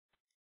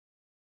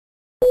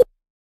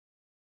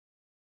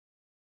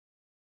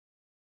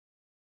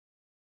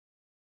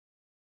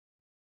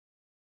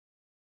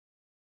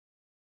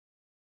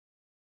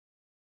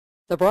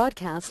The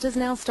broadcast is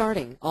now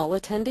starting. All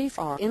attendees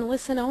are in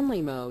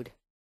listen-only mode.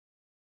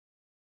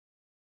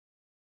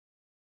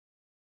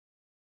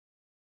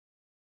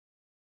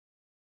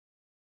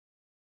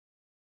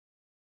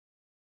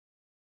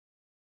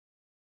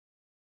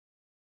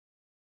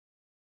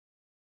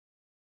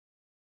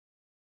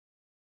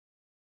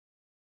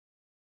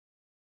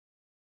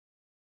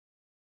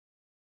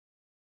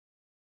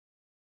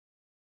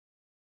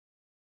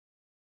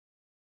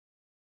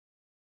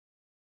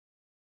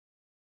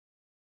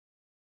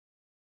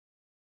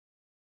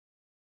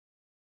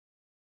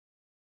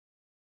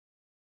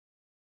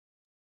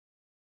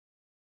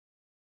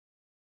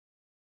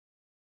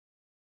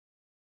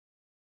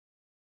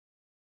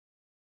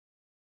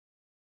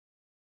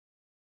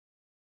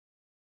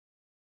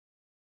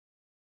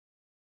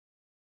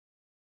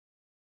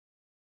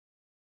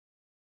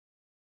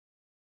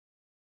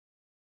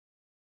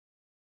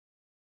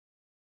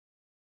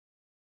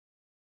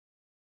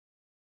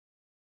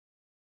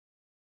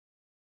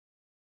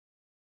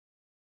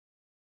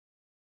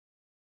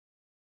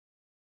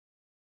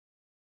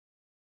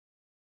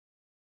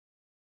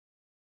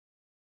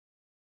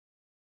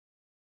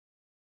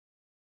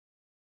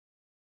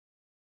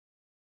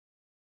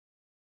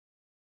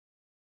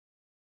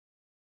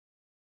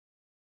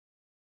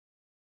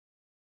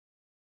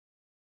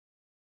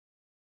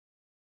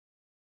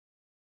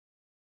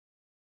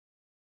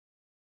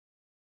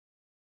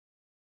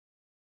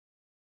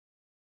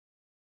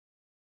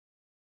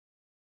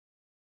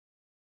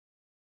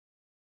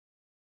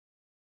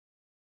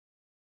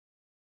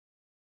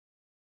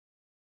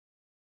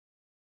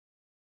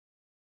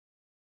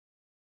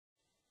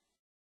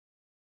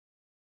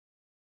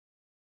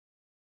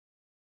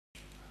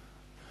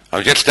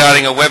 I'm just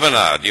starting a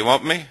webinar. Do you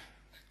want me?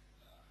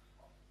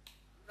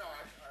 No, I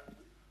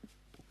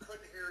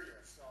couldn't hear you,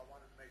 so I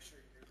wanted to make sure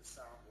you knew the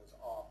sound was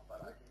off,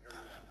 but I can hear you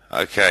now.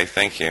 Okay,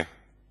 thank you.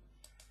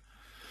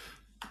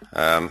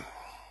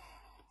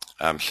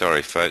 I'm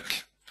sorry,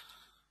 folks.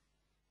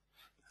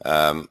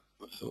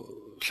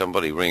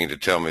 Somebody ringing to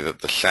tell me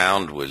that the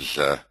sound was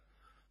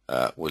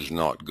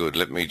not good.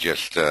 Let me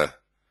just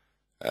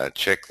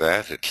check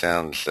that. It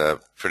sounds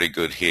pretty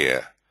good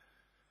here.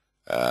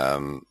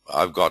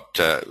 I've got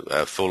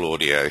full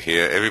audio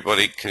here.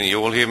 Everybody, can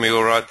you all hear me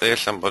all right there?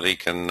 Somebody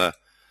can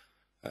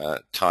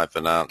type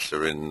an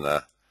answer in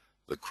the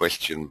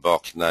question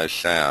box. No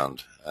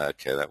sound.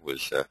 Okay, that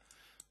was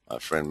my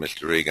friend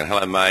Mr. Regan.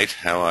 Hello, mate.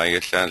 How are you?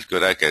 Sounds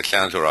good. Okay,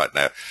 sounds all right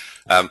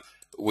now.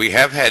 We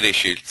have had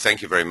issues.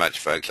 Thank you very much,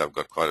 folks. I've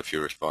got quite a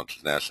few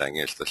responses now saying,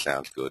 yes, the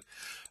sound's good.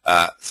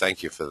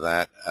 Thank you for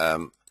that.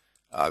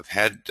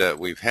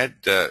 We've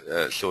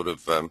had sort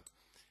of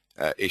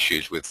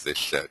issues with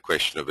this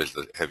question of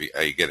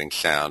are you getting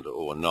sound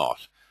or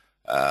not?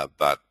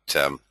 But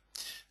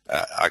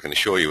I can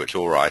assure you it's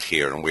all right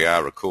here, and we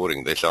are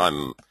recording this.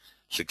 I'm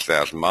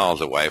 6,000 miles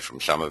away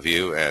from some of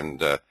you,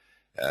 and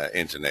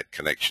internet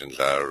connections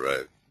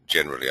are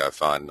generally, I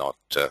find, not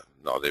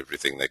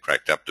everything they're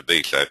cracked up to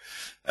be. So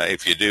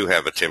if you do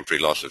have a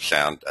temporary loss of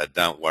sound,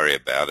 don't worry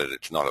about it.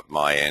 It's not at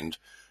my end.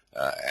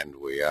 And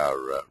we are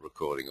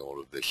recording all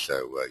of this,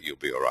 so you'll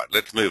be all right.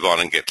 Let's move on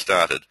and get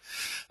started.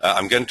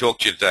 I'm going to talk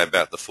to you today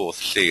about the fourth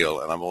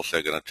seal, and I'm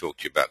also going to talk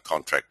to you about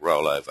contract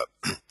rollover.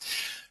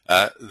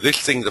 This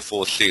thing, the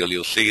fourth seal,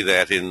 you'll see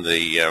that in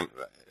the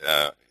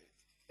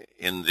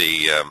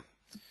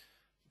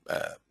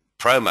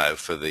promo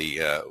for the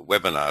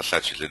webinar,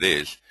 such as it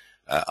is.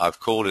 I've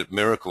called it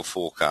Miracle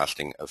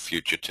Forecasting of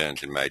Future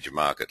Turns in Major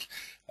Markets,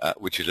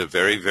 which is a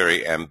very,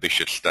 very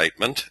ambitious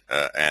statement,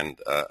 and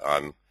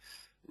I'm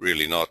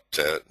really not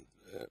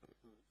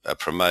a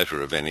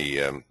promoter of any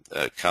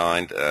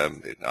kind.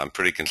 I'm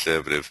pretty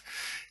conservative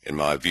in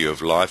my view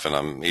of life, and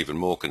I'm even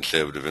more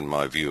conservative in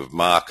my view of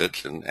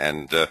markets,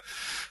 and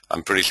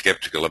I'm pretty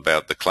skeptical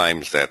about the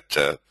claims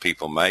that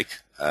people make,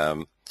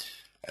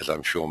 as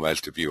I'm sure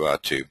most of you are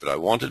too. But I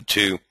wanted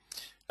to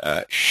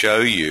show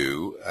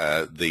you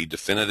the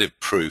definitive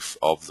proof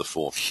of the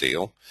fourth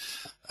seal,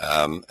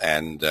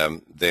 and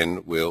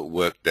then we'll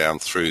work down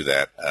through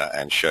that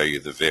and show you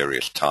the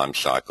various time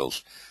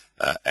cycles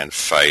and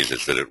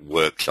phases that it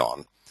works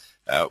on.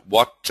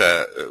 What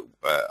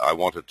I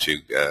wanted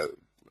to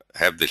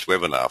have this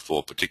webinar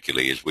for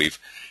particularly is we've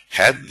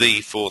had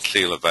the fourth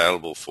seal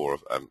available for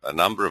a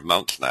number of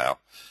months now,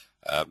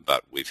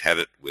 but we've had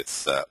it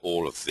with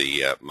all of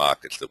the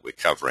markets that we're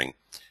covering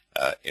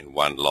in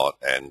one lot,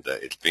 and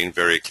it's been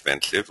very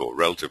expensive, or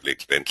relatively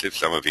expensive.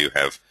 Some of you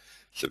have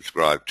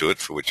subscribed to it,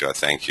 for which I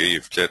thank you.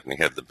 You've certainly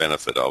had the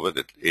benefit of it.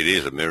 It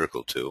is a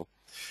miracle tool.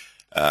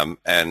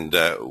 And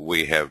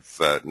we have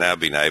now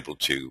been able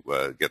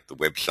to get the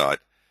website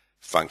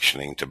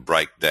functioning to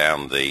break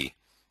down the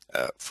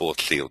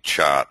fourth seal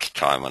charts,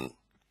 time and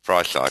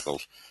price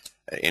cycles,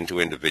 into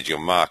individual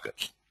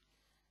markets.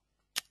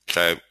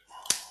 So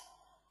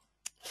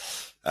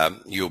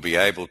you'll be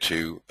able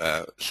to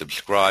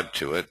subscribe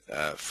to it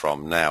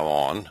from now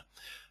on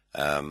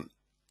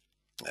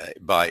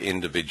by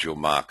individual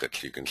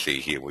markets. You can see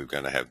here we've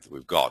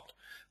got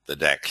the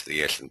DAX,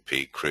 the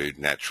S&P, crude,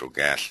 natural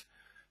gas,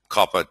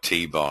 copper,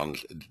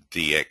 T-bonds,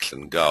 DX,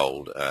 and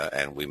gold,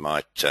 and we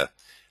might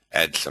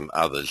add some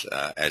others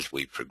as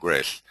we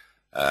progress.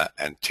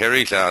 And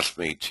Terry's asked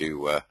me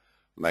to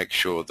make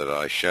sure that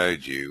I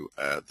showed you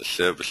the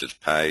services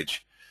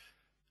page,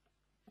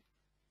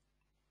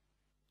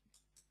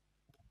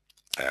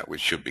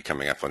 which should be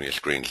coming up on your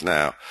screens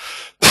now.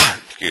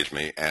 Excuse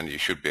me, and you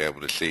should be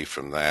able to see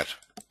from that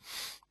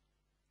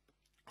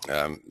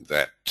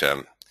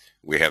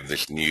we have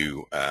this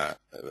new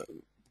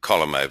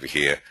column over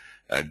here,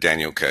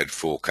 Danielcode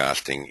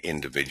forecasting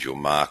individual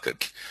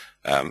markets,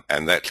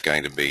 and that's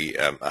going to be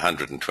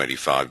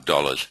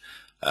 $125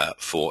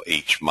 for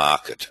each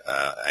market,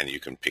 and you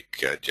can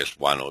pick just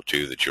one or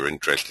two that you're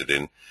interested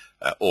in,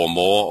 or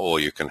more, or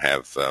you can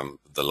have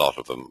the lot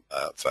of them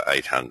for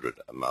 $800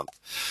 a month.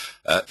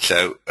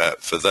 So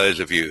for those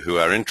of you who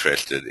are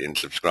interested in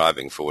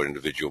subscribing for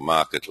individual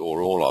markets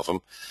or all of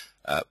them,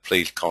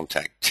 please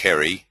contact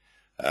Terry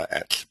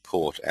at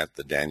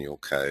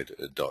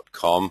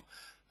support@thedanielcode.com.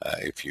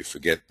 If you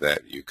forget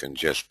that, you can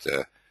just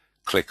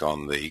click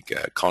on the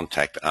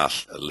Contact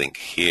Us link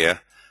here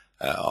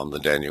on the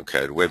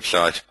Danielcode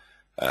website,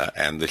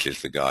 and this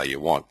is the guy you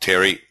want,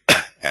 Terry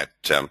at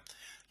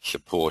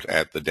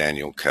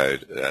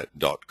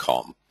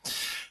support@thedanielcode.com.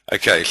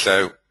 Okay,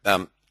 so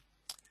the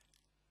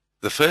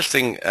first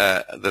thing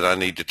that I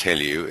need to tell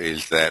you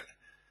is that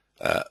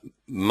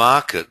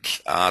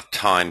markets are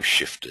time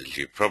shifters.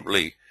 You've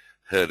probably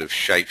heard of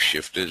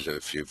shapeshifters.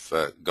 If you've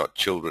got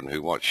children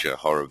who watch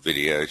horror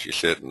videos, you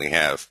certainly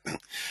have.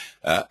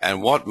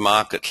 And what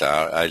markets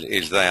are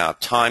is they are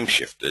time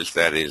shifters.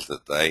 That is,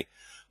 that they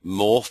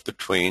morph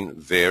between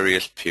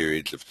various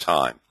periods of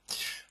time.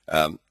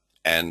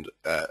 And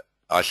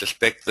I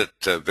suspect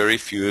that very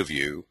few of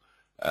you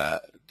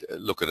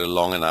look at a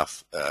long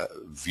enough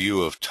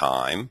view of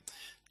time.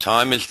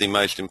 Time is the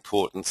most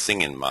important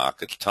thing in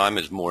markets. Time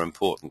is more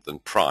important than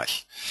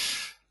price.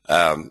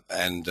 And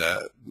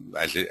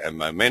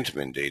momentum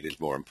indeed is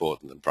more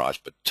important than price,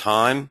 but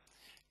time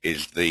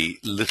is the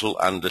little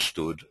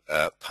understood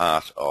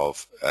part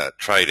of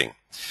trading.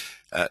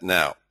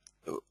 Now,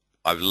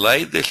 I've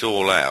laid this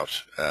all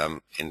out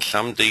in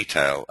some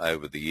detail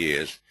over the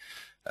years,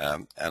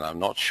 and I'm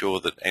not sure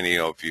that any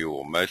of you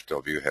or most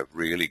of you have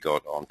really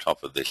got on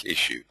top of this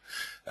issue.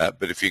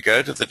 But if you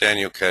go to the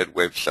Danielcode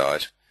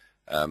website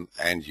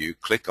and you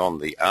click on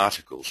the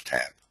Articles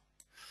tab,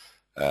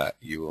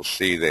 you will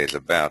see there's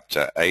about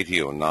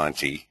 80 or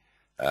 90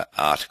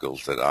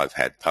 articles that I've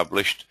had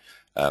published,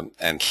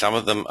 and some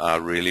of them are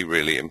really,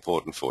 really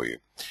important for you.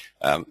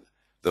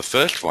 The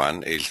first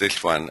one is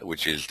this one,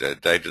 which is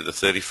dated the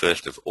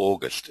 31st of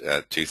August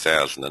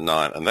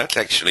 2009, and that's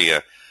actually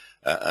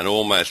an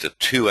almost a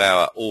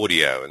 2-hour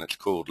audio, and it's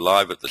called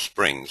Live at the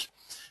Springs,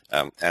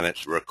 and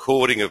it's a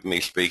recording of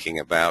me speaking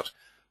about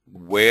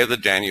where the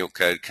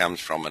Danielcode comes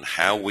from and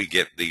how we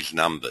get these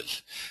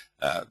numbers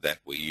that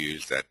we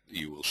use, that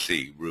you will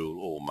see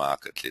rule all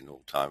markets in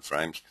all time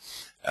frames.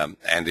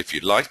 And if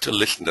you'd like to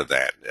listen to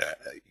that,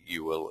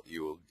 you will.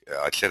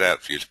 I set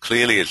out for you as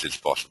clearly as is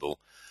possible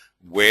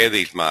where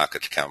these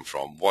markets come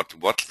from,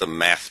 what's the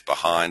math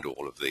behind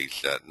all of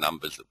these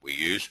numbers that we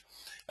use,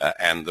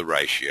 and the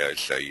ratios,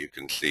 so you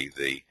can see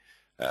the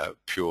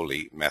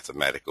purely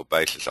mathematical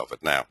basis of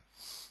it. Now,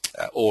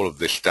 all of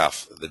this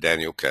stuff, the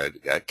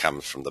Danielcode,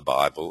 comes from the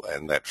Bible,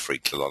 and that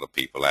freaks a lot of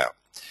people out.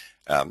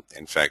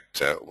 In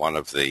fact, one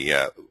of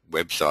the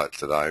websites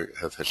that I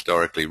have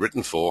historically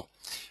written for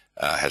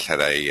has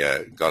had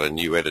got a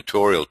new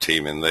editorial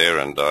team in there,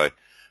 and I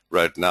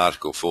wrote an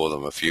article for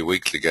them a few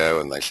weeks ago,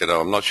 and they said, "Oh,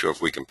 I'm not sure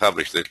if we can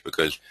publish this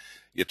because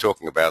you're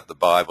talking about the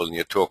Bible and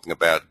you're talking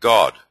about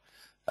God,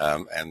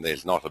 and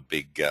there's not a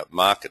big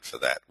market for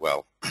that."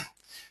 Well,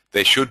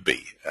 there should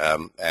be,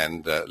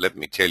 and let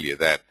me tell you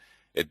that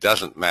it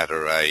doesn't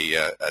matter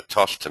a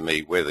toss to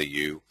me whether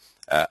you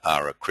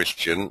are a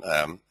Christian,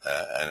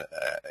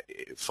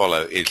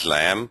 follow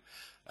Islam,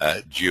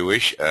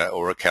 Jewish,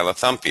 or a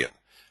Calathumpian.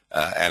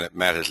 And it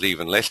matters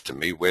even less to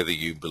me whether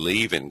you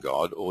believe in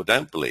God or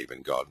don't believe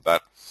in God.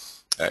 But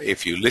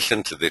if you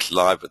listen to this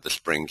Live at the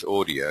Springs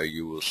audio,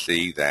 you will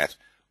see that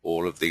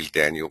all of these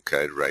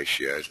Danielcode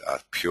ratios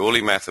are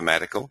purely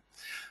mathematical,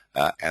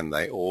 and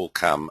they all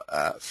come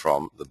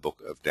from the book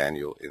of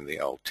Daniel in the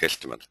Old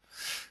Testament.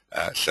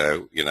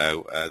 So, you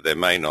know, there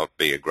may not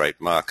be a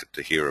great market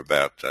to hear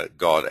about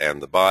God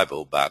and the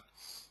Bible, but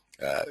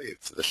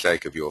for the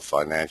sake of your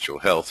financial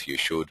health, you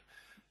should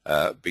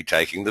be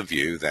taking the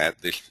view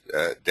that this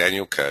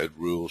Danielcode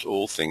rules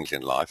all things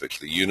in life. It's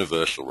the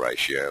universal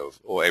ratio of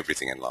or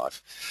everything in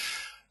life.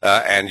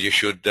 And you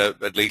should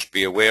at least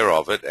be aware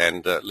of it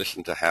and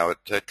listen to how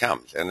it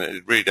comes. And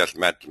it really doesn't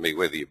matter to me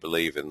whether you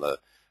believe in the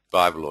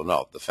Bible or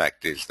not. The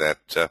fact is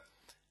that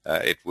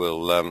it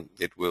will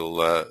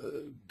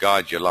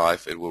guide your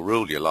life. It will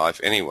rule your life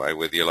anyway,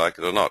 whether you like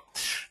it or not.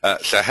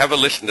 So have a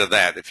listen to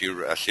that if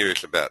you are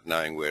serious about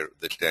knowing where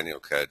this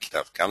Danielcode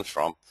stuff comes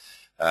from.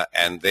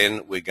 And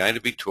then we're going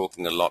to be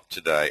talking a lot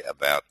today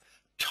about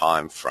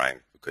time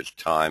frame, because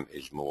time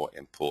is more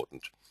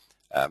important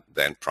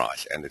than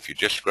price. And if you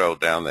just scroll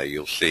down there,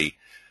 you'll see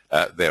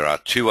There are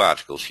two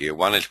articles here.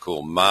 One is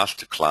called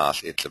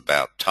Masterclass, it's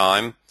about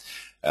time,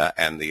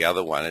 and the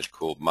other one is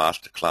called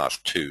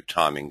Masterclass 2,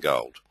 Time in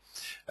Gold.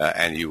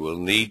 And you will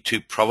need to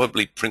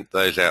probably print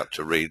those out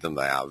to read them.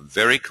 They are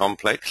very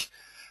complex.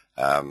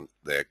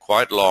 They're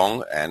quite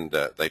long, and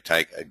they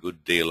take a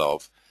good deal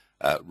of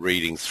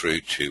reading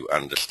through to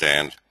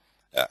understand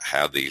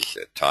how these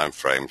time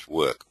frames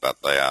work.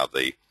 But they are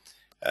the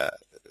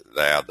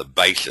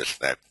basis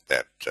that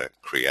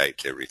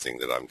creates everything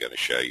that I'm going to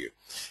show you.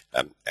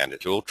 And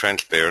it's all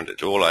transparent,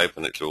 it's all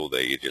open, it's all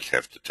there. You just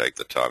have to take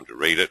the time to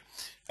read it.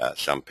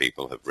 Some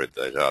people have read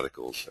those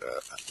articles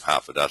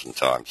half a dozen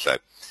times. So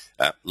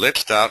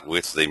let's start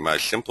with the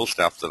most simple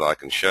stuff that I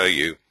can show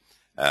you,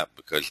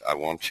 because I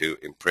want to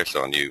impress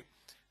on you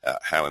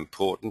how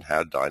important,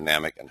 how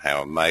dynamic, and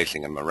how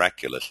amazing and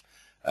miraculous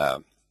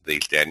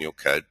these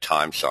Danielcode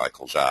time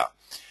cycles are.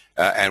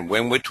 And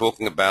when we're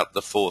talking about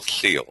the fourth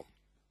seal,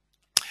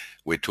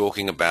 we're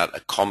talking about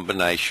a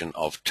combination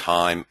of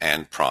time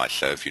and price.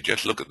 So if you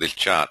just look at this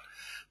chart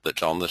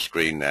that's on the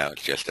screen now,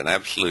 it's just an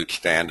absolute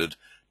standard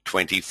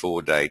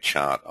 24-day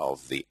chart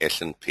of the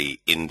S&P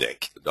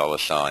index. The dollar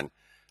sign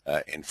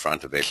in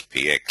front of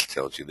SPX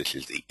tells you this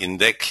is the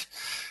index.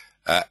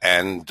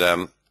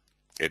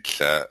 It's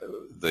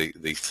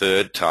the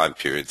third time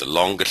period, the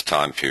longest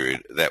time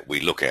period that we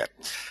look at.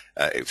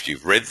 If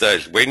you've read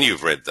those, when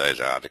you've read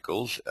those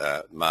articles,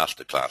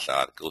 masterclass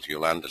articles,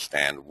 you'll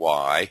understand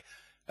why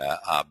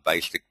our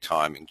basic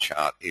timing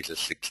chart is a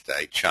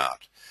 6-day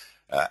chart.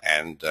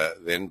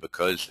 Then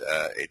because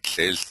it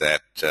says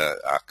that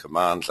our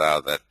commands are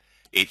that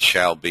it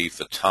shall be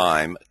for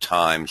time,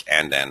 times,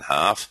 and an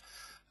half,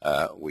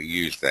 we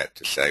use that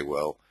to say,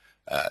 well,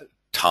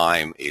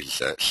 time is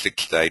a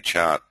 6-day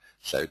chart,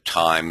 so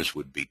times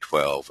would be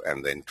 12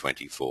 and then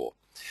 24.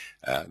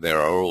 There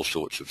are all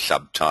sorts of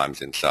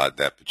sub-times inside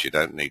that, but you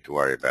don't need to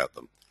worry about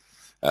them.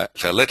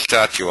 So let's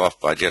start you off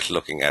by just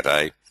looking at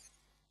a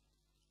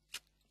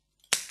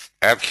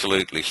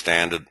absolutely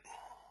standard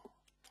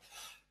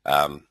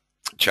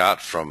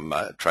chart from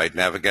Trade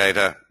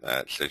Navigator.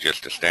 So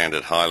just a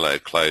standard high-low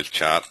close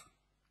chart,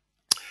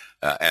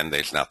 and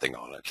there's nothing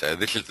on it. So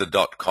this is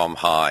the .com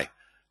high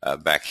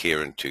back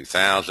here in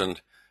 2000.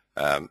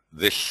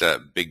 This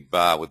big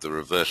bar with the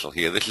reversal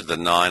here, this is the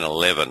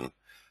 9/11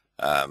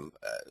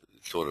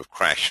 sort of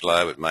crash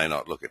low. It may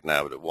not look it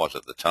now, but it was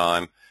at the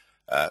time.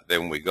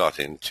 Then we got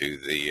into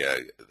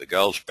the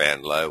gold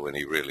span low when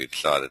he really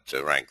decided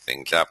to rank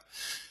things up.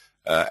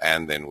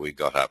 And then we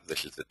got up,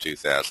 this is the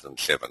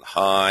 2007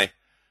 high,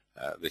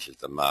 this is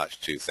the March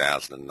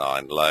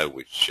 2009 low,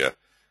 which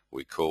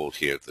we called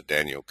here at the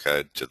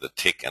Danielcode to the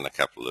tick and a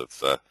couple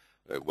of,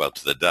 well,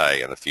 to the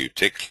day and a few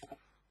ticks.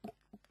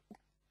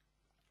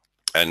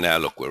 And now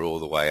look, we're all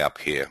the way up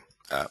here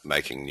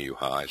making new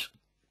highs.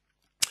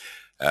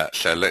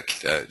 So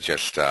let's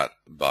just start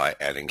by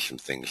adding some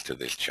things to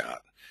this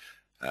chart.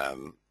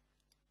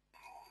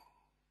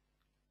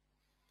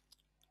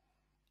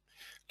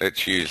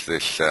 Let's use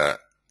this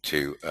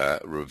to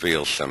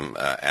reveal some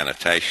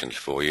annotations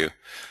for you.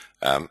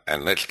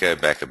 And let's go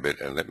back a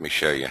bit and let me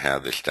show you how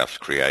this stuff's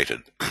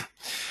created.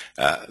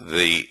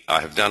 I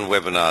have done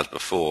webinars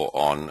before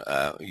on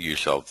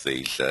use of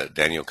these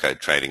Danielcode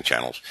trading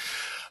channels.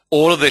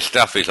 All of this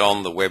stuff is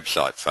on the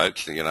website,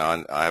 folks. You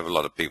know, I have a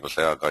lot of people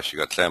say, oh gosh, you've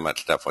got so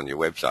much stuff on your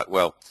website.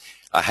 Well,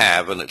 I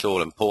have, and it's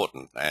all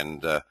important.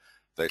 And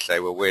they say,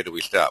 well, where do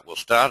we start? We'll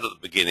start at the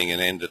beginning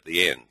and end at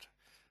the end.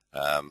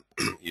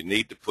 You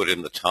need to put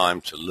in the time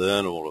to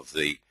learn all of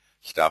the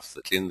stuff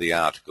that's in the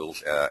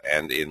articles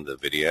and in the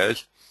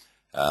videos.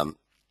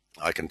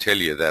 I can tell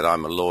you that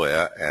I'm a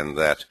lawyer, and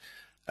that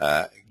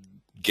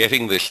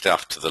getting this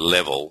stuff to the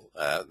level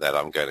that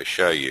I'm going to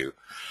show you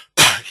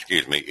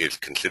excuse me, is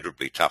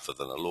considerably tougher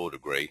than a law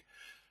degree,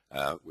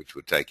 which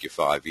would take you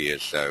 5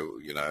 years. So,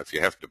 you know, if you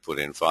have to put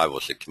in 5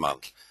 or 6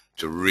 months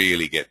to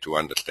really get to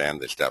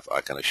understand this stuff,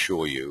 I can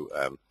assure you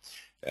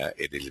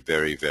it is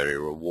very, very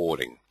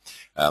rewarding.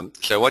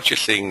 So what you're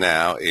seeing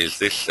now is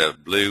this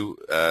blue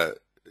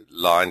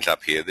lines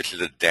up here. This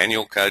is a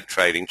Danielcode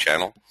trading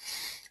channel.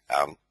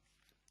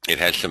 It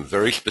has some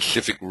very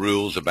specific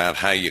rules about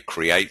how you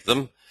create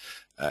them.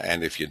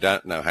 And if you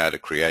don't know how to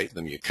create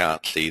them, you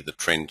can't see the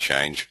trend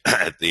change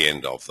at the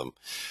end of them.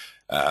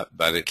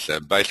 But it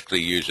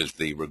basically uses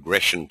the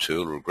regression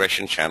tool,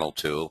 regression channel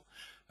tool,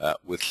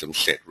 with some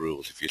set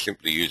rules. If you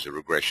simply use a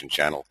regression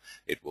channel,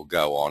 it will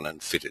go on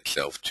and fit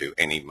itself to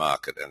any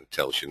market, and it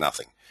tells you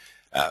nothing.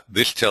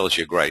 This tells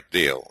you a great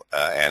deal,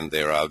 and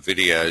there are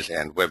videos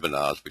and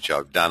webinars which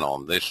I've done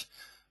on this,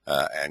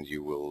 and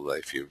you will,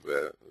 if you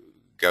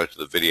go to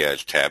the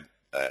videos tab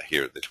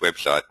here at this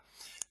website,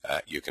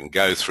 you can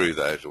go through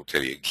those. It will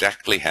tell you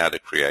exactly how to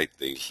create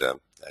these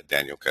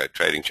Danielcode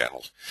trading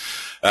channels.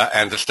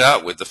 And to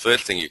start with, the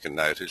first thing you can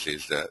notice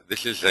is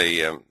this is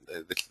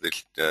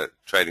this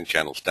trading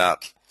channel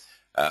starts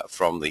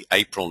from the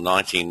April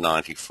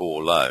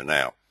 1994 low.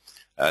 Now,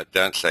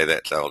 don't say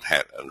that's old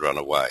hat and run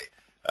away.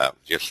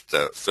 Just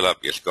fill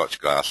up your scotch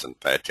glass and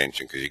pay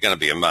attention, because you're going to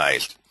be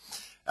amazed.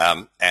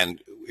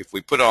 And if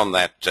we put on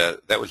that,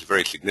 that was a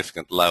very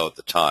significant low at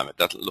the time. It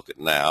doesn't look it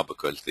now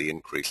because the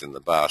increase in the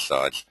bar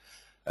size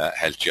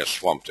has just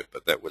swamped it,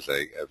 but that was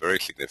a very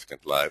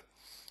significant low.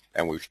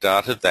 And we've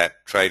started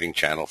that trading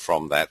channel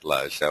from that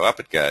low. So up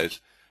it goes,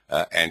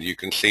 and you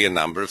can see a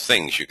number of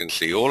things. You can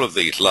see all of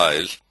these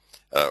lows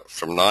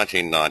from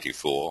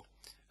 1994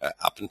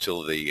 up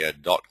until the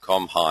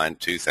dot-com high in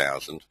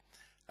 2000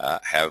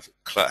 have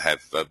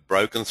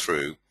broken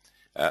through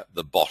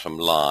the bottom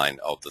line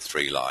of the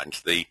three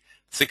lines. The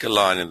thicker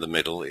line in the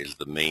middle is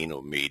the mean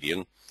or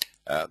median.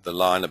 The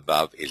line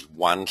above is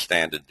one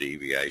standard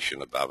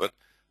deviation above it,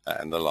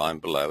 and the line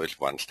below is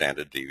one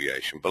standard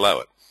deviation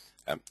below it.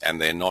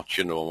 And they're not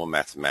your normal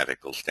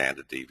mathematical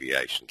standard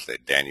deviations. They're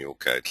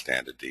Danielcode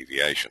standard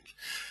deviations.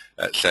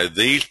 So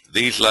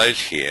these lows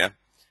here,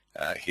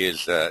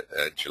 here's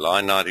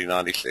July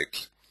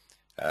 1996.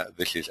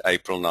 This is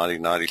April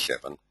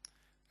 1997.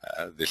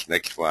 This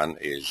next one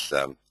is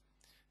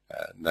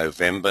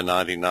November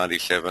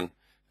 1997.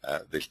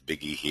 This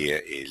biggie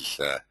here is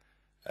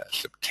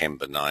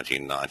September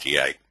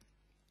 1998.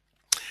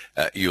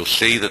 You'll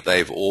see that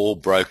they've all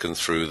broken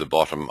through the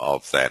bottom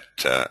of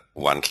that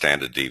one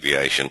standard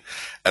deviation,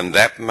 and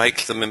that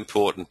makes them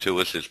important to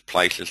us as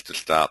places to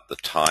start the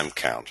time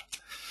count.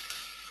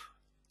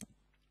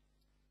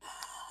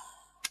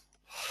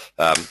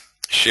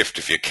 Shift,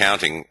 if you're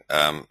counting,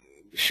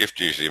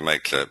 Shift usually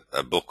makes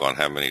a book on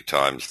how many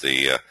times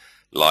the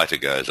lighter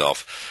goes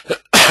off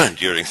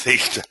during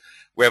these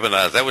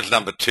webinars. That was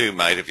number 2,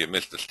 mate, if you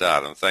missed the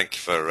start, and thanks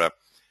for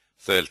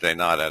Thursday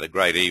night. I had a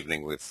great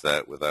evening with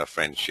our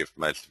friend Shift.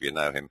 Most of you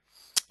know him.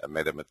 I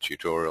met him at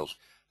tutorials.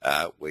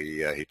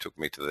 He took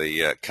me to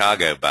the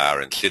cargo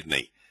bar in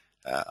Sydney.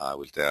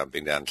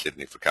 Been down in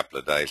Sydney for a couple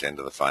of days, end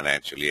of the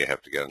financial year,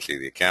 have to go and see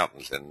the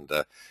accountants, and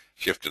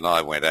Shift and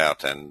I went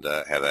out and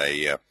had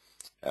a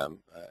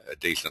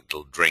decent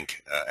little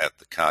drink at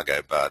the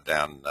cargo bar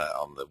down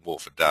on the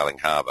wharf at Darling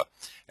Harbour.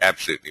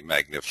 Absolutely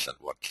magnificent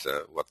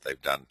what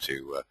they've done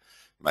to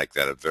make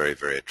that a very,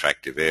 very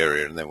attractive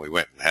area. And then we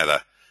went and had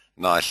a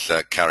nice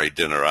curry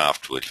dinner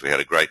afterwards. We had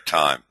a great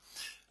time.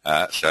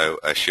 So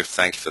Shift,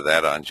 thanks for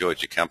that. I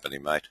enjoyed your company,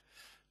 mate,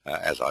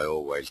 as I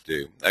always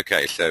do.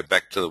 Okay, so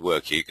back to the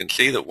work here. You can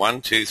see that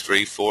 1, 2,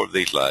 3, 4 of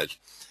these lows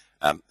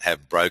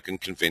have broken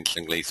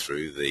convincingly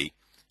through the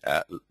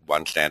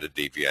one standard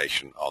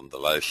deviation on the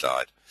low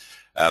side.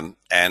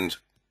 And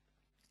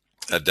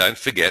don't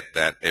forget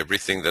that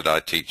everything that I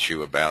teach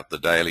you about the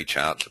daily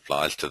charts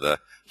applies to the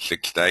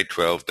 6-day,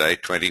 12-day,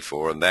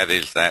 24, and that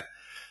is that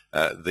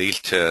these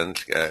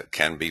turns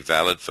can be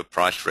valid for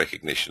price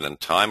recognition and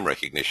time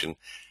recognition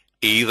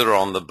either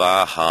on the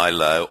bar high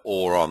low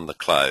or on the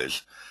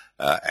close.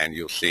 And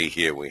you'll see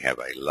here we have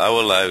a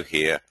lower low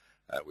here,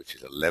 which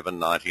is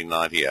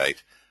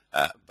 11.1998,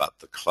 but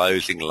the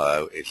closing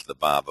low is the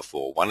bar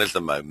before. One is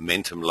the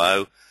momentum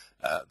low,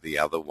 the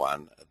other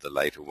one, the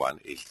later one,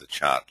 is the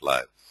chart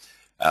low.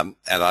 And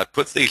I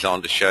put these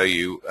on to show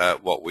you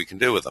what we can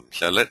do with them.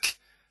 So let's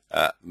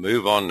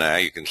move on now.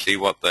 You can see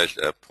what those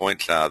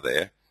points are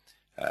there,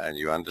 and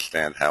you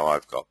understand how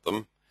I've got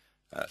them.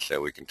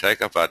 So we can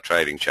take up our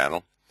trading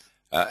channel,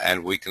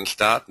 and we can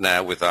start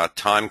now with our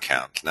time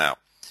counts. Now,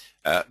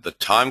 the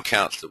time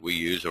counts that we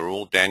use are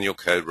all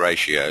Danielcode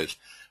ratios.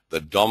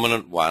 The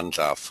dominant ones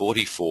are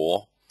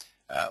 44,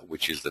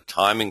 which is the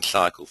timing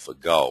cycle for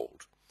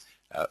gold,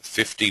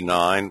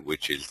 59,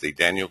 which is the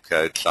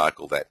Danielcode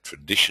cycle that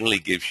traditionally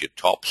gives you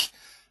tops,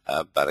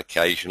 but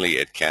occasionally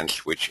it can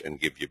switch and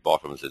give you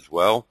bottoms as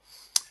well,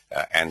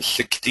 and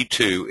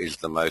 62 is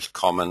the most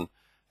common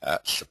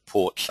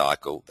support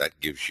cycle that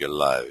gives you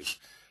lows.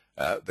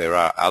 There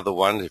are other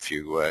ones. If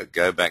you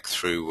go back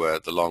through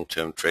the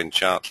long-term trend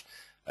charts,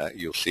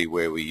 you'll see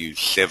where we use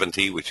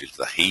 70, which is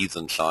the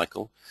heathen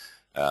cycle.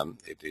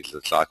 It is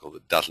a cycle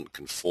that doesn't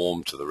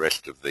conform to the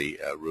rest of the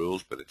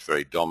rules, but it's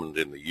very dominant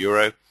in the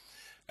euro.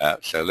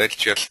 So let's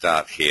just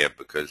start here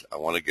because I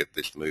want to get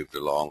this moved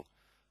along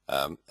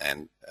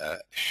and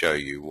show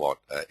you what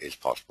is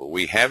possible.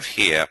 We have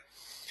here,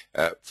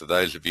 for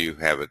those of you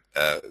who have it,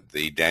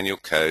 the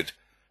Danielcode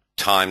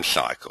time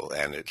cycle,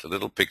 and it's a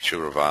little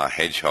picture of our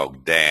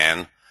hedgehog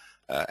Dan,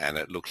 and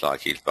it looks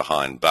like he's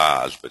behind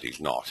bars, but he's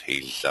not.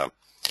 He's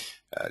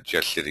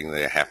just sitting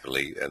there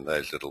happily, and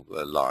those little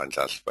lines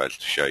are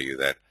supposed to show you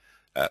that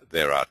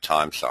there are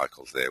time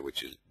cycles there,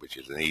 which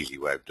is an easy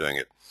way of doing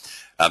it.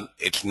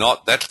 It's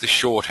not. That's the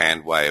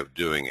shorthand way of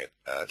doing it.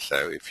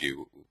 So if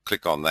you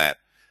click on that,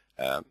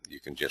 you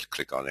can just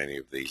click on any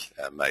of these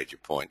major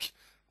points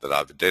that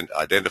I've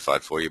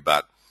identified for you,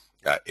 but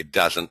it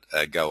doesn't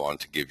go on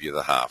to give you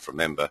the half.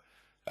 Remember,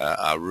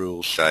 our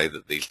rules say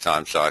that these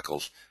time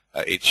cycles,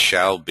 it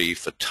shall be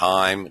for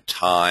time,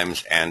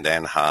 times, and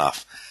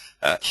half.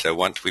 So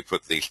once we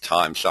put these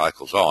time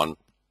cycles on,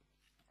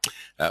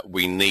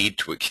 we need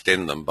to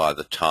extend them by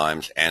the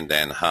times and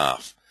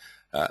half.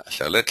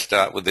 So let's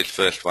start with this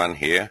first one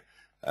here.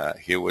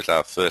 Here was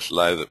our first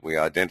low that we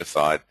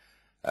identified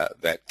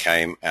that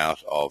came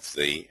out of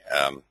the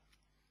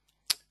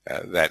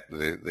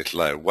this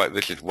low.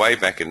 This is way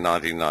back in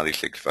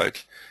 1996,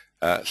 folks.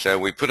 So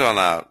we put on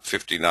our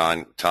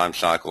 59 time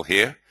cycle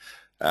here,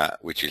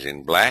 which is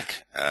in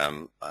black.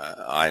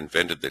 I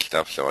invented this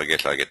stuff, so I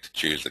guess I get to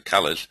choose the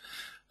colors.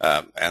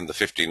 And the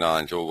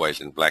 59 is always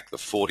in black. The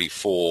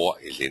 44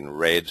 is in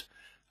red,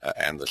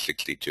 and the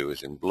 62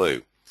 is in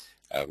blue.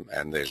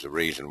 And there's a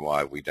reason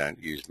why we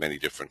don't use many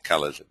different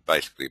colors,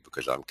 basically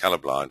because I'm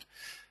colorblind,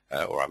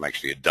 or I'm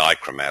actually a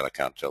dichromat. I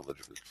can't tell the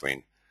difference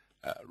between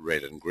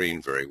red and green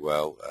very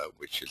well,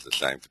 which is the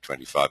same for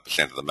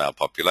 25% of the male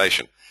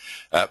population.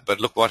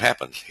 But look what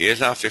happens.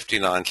 Here's our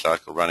 59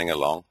 cycle running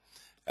along.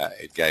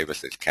 It gave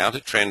us this counter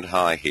trend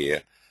high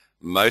here.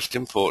 Most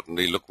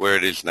importantly, look where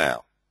it is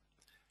now.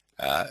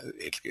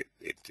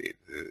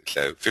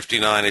 So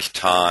 59 is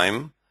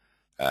time.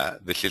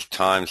 This is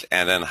times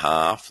and a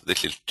half.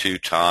 This is 2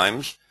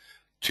 times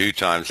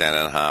and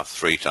a half,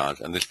 3 times,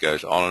 and this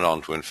goes on and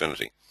on to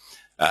infinity.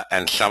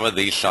 And some of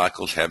these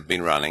cycles have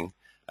been running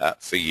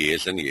for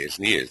years and years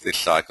and years. This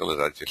cycle, as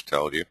I just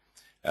told you,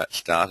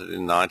 started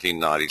in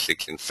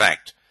 1996. In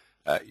fact,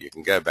 you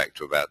can go back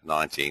to about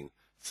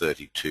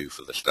 1932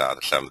 for the start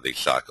of some of these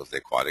cycles.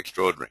 They're quite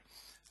extraordinary.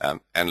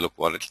 And look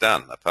what it's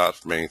done. Apart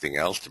from anything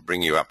else, to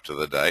bring you up to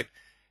the date,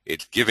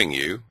 it's giving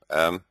you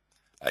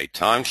a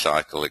time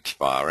cycle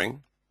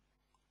expiring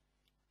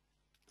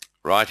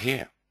right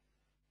here,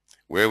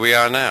 where we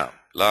are now,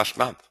 last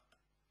month.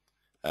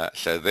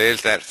 So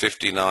there's that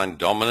 59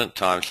 dominant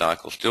time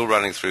cycle still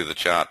running through the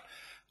chart,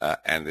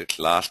 and its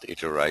last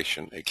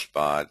iteration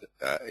expired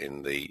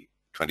in the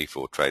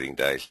 24 trading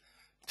days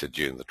to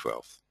June the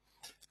 12th.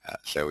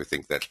 So we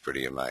think that's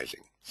pretty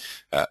amazing.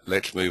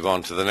 Let's move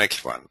on to the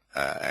next one,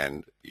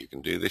 and you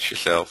can do this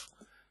yourself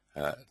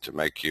to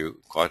make you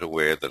quite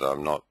aware that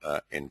I'm not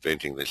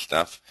inventing this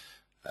stuff.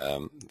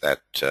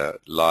 That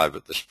Live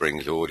at the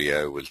Springs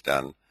audio was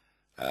done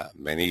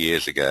many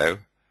years ago,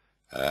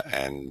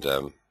 and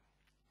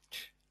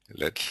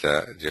let's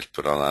just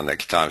put on our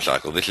next time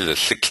cycle. This is a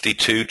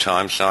 62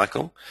 time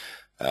cycle,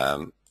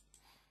 and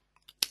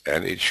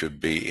it should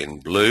be in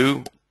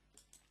blue,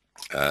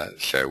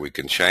 so we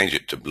can change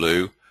it to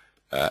blue,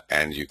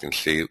 and you can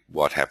see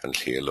what happens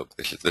here. Look,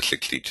 this is the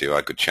 62.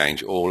 I could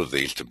change all of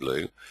these to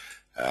blue.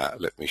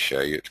 Let me show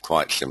you. It's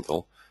quite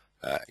simple.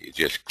 You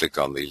just click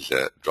on these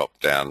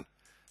drop-down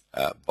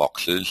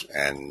boxes,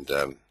 and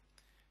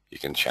you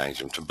can change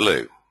them to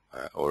blue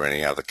or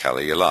any other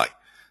color you like.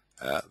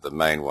 The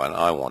main one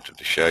I wanted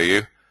to show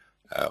you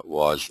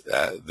was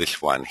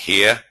this one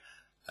here,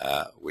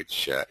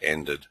 which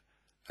ended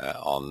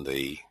on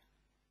the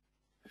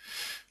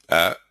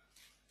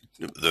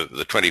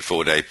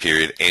 24-day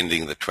period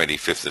ending the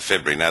 25th of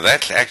February. Now,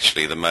 that's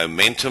actually the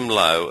momentum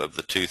low of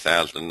the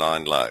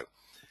 2009 low.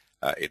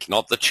 It's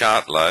not the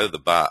chart low. The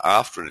bar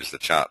after it is the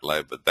chart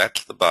low, but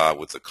that's the bar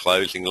with the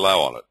closing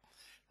low on it.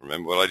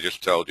 Remember what I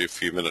just told you a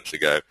few minutes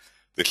ago?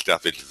 This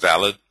stuff is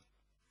valid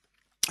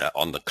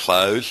on the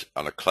close,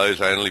 on a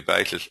close-only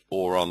basis,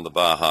 or on the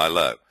bar high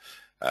low.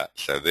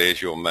 So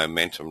there's your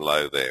momentum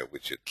low there,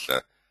 which it's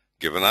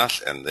given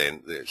us, and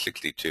then the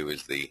 62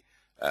 is the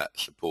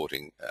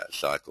supporting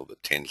cycle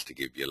that tends to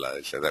give you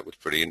lows. So that was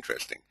pretty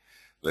interesting.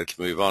 Let's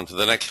move on to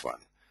the next one.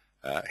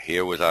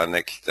 Here was our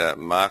next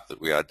mark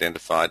that we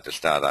identified to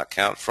start our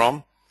count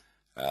from,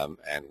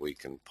 and we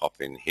can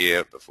pop in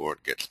here before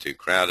it gets too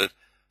crowded,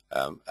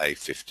 a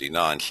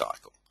 59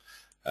 cycle,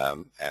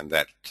 and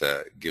that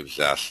gives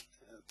us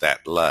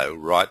that low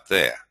right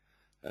there.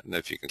 I don't know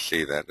if you can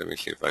see that. Let me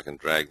see if I can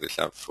drag this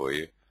up for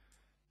you.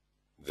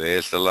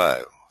 There's the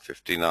low,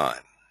 59.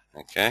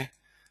 Okay,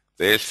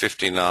 there's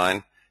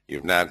 59.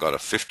 You've now got a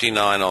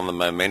 59 on the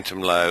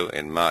momentum low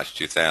in March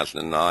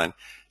 2009,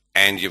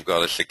 and you've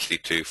got a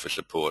 62 for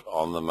support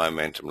on the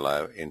momentum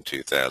low in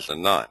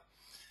 2009.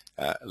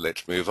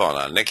 Let's move on.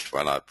 Our next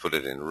one, I put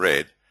it in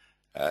red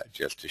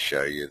just to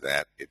show you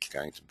that it's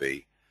going to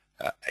be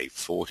a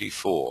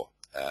 44,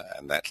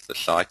 and that's the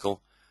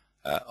cycle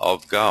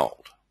of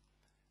gold.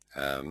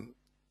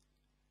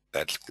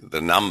 That's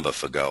the number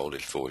for gold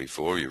is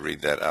 44. You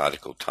read that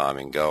article,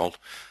 Timing Gold,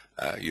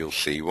 you'll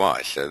see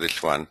why. So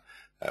this one,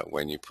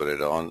 when you put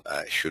it on,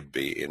 should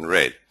be in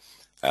red.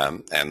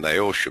 And they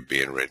all should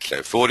be in red.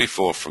 So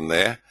 44 from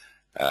there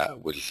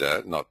was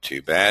not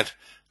too bad,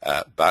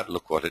 but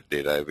look what it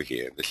did over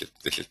here.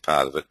 This is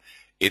part of it.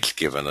 It's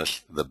given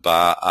us the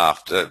bar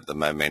after the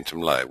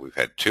momentum low. We've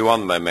had 2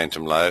 on the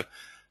momentum low,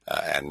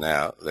 and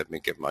now let me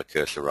get my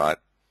cursor right.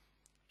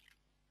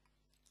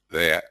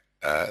 There,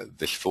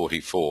 this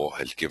 44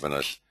 has given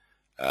us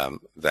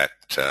that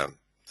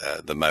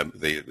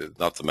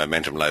not the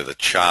momentum low, the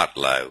chart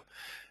low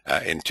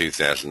in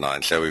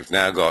 2009. So we've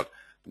now got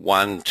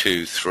 1,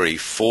 2, 3,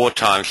 4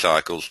 time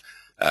cycles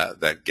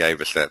that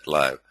gave us that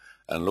low.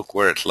 And look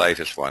where its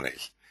latest one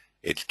is.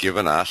 It's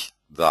given us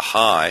the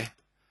high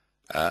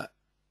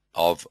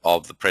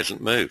of the present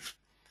move.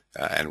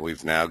 And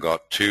we've now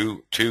got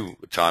two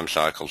time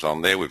cycles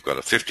on there. We've got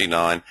a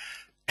 59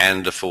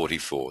 and a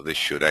 44. This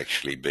should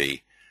actually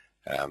be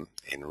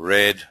in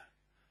red.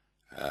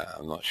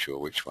 I'm not sure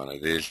which one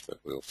it is, but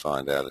we'll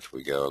find out as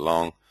we go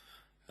along.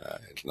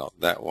 It's not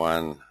that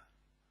one.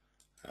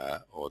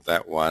 or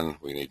that one.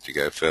 We need to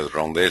go further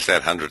on. There's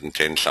that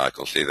 110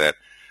 cycle. See that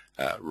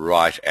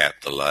right at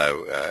the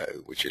low,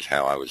 which is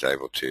how I was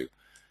able to,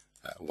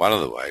 one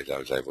of the ways I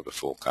was able to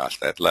forecast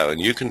that low. And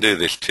you can do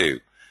this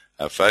too.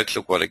 Folks,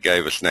 look what it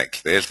gave us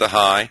next. There's the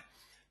high.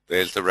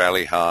 There's the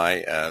rally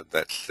high.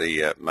 That's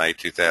the May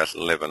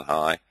 2011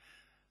 high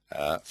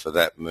for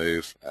that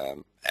move.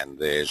 And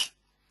there's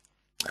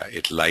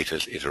its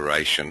latest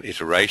iteration.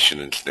 Iteration,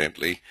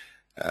 incidentally,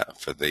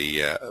 for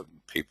the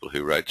people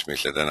who wrote to me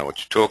said, I don't know what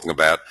you're talking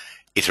about.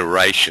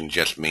 Iteration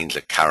just means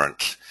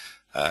occurrence.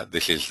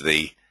 This is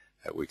the,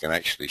 we can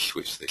actually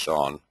switch this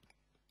on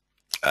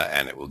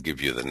and it will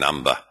give you the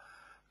number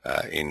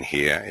in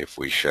here if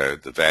we show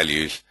the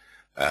values.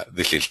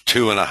 This is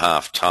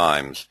 2.5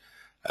 times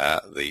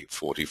the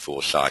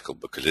 44 cycle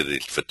because it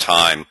is for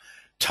time,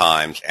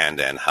 times, and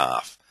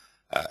half.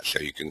 So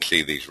you can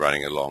see these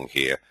running along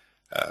here.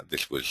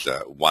 This was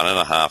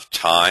 1.5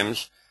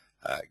 times,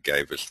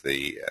 gave us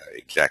the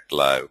exact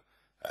low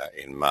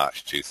in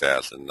March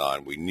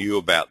 2009. We knew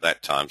about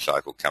that time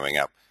cycle coming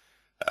up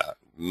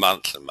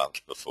months and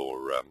months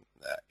before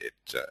it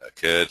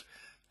occurred.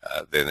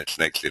 Then its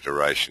next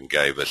iteration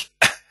gave us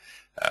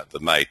the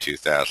May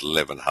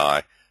 2011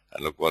 high,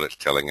 and look what it's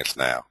telling us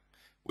now.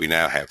 We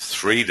now have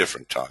 3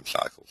 different time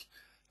cycles,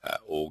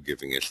 all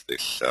giving us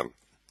this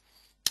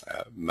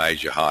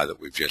major high that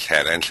we've just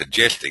had and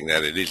suggesting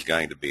that it is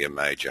going to be a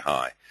major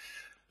high.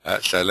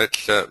 So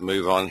let's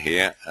move on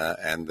here,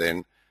 and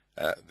then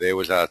there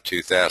was our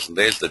 2000.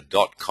 There's the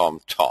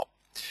 .com top,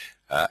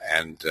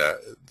 and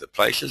the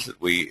places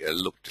that we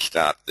look to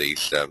start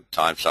these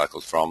time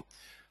cycles from,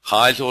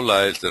 highs or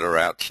lows that are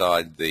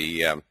outside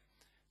the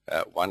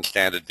 1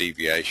 standard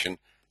deviation,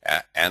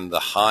 and the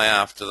high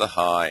after the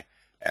high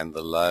and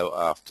the low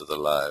after the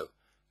low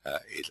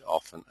is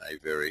often a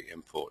very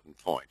important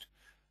point.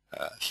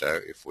 So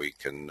if we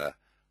can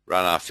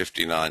run our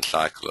 59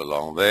 cycle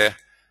along there,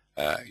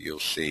 you'll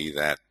see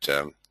that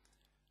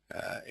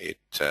it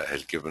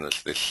has given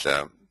us this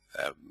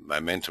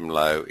momentum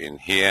low in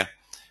here,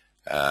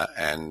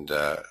 and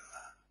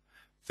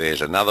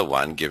there's another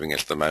one giving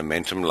us the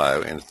momentum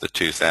low into the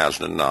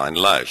 2009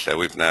 low. So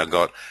we've now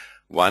got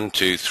 1,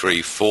 2,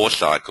 3, 4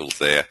 cycles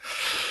there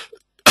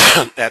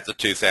at the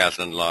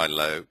 2009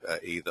 low,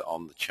 either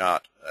on the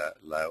chart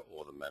low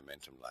or the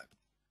momentum low.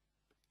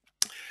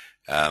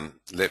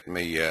 Let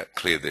me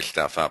clear this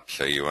stuff up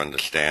so you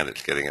understand.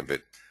 It's getting a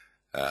bit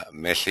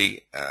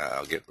messy.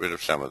 I'll get rid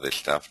of some of this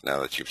stuff now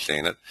that you've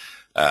seen it,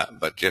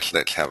 but just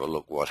let's have a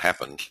look what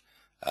happens.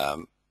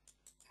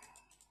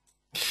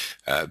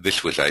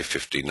 This was a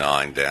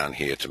 59 down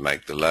here to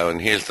make the low,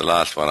 and here's the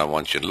last one I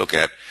want you to look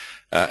at,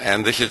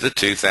 and this is the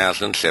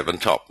 2007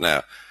 top.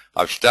 Now,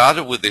 I've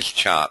started with this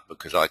chart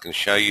because I can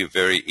show you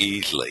very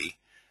easily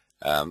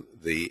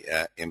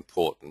the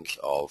importance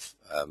of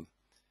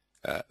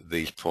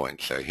these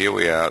points. So here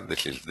we are.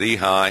 This is the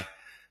high.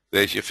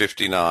 There's your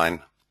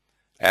 59.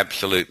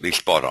 Absolutely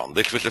spot on.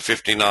 This was a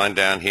 59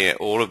 down here.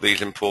 All of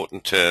these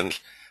important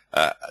turns.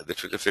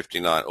 This was a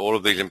 59. All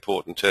of these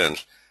important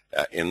turns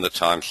in the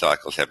time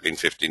cycles have been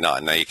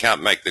 59. Now, you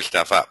can't make this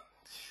stuff up.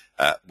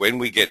 When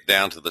we get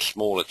down to the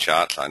smaller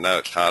charts, I know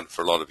it's hard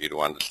for a lot of you to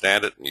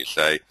understand it, and you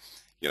say,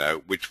 you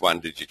know, which one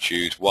did you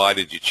choose? Why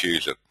did you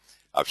choose it?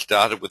 I've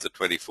started with the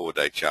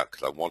 24-day chart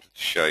because I wanted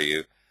to show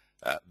you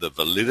the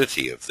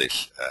validity of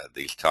this,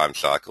 these time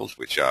cycles,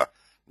 which are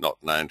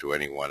not known to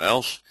anyone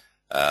else,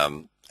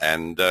 and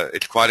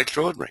it's quite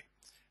extraordinary.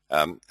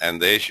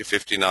 And there's your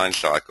 59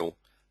 cycle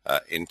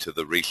into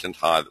the recent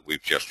high that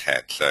we've just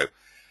had. So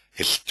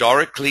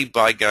historically,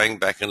 by going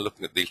back and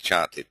looking at these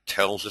charts, it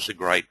tells us a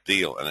great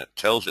deal, and it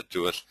tells it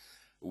to us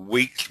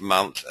weeks,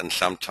 months, and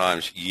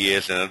sometimes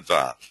years in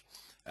advance.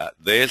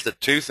 There's the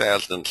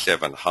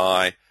 2007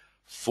 high,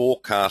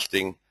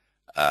 forecasting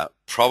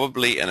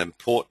probably an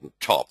important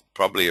top,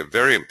 probably a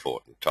very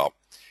important top.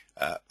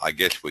 I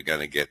guess we're going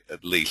to get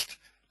at least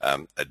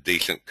a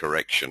decent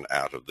correction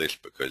out of this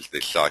because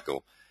this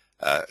cycle,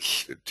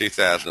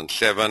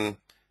 2007,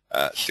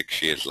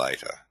 6 years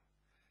later,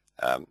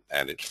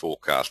 and it's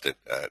forecasted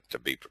to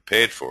be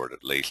prepared for it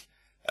at least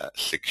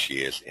 6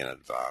 years in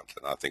advance,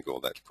 and I think all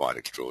that's quite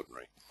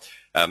extraordinary.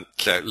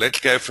 So let's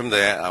go from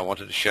there. I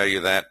wanted to show you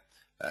that.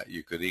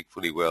 You could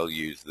equally well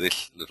use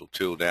this little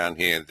tool down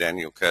here,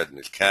 Danielcode in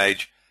this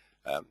cage,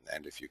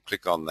 and if you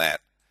click on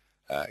that,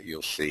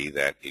 you'll see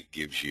that it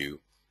gives you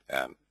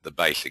the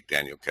basic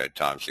Danielcode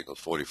time signals,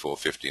 44,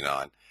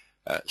 59,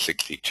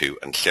 62,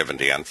 and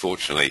 70.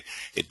 Unfortunately,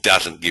 it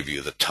doesn't give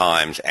you the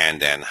times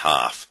and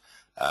half.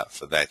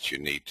 For that, you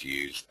need to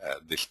use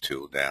this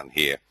tool down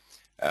here,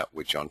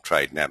 which on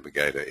Trade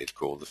Navigator is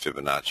called the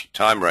Fibonacci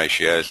time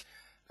ratios,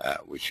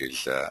 which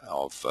is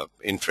of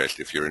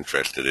interest if you're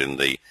interested in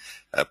the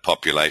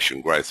population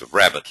growth of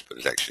rabbits, but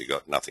it's actually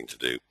got nothing to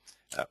do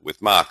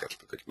with markets,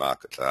 because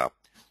markets are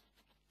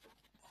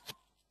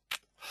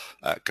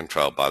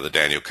controlled by the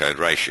Danielcode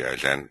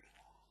ratios, and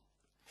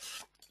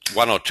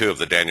one or two of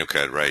the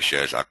Danielcode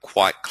ratios are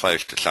quite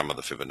close to some of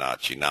the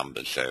Fibonacci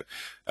numbers. So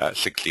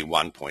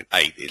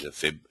 61.8 is a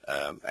fib,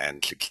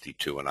 and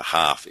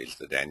 62.5 is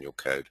the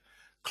Danielcode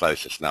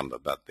closest number,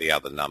 but the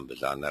other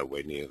numbers are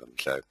nowhere near them.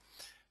 So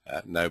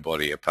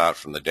nobody apart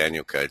from the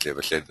Danielcodes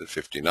ever said that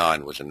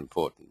 59 was an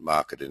important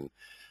market in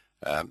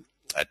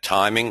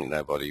timing.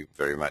 Nobody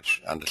very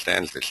much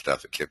understands this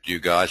stuff except you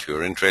guys who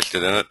are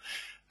interested in it.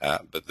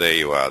 But there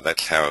you are.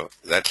 That's how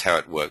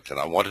it worked. And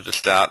I wanted to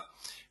start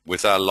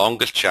with our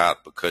longest chart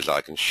because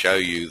I can show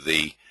you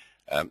the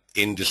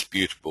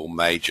indisputable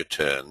major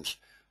turns.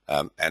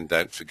 And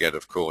don't forget,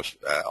 of course,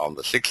 on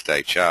the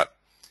 6-day chart,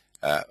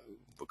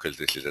 because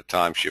this is a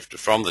time shifter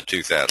from the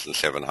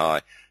 2007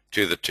 high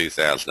to the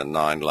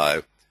 2009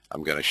 low,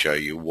 I'm going to show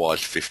you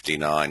was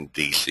 59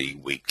 DC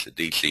weeks. A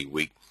DC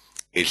week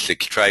is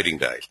 6 trading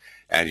days.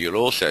 And you'll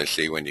also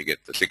see when you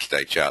get the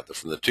 6-day chart that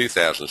from the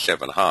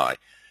 2007 high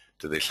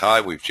to this high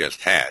we've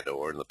just had,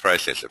 or in the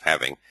process of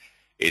having,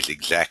 is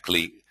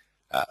exactly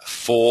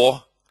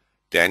 4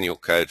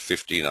 Danielcode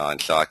 59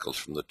 cycles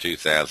from the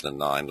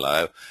 2009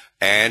 low,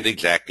 and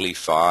exactly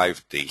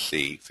 5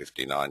 DC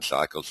 59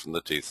 cycles from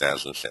the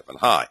 2007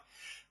 high.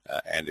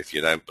 And if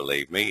you don't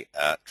believe me,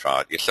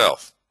 try it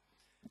yourself.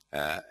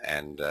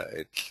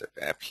 It's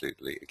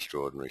absolutely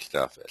extraordinary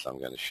stuff, as I'm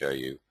going to show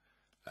you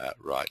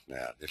right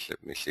now. Just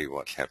let me see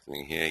what's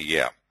happening here.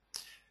 Yeah.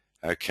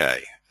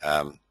 Okay.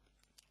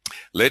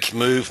 Let's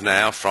move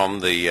now from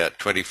the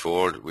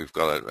 24. We've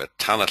got a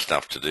ton of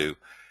stuff to do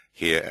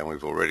here, and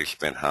we've already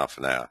spent half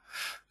an hour.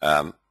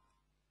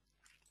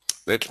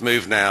 Let's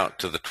move now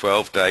to the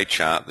 12-day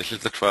chart. This is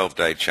the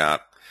 12-day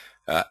chart,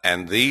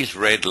 and these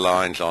red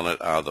lines on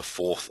it are the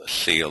 4th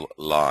seal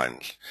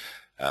lines.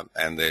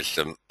 And there's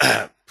some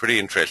pretty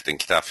interesting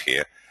stuff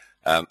here.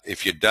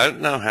 If you don't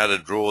know how to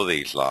draw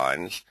these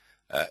lines,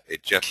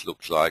 it just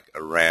looks like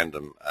a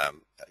random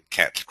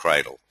cat's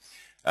cradle.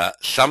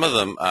 Some of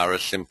them are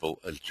as simple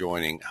as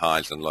joining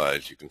highs and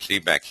lows. You can see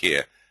back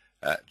here,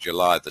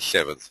 July the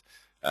 7th,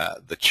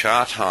 the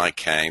chart high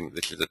came.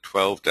 This is a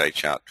 12-day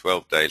chart,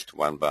 12 days to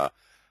 1 bar.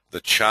 The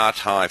chart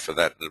high for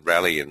that, the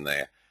rally in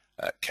there,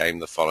 came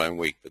the following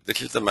week. But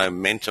this is the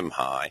momentum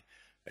high.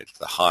 It's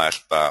the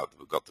highest bar.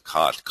 We've got the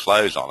highest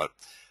close on it.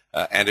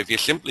 And if you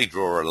simply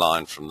draw a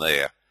line from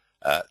there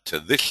to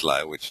this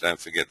low, which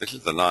don't forget, this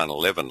is the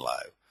 9/11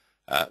 low,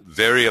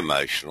 very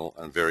emotional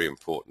and very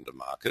important to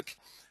markets.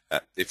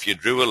 If you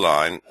drew a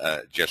line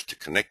just to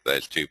connect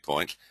those 2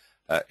 points,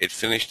 it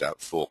finished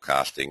up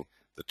forecasting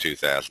the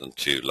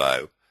 2002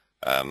 low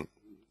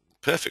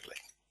perfectly.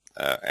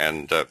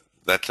 And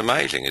that's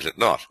amazing, is it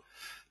not?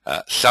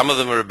 Some of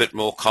them are a bit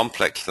more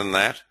complex than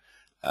that.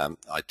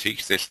 I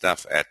teach this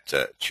stuff at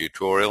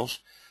tutorials.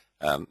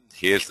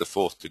 Here's the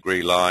 4th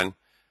degree line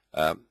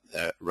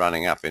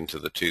running up into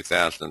the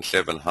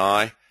 2007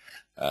 high.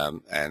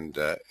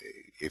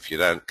 If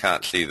you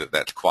can't see that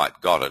that's quite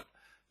got it,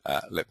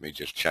 let me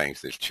just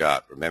change this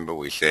chart. Remember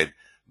we said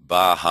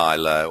bar high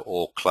low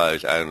or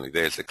close only.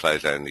 There's the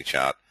close only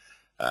chart,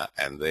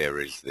 and there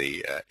is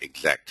the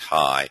exact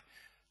high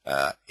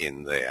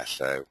in there.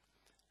 So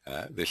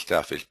this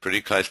stuff is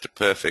pretty close to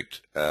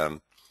perfect.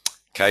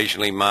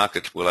 Occasionally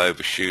markets will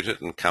overshoot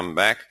it and come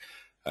back,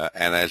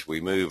 and as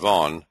we move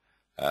on,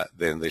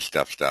 then this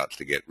stuff starts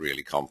to get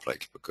really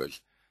complex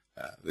because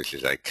this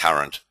is a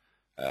current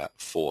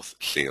 4th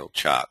seal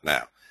chart.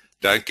 Now,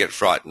 don't get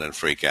frightened and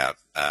freak out.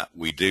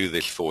 We do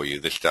this for you.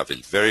 This stuff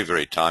is very,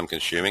 very time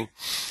consuming,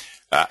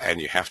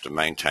 and you have to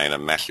maintain a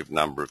massive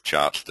number of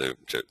charts to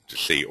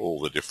see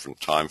all the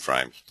different time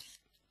frames.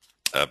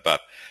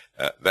 But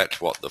that's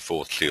what the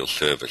 4th seal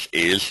service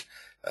is,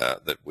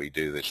 that we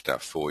do this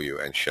stuff for you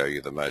and show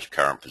you the most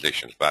current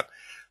positions. But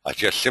I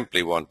just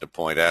simply want to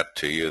point out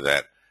to you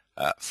that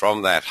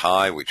from that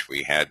high, which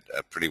we had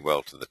pretty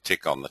well to the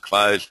tick on the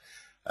close,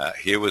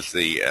 here was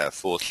the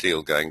 4th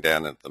seal going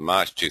down at the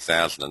March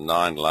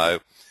 2009 low,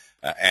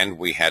 and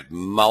we had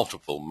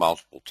multiple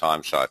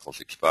time cycles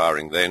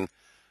expiring then,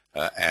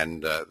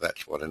 and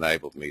that's what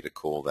enabled me to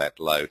call that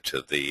low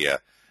to the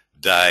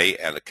day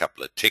and a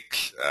couple of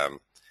ticks.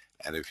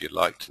 And if you'd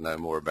like to know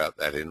more about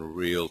that in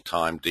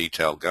real-time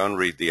detail, go and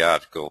read the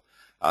article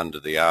under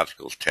the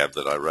Articles tab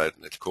that I wrote,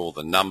 and it's called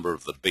The Number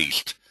of the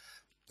Beast.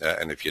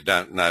 And if you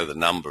don't know the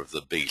number of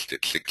the beast,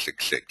 it's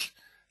 666.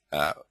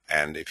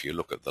 And if you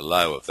look at the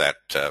low of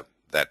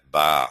that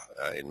bar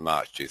in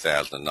March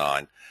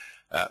 2009,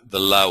 the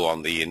low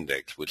on the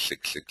index was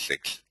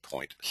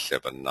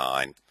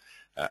 666.79,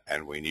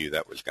 and we knew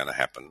that was going to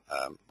happen.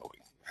 We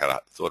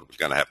thought it was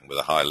going to happen with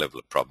a high level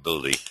of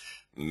probability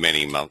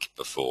many months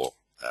before.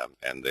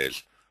 And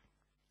there's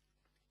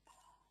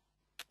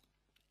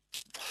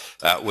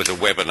was a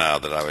webinar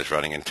that I was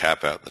running in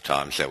Tapper at the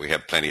time, so we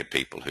had plenty of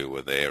people who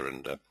were there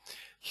and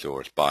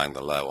saw us buying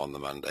the low on the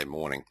Monday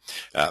morning.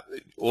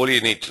 All you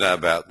need to know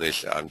about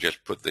this, I've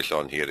just put this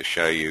on here to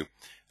show you,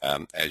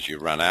 as you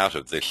run out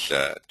of this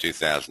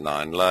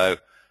 2009 low,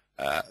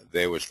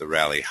 there was the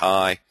rally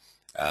high.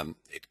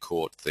 It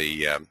caught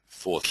the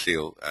 4th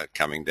seal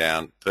coming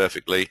down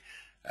perfectly.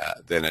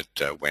 Then it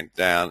went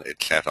down.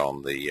 It sat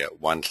on the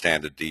 1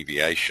 standard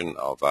deviation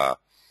of our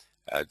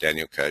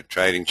Danielcode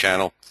trading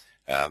channel,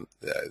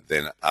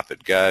 Then up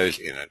it goes,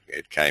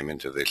 it came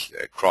into this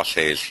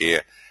crosshairs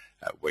here,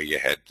 where you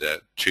had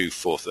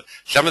 2/4.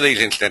 Some of these,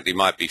 incidentally,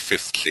 might be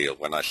fifth seal.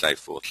 When I say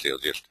fourth seal,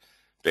 just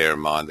bear in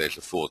mind there's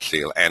a fourth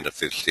seal and a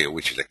fifth seal,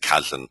 which is a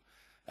cousin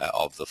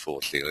of the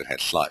fourth seal. It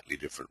has slightly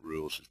different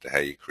rules as to how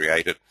you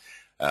create it.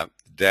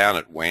 Down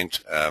it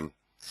went,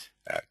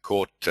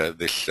 caught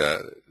this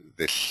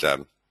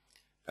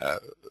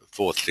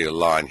fourth seal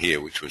line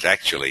here, which was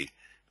actually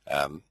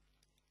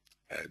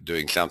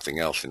doing something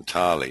else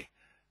entirely.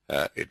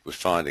 It was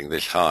finding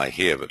this high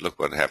here, but look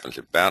what happens.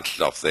 It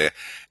bounces off there,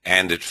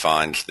 and it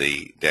finds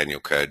the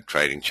Danielcode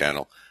trading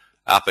channel.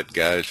 Up it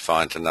goes,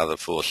 finds another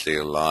fourth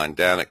seal line.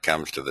 Down it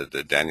comes to the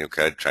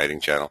Danielcode trading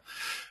channel.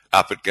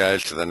 Up it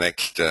goes to the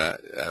next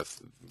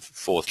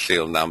fourth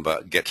seal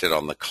number, gets it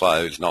on the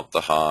close, not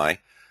the high.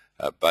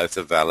 Both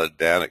are valid.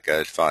 Down it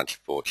goes, finds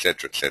support,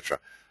 etc.,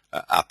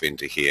 up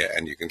into here.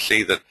 And you can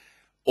see that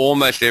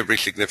almost every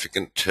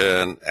significant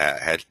turn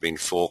has been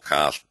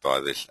forecast by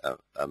this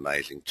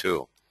amazing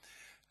tool.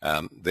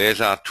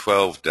 There's our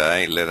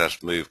 12-day. Let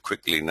us move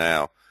quickly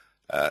now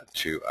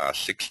to our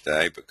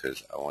 6-day,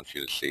 because I want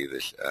you to see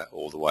this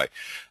all the way.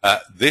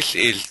 This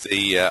is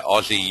the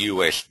Aussie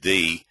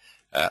USD,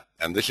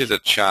 and this is a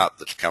chart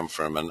that's come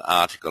from an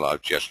article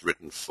I've just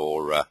written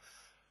for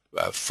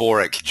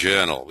Forex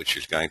Journal, which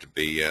is going to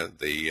be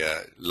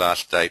the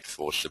last date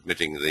for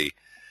submitting the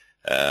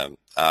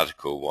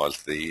article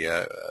was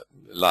the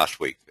last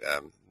week,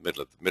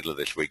 middle of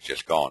this week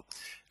just gone.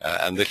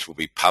 And this will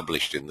be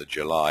published in the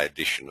July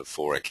edition of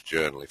Forex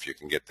Journal. If you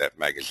can get that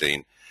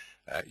magazine,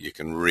 you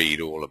can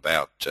read all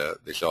about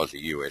this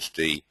Aussie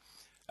USD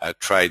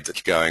trade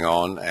that's going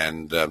on.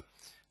 And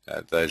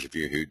those of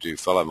you who do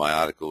follow my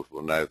articles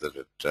will know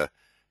that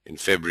in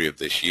February of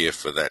this year,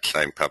 for that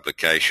same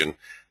publication,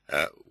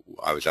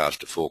 I was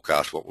asked to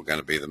forecast what were going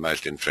to be the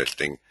most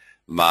interesting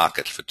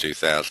markets for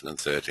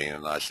 2013.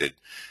 And I said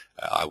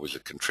I was a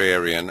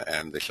contrarian,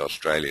 and this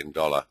Australian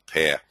dollar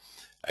pair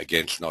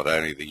against not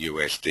only the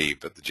USD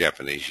but the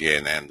Japanese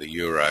yen and the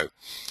euro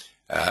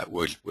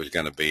was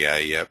going to be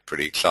a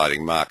pretty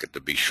exciting market to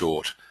be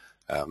short,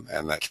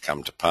 and that's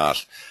come to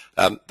pass.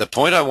 The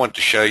point I want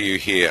to show you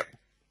here,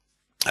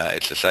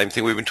 it's the same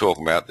thing we've been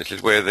talking about. This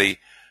is where the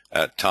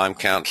time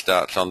count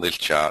starts on this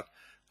chart.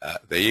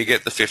 There you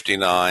get the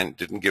 59.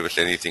 Didn't give us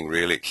anything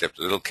really except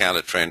a little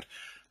counter trend,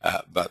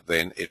 but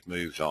then it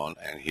moves on,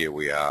 and here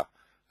we are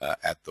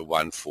at the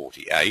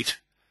 148.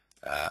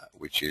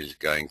 Which is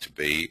going to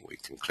be, we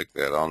can click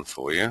that on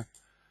for you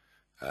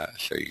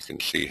so you can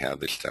see how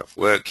this stuff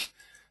works.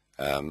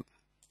 And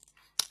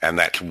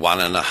that's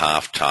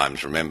 1.5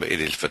 times. Remember, it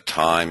is for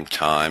time,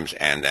 times,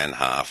 and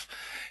half.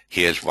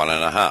 Here's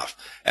 1.5.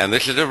 And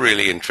this is a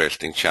really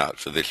interesting chart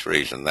for this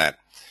reason, that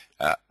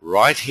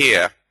right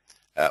here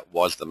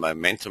was the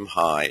momentum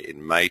high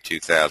in May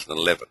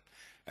 2011.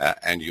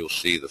 And you'll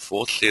see the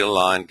fourth seal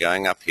line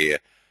going up here,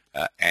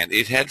 and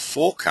it had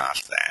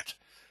forecast that.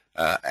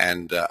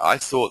 And I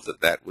thought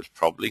that that was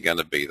probably going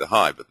to be the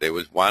high, but there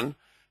was one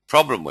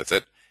problem with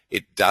it.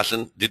 It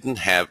didn't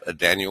have a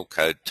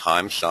Danielcode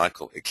time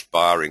cycle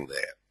expiring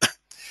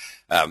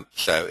there.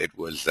 So it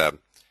was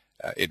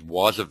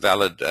a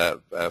valid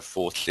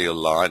fourth seal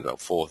line, or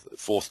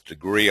fourth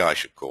degree, I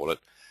should call it.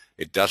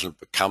 It doesn't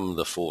become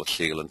the fourth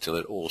seal until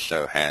it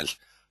also has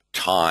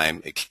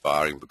time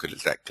expiring, because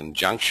it's that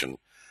conjunction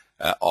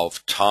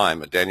of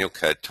time, a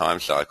Danielcode time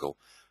cycle,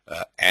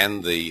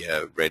 and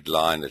the red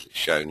line as it's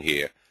shown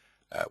here.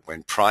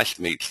 When price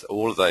meets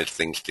all of those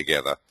things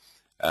together,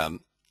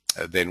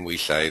 then we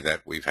say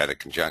that we've had a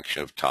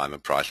conjunction of time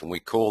and price, and we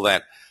call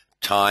that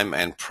time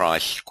and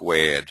price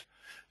squared.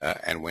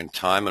 And when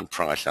time and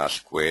price are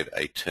squared,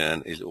 a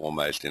turn is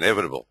almost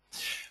inevitable.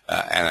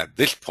 And at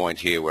this point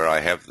here, where I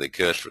have the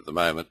cursor at the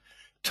moment,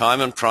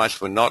 time and price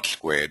were not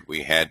squared.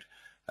 We had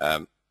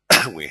a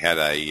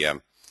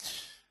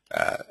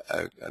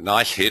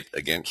nice hit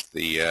against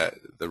the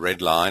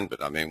red line,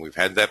 but I mean, we've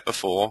had that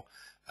before.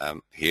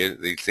 Here,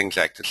 these things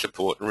act as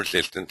support and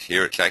resistance.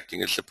 Here, it's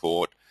acting as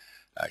support.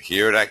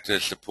 Here, it acts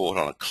as support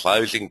on a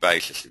closing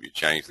basis. If you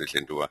change this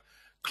into a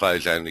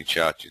close-only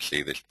chart, you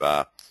see this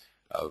bar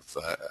of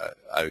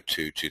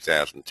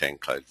 2010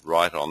 closed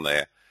right on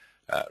there.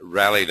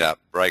 Rallied up,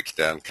 breaks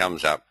down,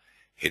 comes up,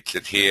 hits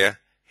it here,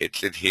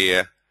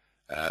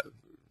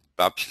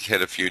 bumps its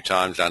head a few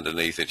times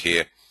underneath it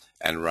here,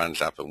 and runs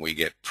up, and we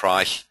get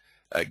price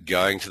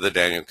going to the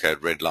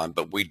Danielcode red line,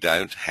 but we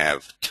don't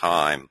have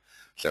time.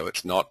 So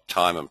it's not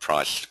time and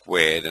price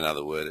squared. In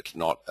other words, it's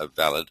not a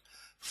valid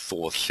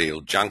fourth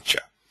seal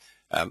juncture.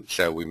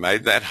 So we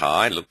made that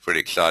high, looked pretty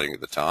exciting at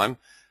the time,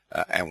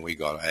 and we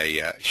got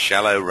a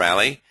shallow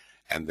rally,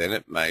 and then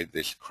it made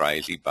this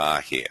crazy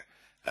bar here.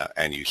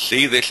 And you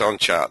see this on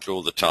charts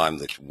all the time.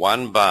 There's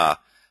one bar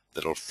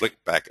that'll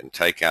flick back and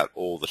take out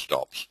all the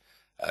stops.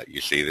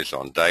 You see this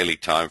on daily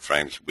time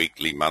frames,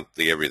 weekly,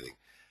 monthly, everything.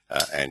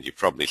 And you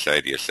probably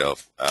say to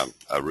yourself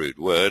a rude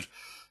word,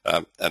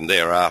 and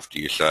thereafter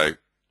you say,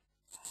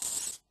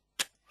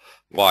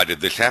 why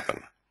did this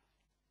happen?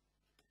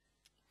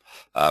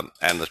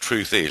 And the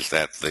truth is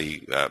that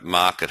the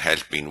market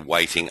has been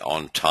waiting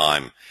on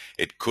time.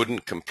 It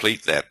couldn't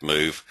complete that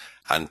move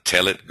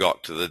until it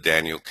got to the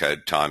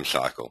Danielcode time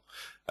cycle.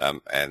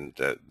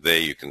 There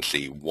you can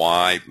see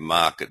why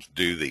markets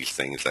do these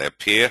things. They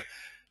appear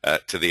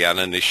to the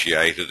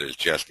uninitiated as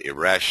just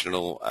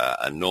irrational,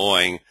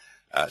 annoying.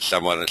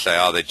 Someone would say,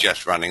 oh, they're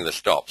just running the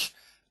stops.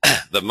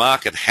 The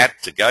market had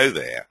to go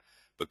there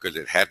because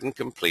it hadn't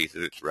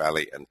completed its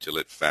rally until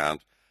it found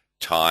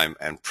time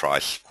and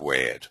price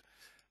squared.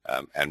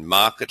 And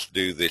markets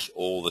do this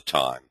all the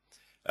time.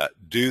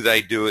 Do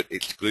they do it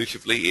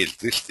exclusively? Is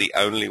this the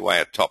only way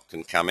a top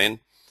can come in?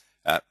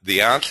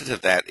 The answer to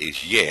that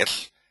is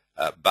yes,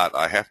 but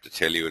I have to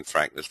tell you in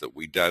frankness that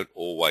we don't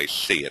always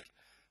see it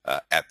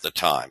at the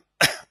time.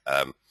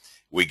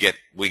 We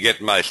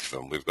get most of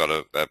them. We've got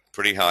a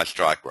pretty high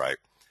strike rate,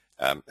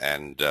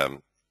 and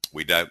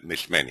we don't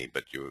miss many.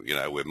 But you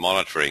know we're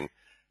monitoring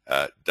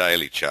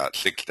daily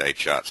charts, 6-day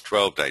charts,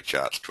 12-day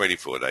charts,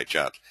 24-day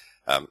charts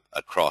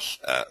across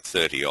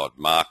 30-odd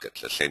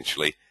markets,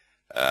 essentially,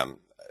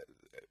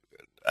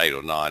 8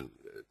 or 9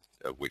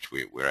 of which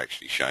we're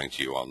actually showing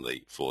to you on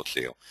the fourth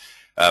seal.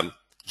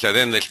 So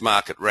then this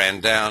market ran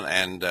down,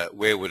 and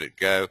where would it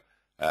go?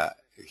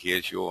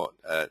 Here's your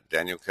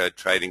Danielcode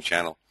trading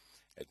channel.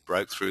 It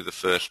broke through the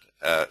first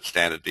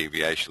standard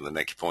deviation. The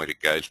next point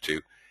it goes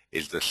to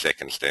is the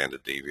second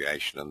standard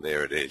deviation, and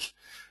there it is.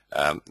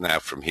 Now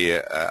from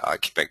here, I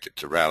expect it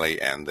to rally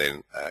and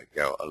then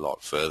go a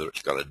lot further.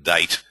 It's got a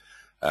date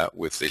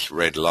with this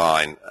red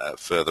line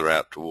further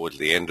out towards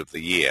the end of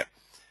the year.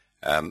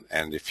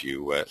 And if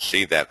you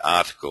see that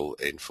article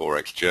in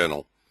Forex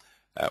Journal,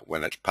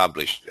 when it's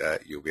published,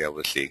 you'll be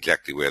able to see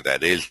exactly where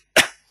that is.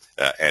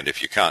 And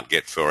if you can't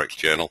get Forex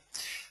Journal,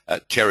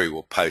 Terry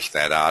will post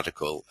that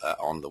article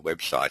on the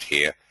website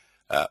here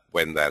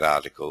when that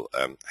article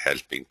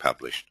has been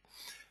published.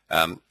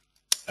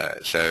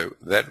 So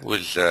that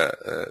was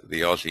the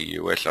Aussie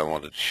US. I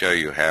wanted to show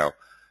you how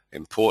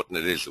important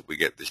it is that we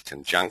get this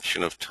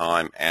conjunction of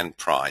time and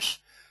price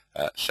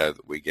so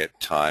that we get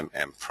time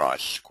and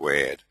price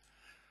squared.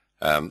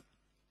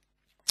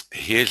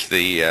 Here's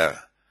the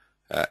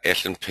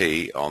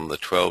S&P on the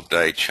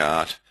 12-day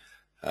chart.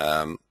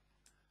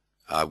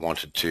 I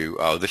wanted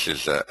to, this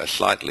is a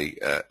slightly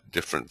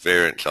different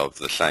variant of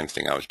the same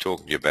thing I was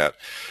talking to you about.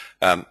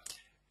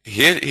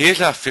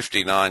 Here's our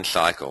 59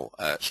 cycle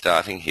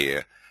starting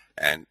here,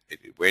 and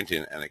it went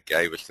in and it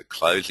gave us the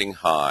closing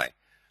high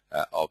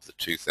of the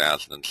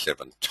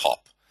 2007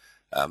 top.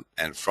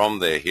 And from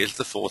there, here's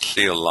the fourth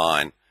seal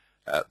line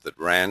that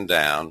ran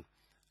down,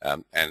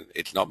 and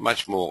it's not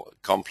much more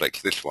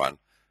complex, this one.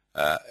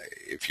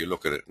 If you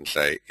look at it and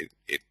say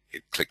it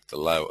clicked the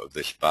low of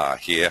this bar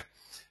here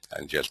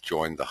and just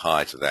joined the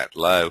high to that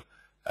low,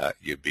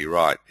 you'd be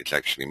right. It's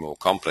actually more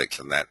complex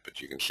than that,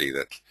 but you can see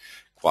that's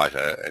quite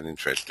an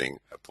interesting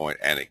point,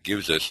 and it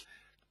gives us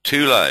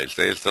two lows.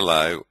 There's the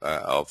low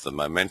of the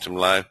momentum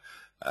low,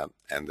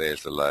 and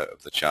there's the low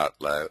of the chart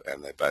low,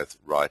 and they're both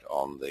right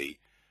on the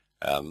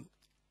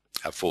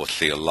fourth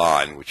seal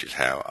line, which is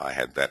how I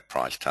had that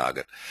price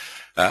target.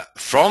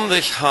 From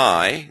this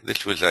high,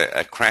 this was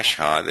a crash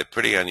high. They're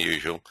pretty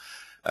unusual.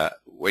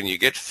 When you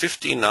get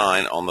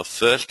 59 on the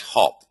first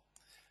hop,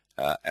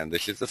 and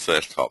this is the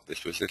first hop.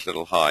 This was this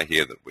little high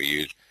here that we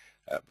used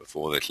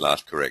before this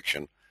last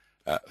correction.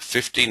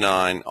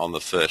 59 on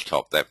the first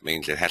hop, that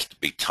means it has to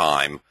be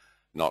time,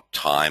 not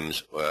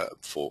times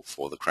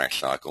for the crash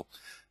cycle.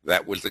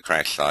 That was the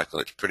crash cycle.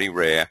 It's pretty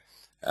rare,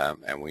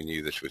 and we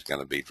knew this was going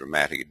to be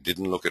dramatic. It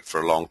didn't look it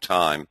for a long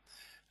time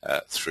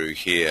through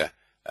here.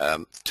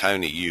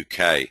 Tony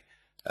UK,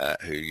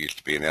 who used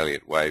to be an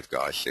Elliott Wave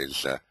guy,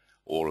 says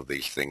all of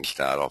these things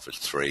start off as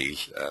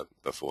threes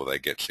before they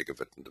get sick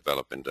of it and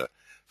develop into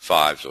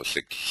fives or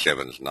six,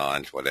 sevens,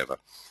 nines, whatever.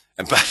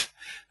 But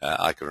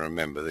I can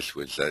remember this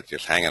was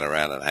just hanging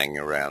around,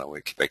 and we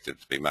expected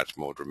it to be much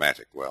more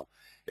dramatic. Well,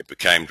 it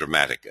became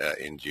dramatic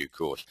in due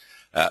course.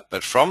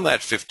 But from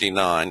that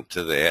 59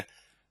 to there,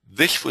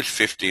 this was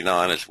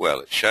 59 as well.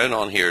 It's shown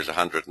on here as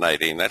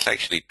 118. That's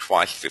actually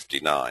twice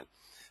 59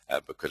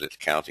 because it's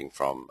counting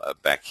from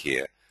back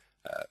here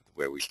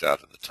where we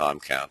started the time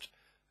count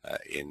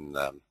in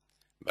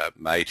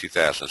May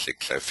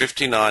 2006. So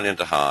 59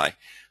 into high,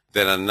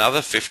 then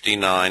another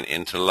 59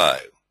 into low.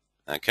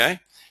 Okay?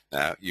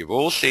 Now, you've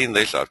all seen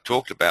this. I've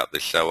talked about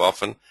this so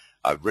often.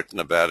 I've written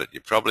about it.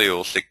 You're probably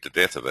all sick to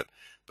death of it.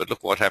 But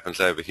look what happens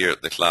over here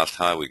at this last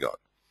high we got.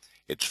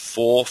 It's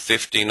 4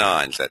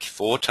 59s. That's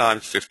 4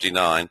 times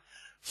 59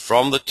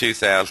 from the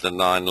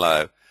 2009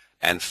 low,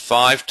 and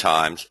 5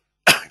 times,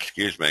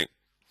 excuse me,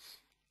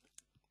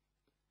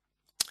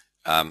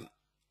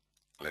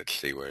 let's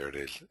see where it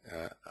is.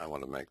 I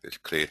want to make this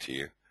clear to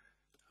you.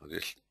 I'll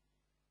just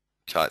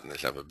tighten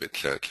this up a bit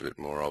so it's a bit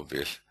more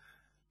obvious.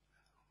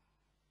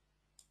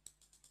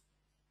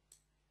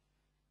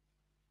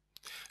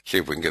 See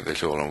if we can get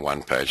this all on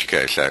one page.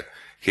 Okay, so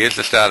here's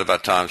the start of our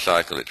time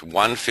cycle. It's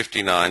 1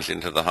 59s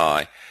into the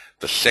high.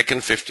 The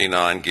second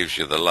 59 gives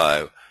you the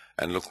low,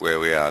 and look where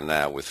we are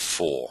now with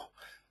 4.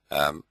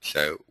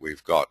 So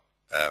we've got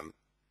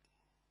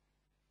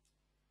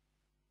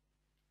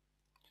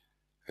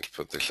Let's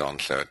put this on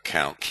so it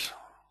counts.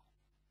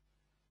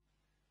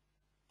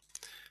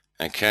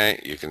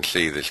 Okay, you can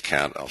see this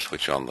count. I'll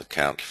switch on the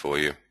count for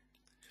you.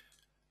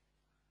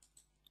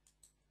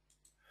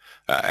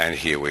 And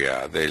here we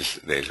are. There's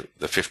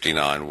the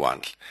 59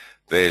 once.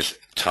 There's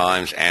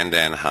times and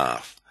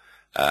half.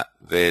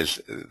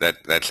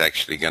 That's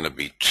actually going to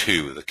be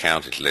 2. The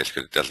count is less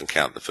because it doesn't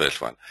count the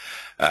first one.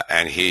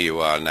 And here you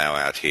are now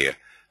out here.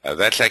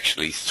 That's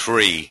actually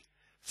 3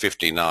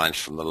 59s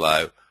from the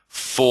low,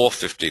 4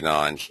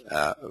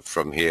 59s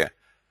from here,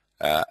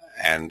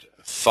 and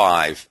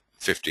 5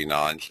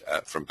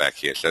 59s from back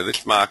here. So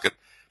this market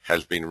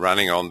has been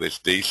running on this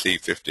DC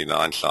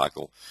 59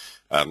 cycle.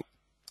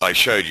 I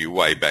showed you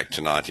way back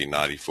to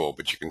 1994,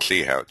 but you can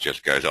see how it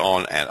just goes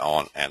on and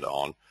on and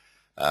on.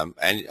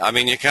 And I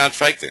mean, you can't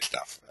fake this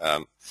stuff.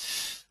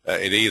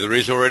 It either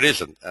is or it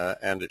isn't,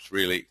 and it's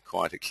really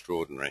quite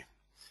extraordinary.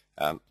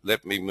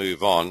 Let me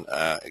move on.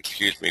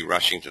 Excuse me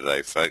rushing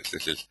today, folks.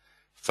 This is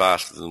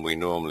faster than we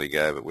normally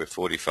go, but we're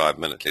 45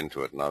 minutes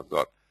into it, and I've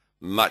got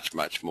much,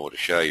 much more to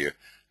show you.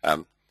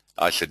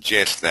 I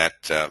suggest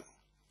that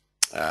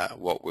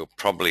what we'll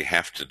probably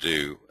have to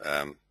do,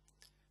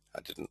 I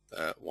didn't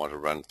want to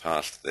run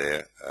past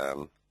there.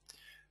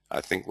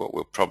 I think what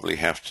we'll probably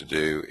have to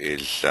do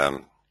is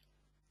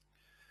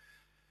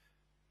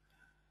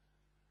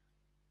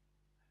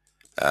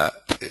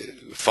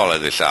follow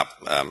this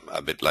up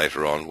a bit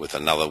later on with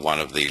another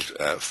one of these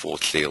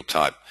fourth seal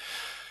type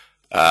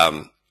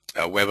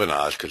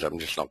webinars, because I'm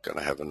just not going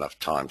to have enough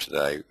time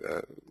today.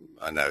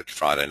 I know it's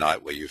Friday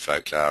night where you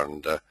folks are,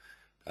 and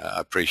I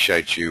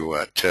appreciate you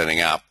turning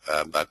up,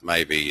 but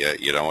maybe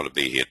you don't want to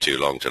be here too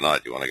long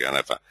tonight. You want to go and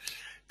have a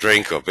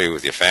drink or be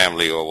with your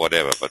family or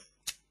whatever. But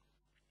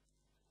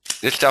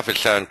this stuff is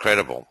so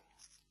incredible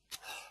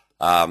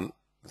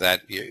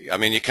that I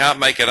mean, you can't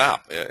make it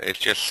up. It's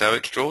just so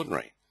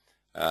extraordinary.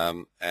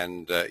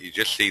 And you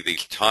just see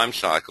these time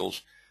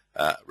cycles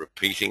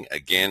repeating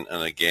again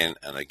and again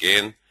and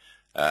again,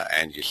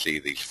 and you see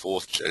these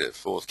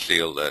fourth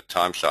seal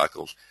time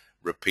cycles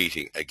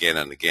repeating again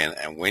and again.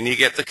 And when you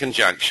get the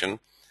conjunction,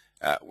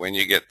 when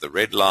you get the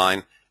red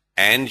line,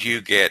 and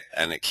you get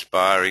an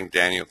expiring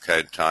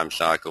Danielcode time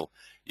cycle,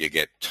 you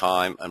get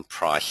time and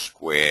price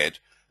squared,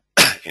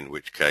 in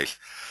which case,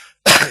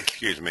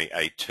 excuse me,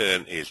 a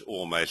turn is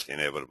almost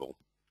inevitable.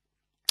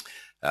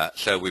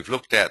 So we've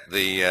looked at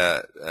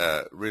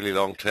the really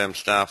long-term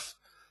stuff.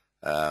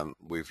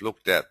 We've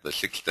looked at the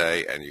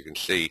 6-day, and you can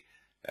see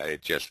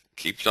it just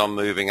keeps on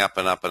moving up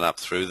and up and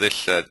up through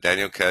this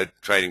Danielcode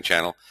trading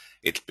channel.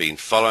 It's been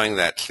following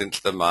that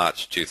since the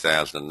March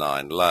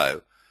 2009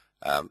 low.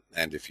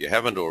 And if you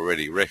haven't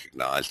already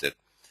recognized it,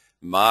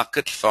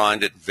 markets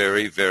find it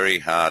very, very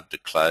hard to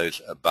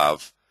close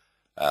above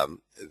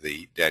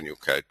the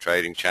Danielcode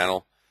trading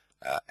channel.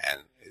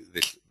 And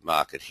this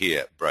market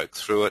here broke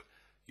through it.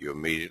 You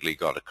immediately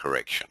got a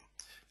correction.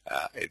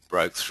 It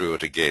broke through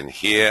it again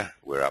here.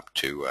 We're up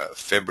to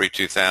February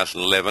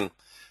 2011.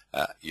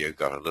 You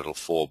got a little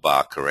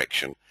 4-bar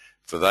correction.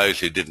 For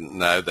those who didn't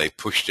know, they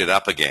pushed it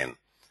up again.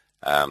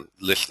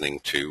 Listening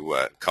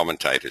to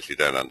commentators who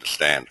don't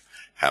understand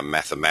how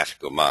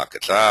mathematical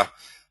markets are,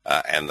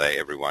 and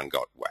everyone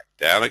got whacked.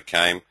 Down it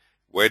came.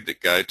 Where did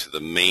it go? To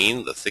the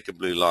mean. The thicker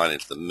blue line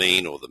is the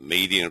mean or the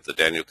median of the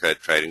Danielcode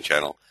trading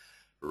channel.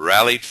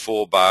 Rallied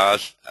 4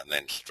 bars and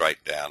then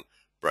straight down.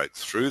 Broke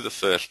through the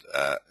first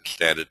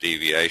standard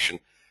deviation.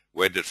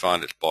 Where did it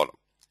find its bottom?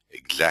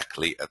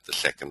 Exactly at the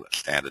second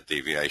standard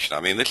deviation. I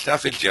mean, this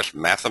stuff is just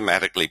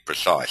mathematically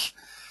precise.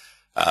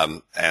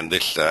 And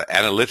this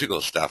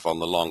analytical stuff on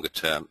the longer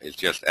term is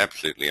just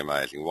absolutely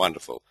amazing,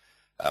 wonderful.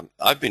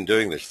 I've been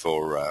doing this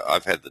for,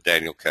 I've had the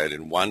Danielcode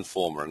in one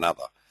form or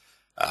another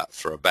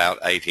for about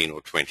 18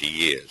 or 20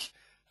 years.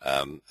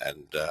 And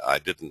I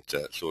didn't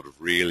sort of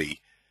really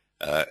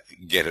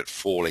get it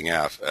falling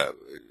out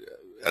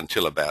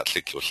until about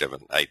 6 or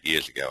 7, 8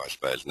 years ago, I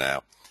suppose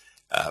now.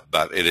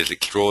 But it is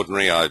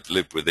extraordinary. I've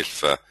lived with this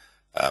for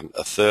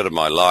a third of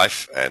my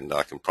life, and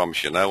I can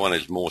promise you no one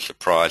is more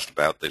surprised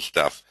about this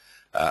stuff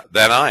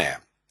than I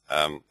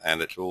am.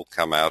 And it's all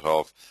come out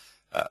of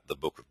the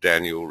Book of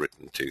Daniel,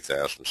 written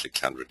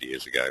 2,600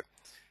 years ago.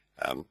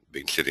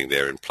 Been sitting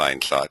there in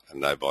plain sight,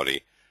 and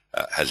nobody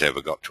has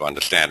ever got to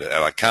understand it.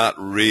 And I can't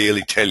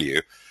really tell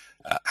you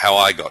how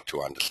I got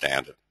to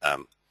understand it.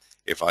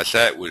 If I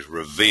say it was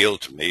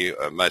revealed to me,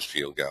 most of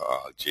you will go,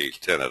 oh, geez,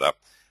 turn it up.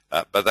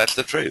 But that's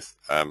the truth.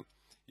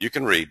 You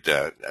can read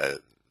the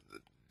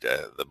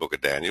Book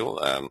of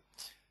Daniel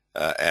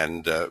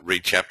and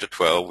read chapter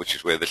 12, which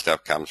is where this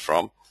stuff comes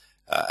from.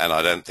 And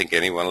I don't think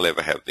anyone will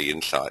ever have the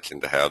insights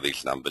into how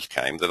these numbers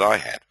came that I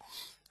had.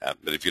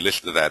 But if you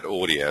listen to that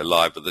audio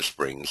live at the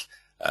Springs,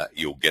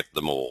 you'll get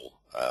them all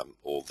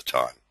the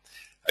time.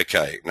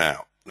 Okay,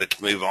 now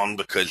let's move on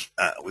because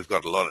we've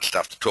got a lot of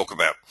stuff to talk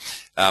about.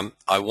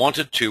 I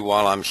wanted to,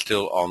 while I'm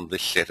still on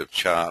this set of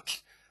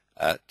charts,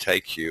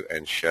 take you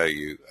and show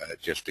you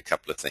just a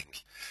couple of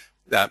things.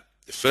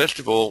 First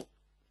of all,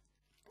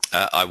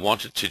 I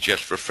wanted to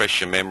just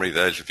refresh your memory,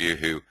 those of you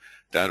who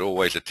don't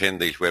always attend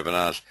these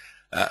webinars.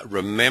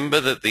 Remember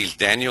that these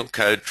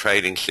Danielcode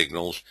trading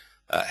signals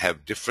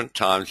have different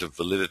times of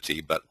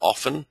validity, but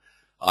often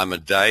I'm a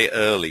day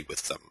early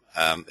with them.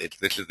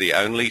 This is the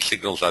only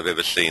signals I've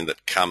ever seen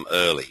that come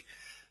early.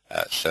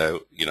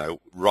 So,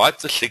 write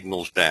the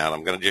signals down.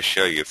 I'm going to just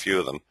show you a few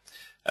of them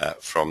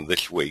from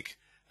this week.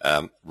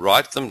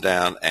 Write them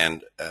down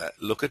and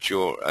look at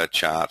your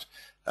chart,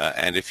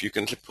 and if you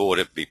can support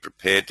it, be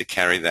prepared to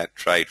carry that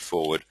trade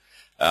forward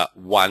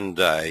one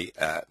day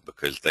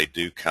because they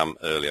do come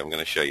early. I'm going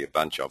to show you a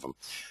bunch of them.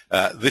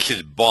 This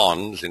is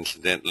bonds,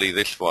 incidentally.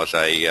 This was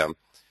a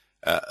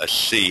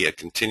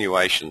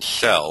continuation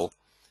sell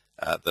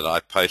that I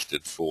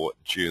posted for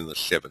June the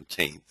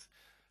 17th.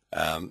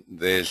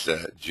 There's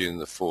June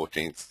the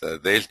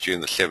 14th. There's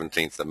June the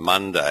 17th, the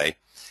Monday,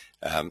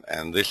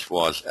 and this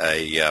was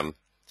a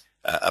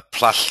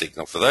plus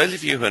signal. For those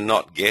of you who are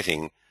not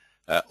getting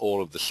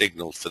all of the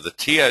signals, for the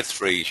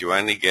TO3s, you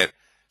only get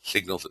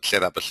signals that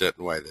set up a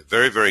certain way. They're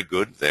very, very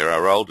good. They're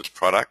our oldest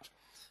product.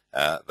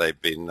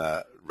 They've been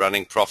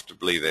running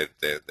profitably. They're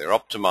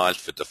optimized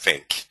for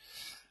defense,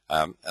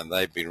 and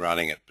they've been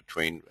running at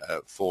between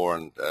 4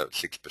 and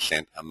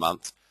 6% a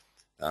month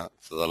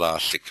for the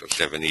last 6 or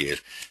 7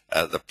 years.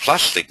 The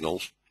plus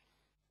signals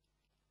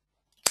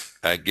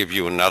give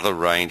you another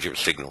range of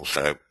signals.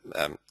 So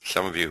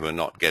some of you who are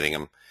not getting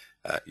them,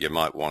 you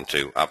might want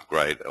to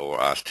upgrade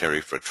or ask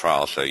Terry for a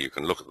trial so you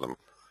can look at them.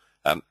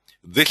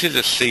 This is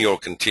a C or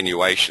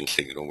continuation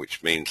signal,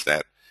 which means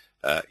that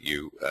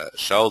you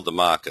sold the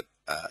market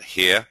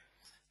here,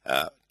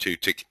 2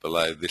 ticks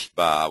below this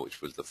bar,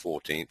 which was the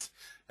 14th,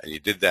 and you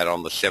did that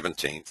on the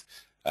 17th,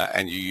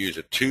 and you use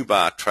a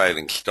 2-bar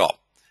trailing stop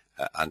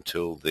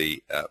until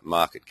the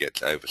market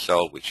gets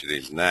oversold, which it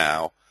is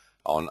now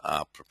on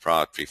our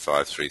proprietary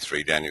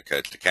 533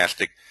 Danielcode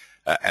stochastic,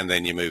 and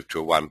then you move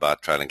to a 1-bar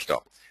trailing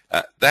stop.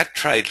 That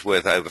trade's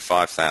worth over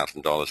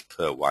 $5,000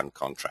 per one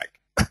contract.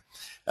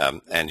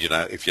 And,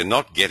 if you're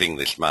not getting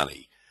this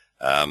money,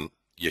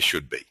 you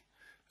should be.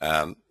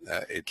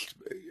 It's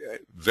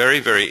very,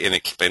 very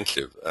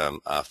inexpensive,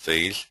 our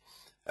fees,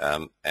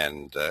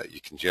 and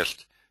you can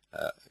just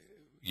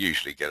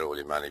usually get all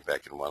your money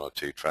back in 1 or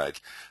 2 trades.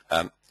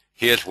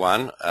 Here's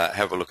one.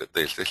 Have a look at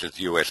this. This is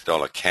US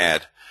dollar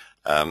CAD,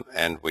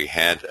 and we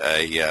had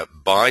a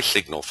buy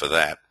signal for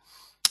that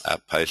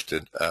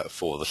posted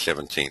for the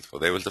 17th. Well,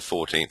 there was the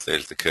 14th.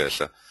 There's the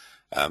cursor.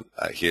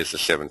 Here's the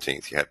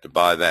 17th. You have to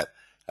buy that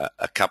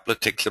a couple of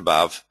ticks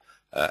above,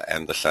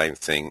 and the same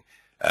thing.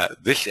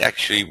 This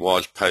actually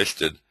was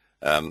posted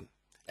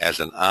as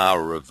an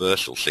R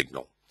reversal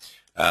signal.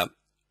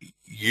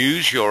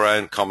 Use your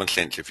own common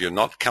sense. If you're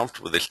not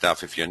comfortable with this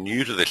stuff, if you're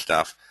new to this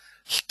stuff,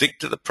 stick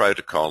to the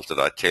protocols that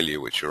I tell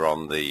you, which are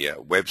on the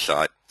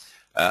website.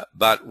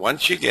 But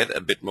once you get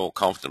a bit more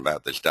confident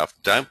about this stuff,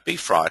 don't be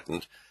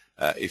frightened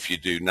if you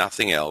do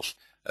nothing else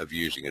of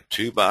using a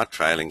 2-bar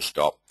trailing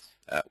stop,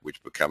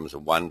 which becomes a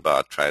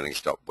 1-bar trailing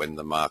stop when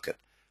the market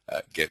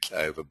gets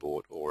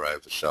overbought or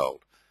oversold.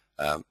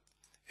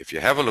 If you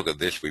have a look at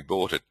this, we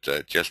bought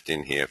it just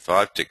in here,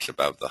 5 ticks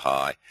above the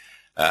high,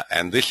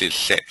 and this is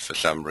set for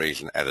some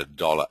reason at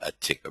 $1 a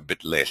tick, a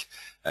bit less.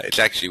 It's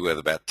actually worth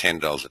about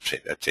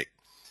 $10 a tick,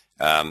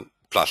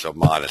 plus or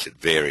minus, it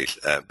varies,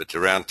 but it's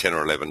around $10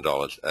 or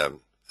 $11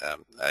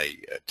 a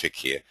tick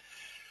here.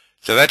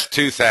 So that's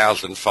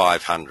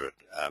 2,500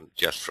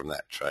 just from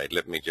that trade.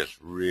 Let me just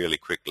really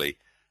quickly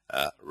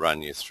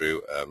run you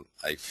through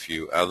a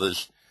few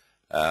others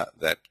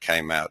that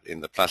came out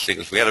in the plus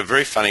signals. We had a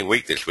very funny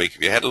week this week.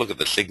 If you had a look at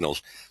the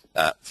signals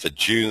for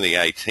June the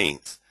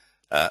 18th,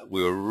 I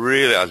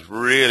was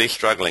really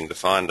struggling to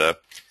find 1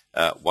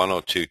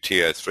 or 2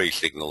 TO3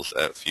 signals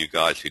for you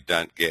guys who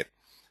don't get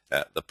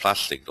the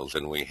plus signals,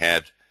 and we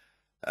had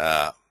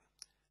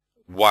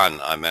one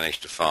I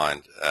managed to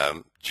find,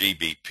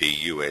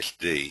 GBP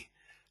USD.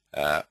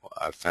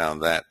 I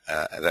found that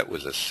that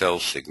was a sell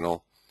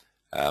signal,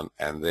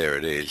 and there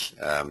it is.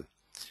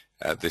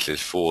 This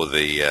is for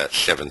the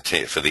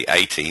 17th, for the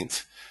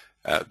 18th.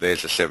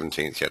 There's the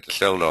 17th. You have to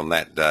sell it on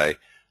that day.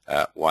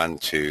 1,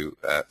 2,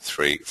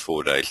 3,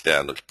 4 days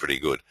down. Looks pretty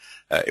good.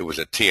 It was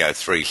a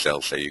TO3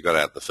 sell, so you got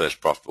out the first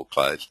profitable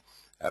close,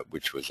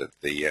 which was at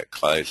the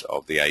close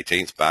of the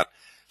 18th. But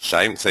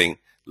same thing.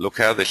 Look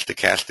how the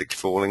stochastic's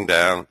falling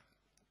down.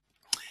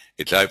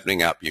 It's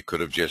opening up. You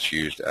could have just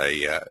used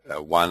a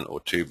 1 or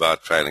 2 bar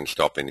trailing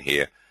stop in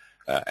here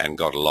and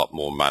got a lot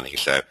more money.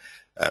 So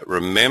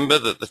remember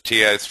that the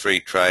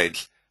TO3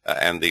 trades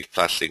and these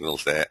plus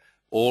signals there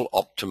all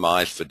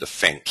optimized for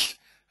defense.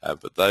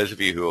 But those of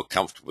you who are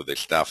comfortable with this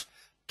stuff,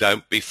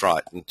 don't be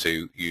frightened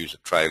to use a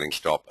trailing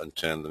stop and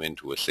turn them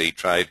into a C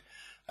trade,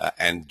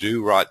 and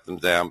do write them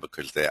down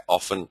because they're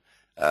often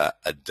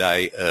a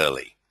day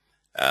early,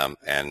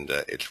 and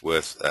it's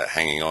worth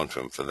hanging on to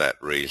them for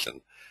that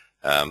reason.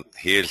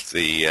 Here's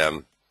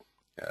the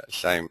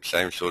same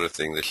sort of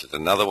thing. This is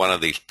another one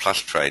of these plus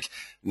trades.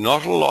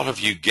 Not a lot of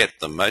you get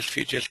them. Most of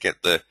you just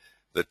get the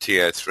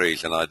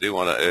TO3s, and I do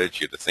want to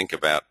urge you to think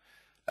about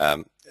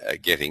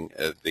getting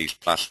these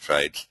plus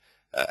trades,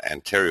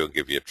 and Terry will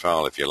give you a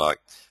trial if you like.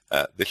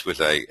 This was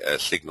a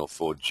signal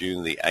for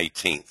June the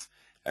 18th.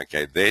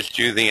 Okay, there's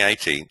June the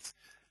 18th.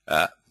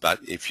 But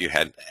if you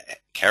had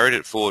carried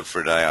it forward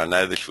for a day, I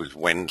know this was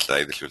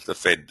Wednesday, this was the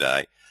Fed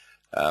day,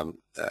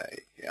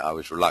 I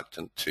was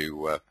reluctant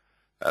to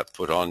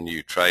put on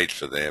new trades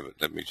for there, but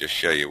let me just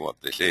show you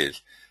what this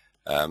is.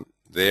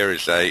 There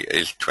is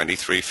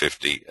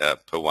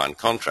 23.50 per one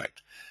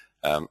contract,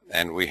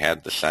 and we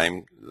had the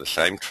same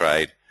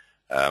trade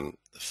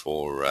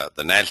for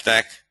the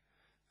Nasdaq.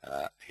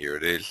 Here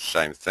it is,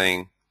 same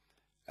thing.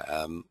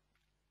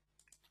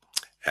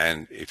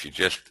 And if you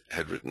just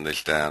had written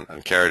this down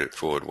and carried it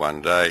forward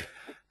one day,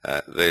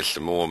 there's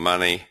some more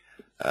money,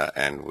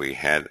 and we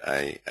had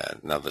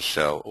another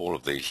sell. All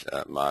of these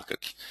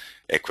markets,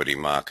 equity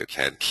markets,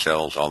 had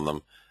sells on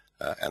them,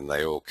 and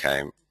they all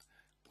came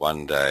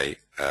one day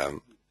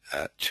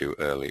too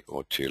early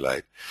or too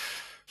late.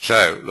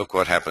 So look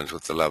what happens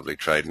with the lovely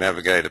Trade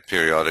Navigator.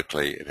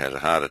 Periodically it has a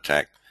heart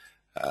attack,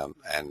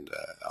 and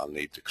I'll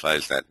need to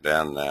close that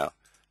down now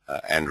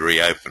and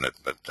reopen it,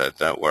 but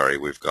don't worry,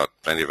 we've got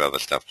plenty of other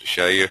stuff to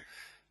show you,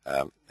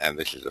 and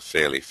this is a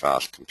fairly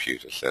fast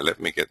computer. So let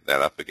me get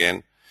that up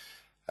again.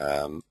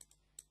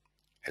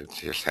 It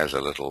just has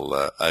a little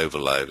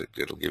overload.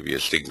 It'll give you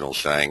a signal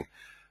saying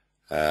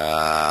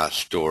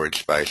storage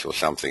space or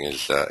something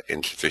is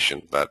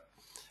insufficient, but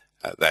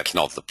that's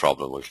not the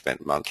problem. We've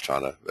spent months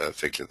trying to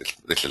fix it.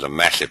 This is a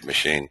massive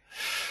machine.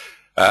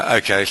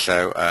 Okay,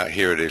 so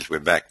here it is. We're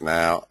back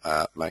now.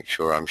 Make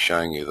sure I'm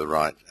showing you the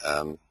right.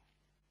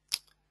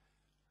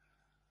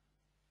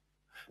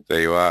 There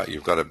you are.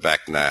 You've got it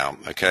back now.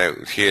 Okay,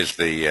 here's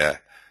the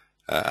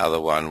other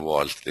one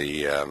was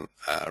the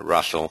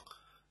Russell,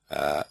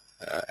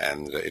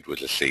 and it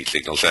was a C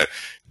signal. So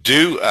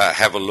do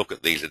have a look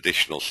at these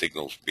additional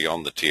signals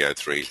beyond the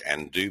TO3s,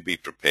 and do be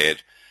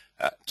prepared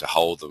to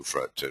hold them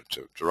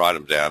to write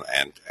them down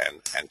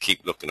and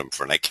keep looking at them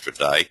for an extra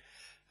day,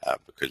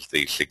 because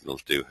these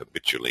signals do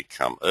habitually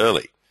come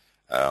early,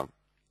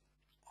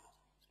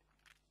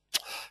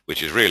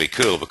 which is really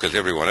cool because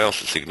everyone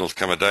else's signals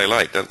come a day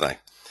late, don't they?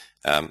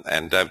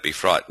 And don't be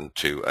frightened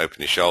to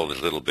open your shoulders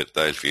a little bit,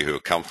 those of you who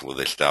are comfortable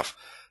with this stuff,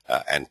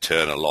 and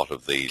turn a lot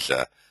of these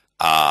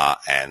R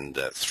and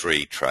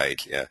 3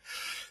 trades,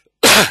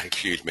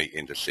 excuse me,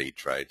 into C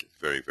trades. It's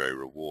very, very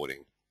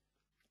rewarding.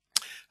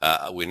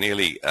 We're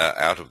nearly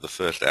out of the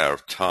first hour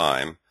of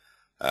time.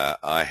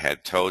 I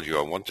had told you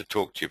I want to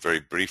talk to you very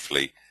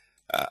briefly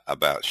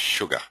about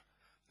sugar.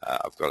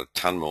 I've got a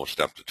ton more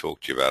stuff to talk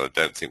to you about. I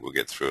don't think we'll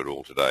get through it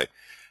all today.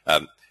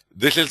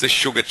 This is the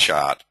sugar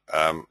chart,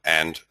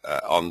 and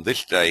on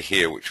this day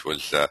here, which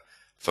was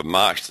for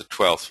March the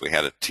 12th, we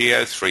had a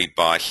TO3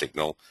 buy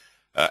signal,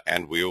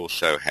 and we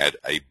also had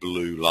a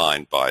blue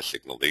line buy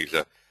signal. These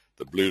are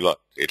the blue line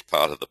is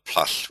part of the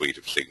plus suite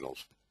of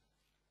signals,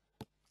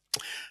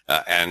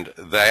 and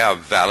they are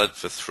valid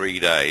for 3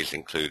 days,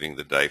 including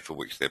the day for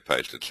which they're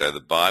posted. So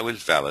the buy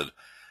was valid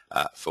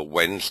for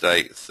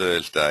Wednesday,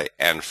 Thursday,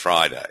 and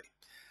Friday.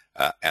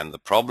 And the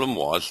problem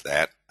was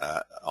that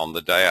on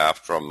the day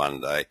after, on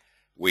Monday,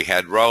 we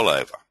had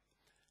rollover,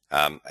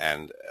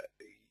 and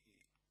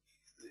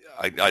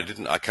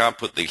I can't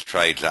put these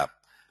trades up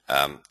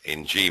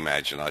in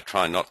GMAG, and I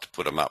try not to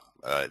put them up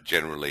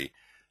generally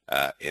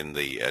in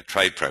the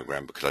trade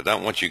program, because I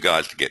don't want you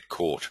guys to get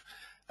caught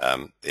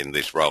in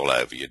this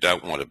rollover. You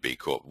don't want to be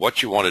caught.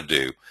 What you want to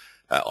do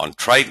on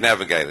Trade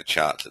Navigator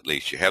charts, at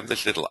least, you have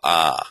this little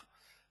R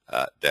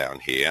down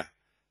here,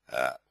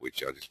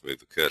 which I'll just move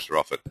the cursor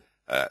off it,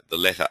 the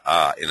letter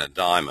R in a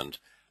diamond,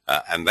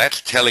 and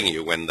that's telling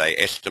you when they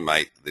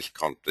estimate this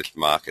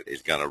market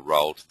is going to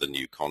roll to the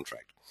new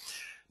contract.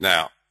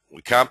 Now,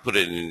 we can't put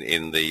it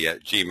in the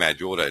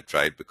GMAG auto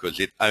trade because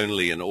it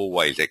only and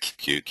always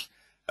executes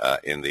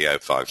in the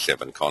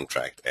 057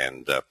 contract,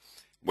 and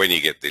when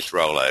you get this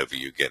rollover,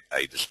 you get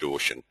a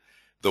distortion.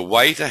 The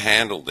way to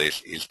handle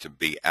this is to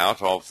be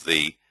out of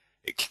the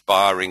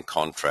expiring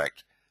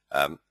contract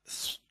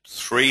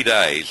 3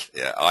 days.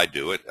 I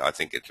do it. I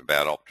think it's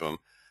about optimum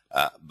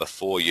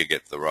before you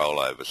get the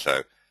rollover.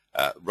 So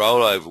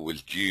rollover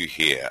was due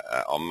here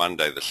on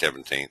Monday the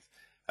 17th.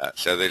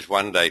 So there's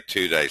 1 day,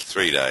 2 days,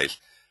 3 days.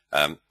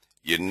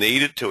 You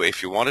needed to,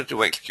 if you wanted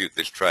to execute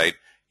this trade,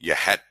 you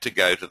had to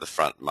go to the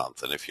front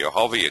month. And if you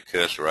hover your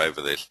cursor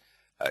over this,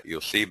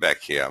 you'll see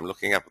back here, I'm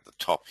looking up at the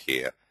top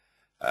here,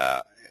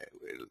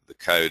 the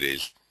code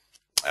is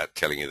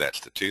telling you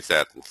that's the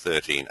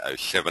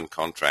 2013-07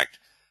 contract,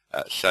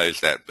 shows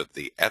that, but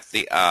at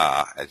the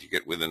R, as you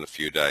get within a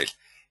few days,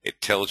 it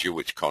tells you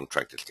which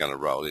contract it's going to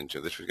roll into.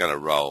 This was going to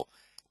roll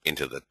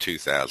into the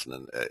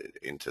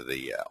into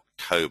the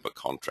October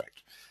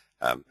contract,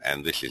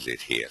 and this is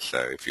it here. So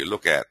if you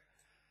look at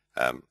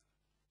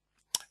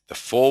the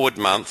forward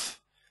month,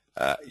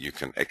 you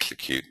can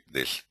execute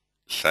this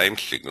same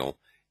signal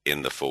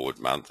in the forward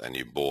month, and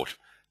you bought,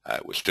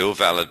 it was still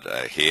valid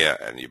here,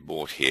 and you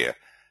bought here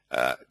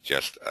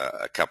just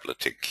a couple of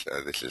ticks.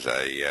 This is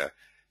a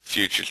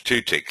futures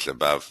 2 ticks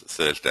above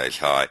Thursday's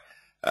high,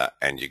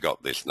 and you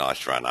got this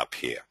nice run up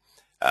here.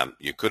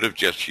 You could have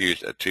just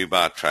used a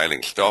 2-bar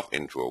trailing stop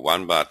into a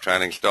 1-bar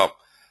trailing stop,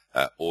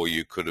 or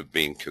you could have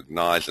been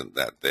cognizant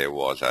that there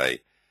was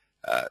a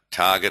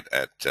target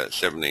at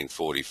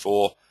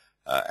 1744,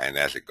 and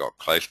as it got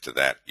close to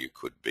that, you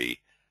could be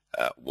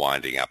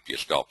winding up your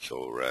stops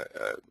or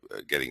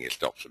getting your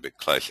stops a bit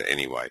closer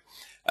anyway.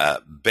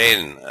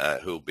 Ben,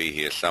 who'll be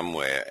here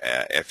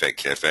somewhere,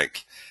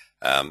 FXFX,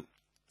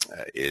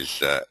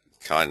 is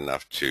kind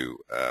enough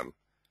to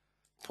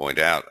point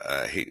out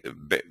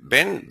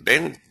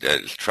Ben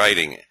is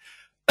trading.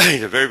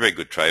 He's a very, very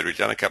good trader. He's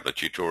done a couple of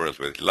tutorials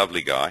with a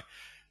lovely guy.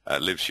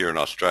 Lives here in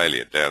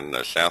Australia, down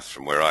south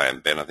from where I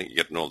am. Ben, I think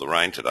you're getting all the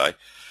rain today.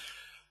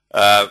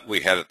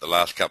 We had it the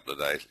last couple of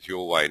days. It's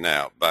your way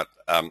now. But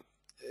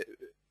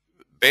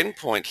Ben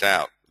points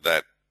out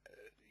that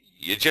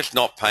you're just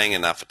not paying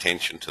enough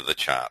attention to the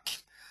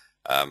charts.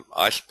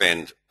 I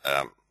spend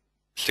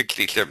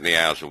 60, 70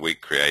 hours a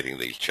week creating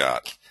these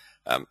charts,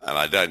 and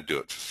I don't do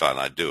it for fun.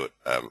 I do it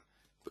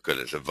because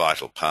it's a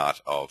vital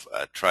part of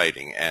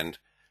trading. And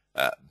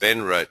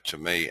Ben wrote to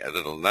me a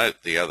little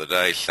note the other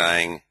day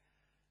saying,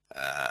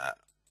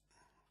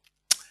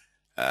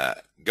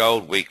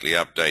 gold weekly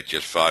update,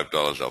 just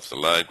 $5 off the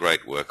low.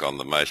 Great work on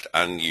the most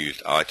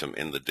unused item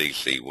in the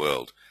DC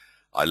world.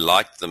 I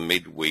like the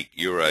midweek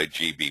Euro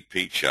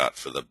GBP chart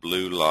for the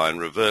blue line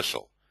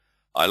reversal.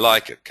 I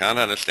like it. Can't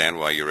understand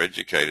why your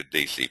educated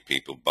DC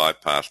people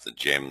bypass the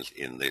gems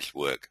in this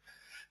work.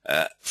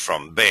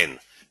 From Ben.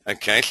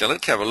 Okay, so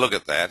let's have a look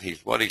at that.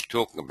 What he's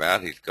talking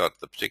about, he's got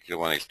the particular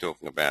one he's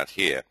talking about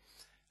here,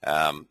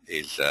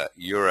 is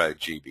Euro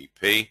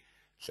GBP.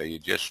 So you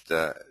just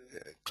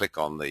click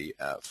on the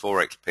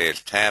Forex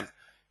Pairs tab.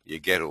 You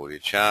get all your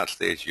charts.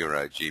 There's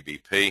Euro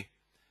GBP.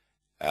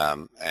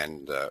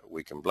 And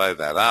we can blow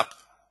that up.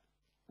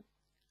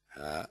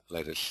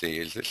 Let us see,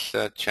 is this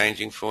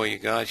changing for you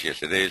guys?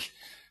 Yes, it is.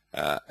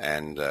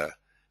 And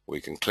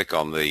we can click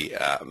on the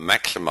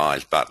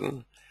maximize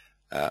button,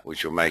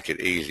 which will make it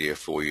easier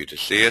for you to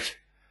see it.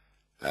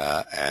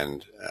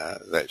 And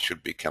that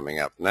should be coming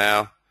up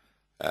now.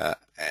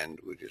 And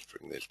we'll just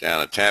bring this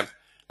down a tab.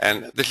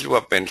 And this is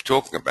what Ben's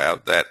talking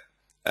about, that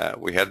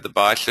we had the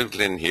buy signal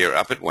in here,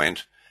 up it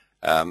went.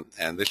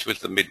 And this was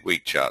the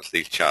midweek charts.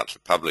 These charts are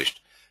published.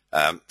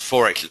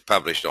 Forex is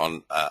published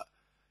on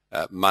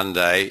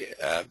Monday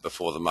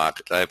before the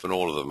markets open.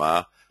 All of them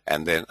are,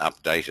 and then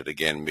updated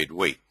again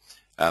midweek.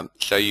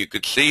 So you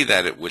could see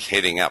that it was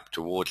heading up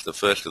towards the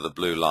first of the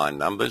blue line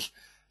numbers.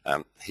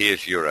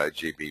 Here's Euro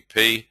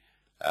GBP.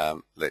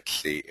 Let's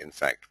see, in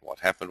fact, what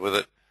happened with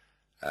it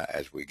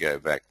as we go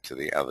back to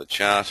the other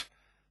chart.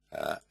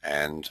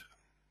 And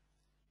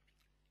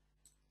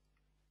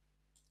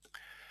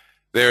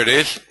there it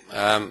is.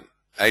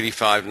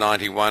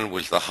 85.91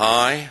 was the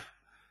high.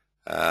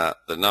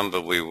 The number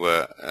we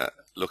were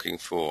looking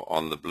for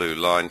on the blue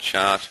line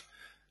chart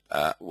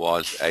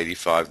was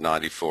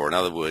 85.94. In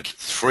other words,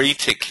 3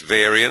 ticks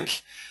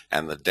variance,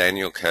 and the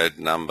Danielcode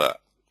number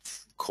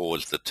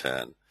caused the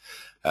turn.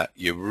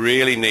 You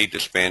really need to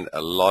spend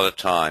a lot of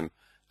time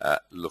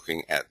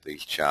looking at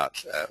these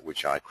charts,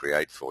 which I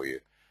create for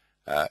you.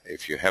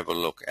 If you have a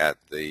look at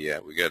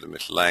the, we go to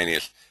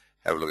miscellaneous,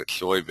 have a look at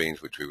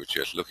soybeans, which we were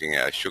just looking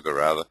at, sugar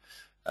rather,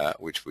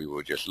 which we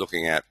were just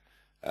looking at.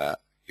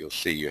 You'll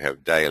see you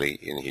have daily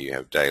in here, you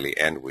have daily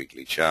and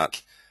weekly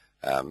charts.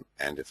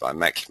 And if I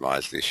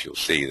maximize this, you'll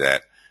see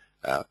that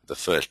the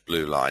first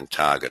blue line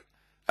target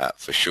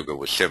for sugar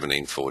was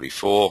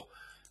 1744.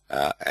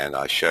 And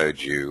I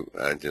showed you,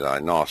 did I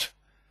not?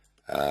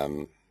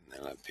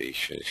 LP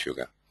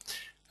sugar.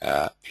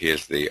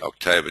 Here's the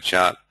October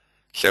chart,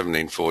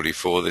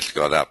 1744. This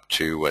got up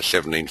to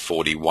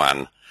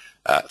 1741,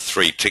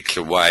 3 ticks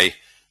away.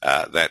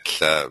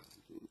 That's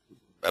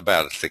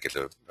about as thick as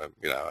a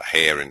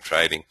hair in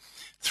trading.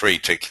 3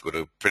 ticks would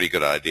a pretty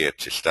good idea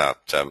to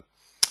start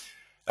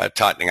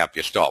tightening up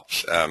your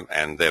stops.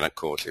 And then, of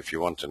course, if you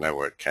want to know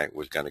where it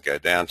was going to go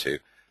down to,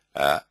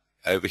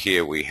 over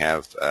here we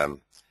have our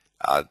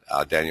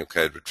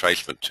Danielcode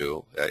retracement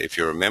tool. If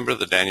you're a member of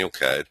the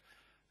Danielcode,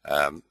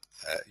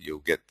 you'll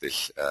get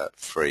this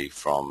free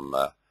from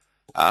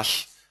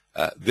us.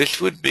 This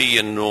would be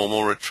your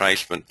normal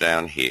retracement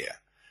down here.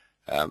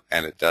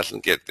 And it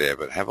doesn't get there,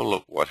 but have a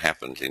look what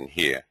happens in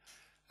here.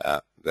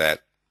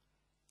 That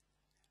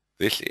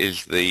this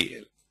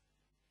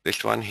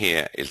one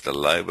here is the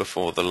low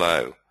before the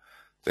low.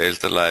 There's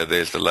the low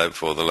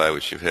before the low,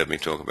 which you've heard me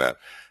talk about.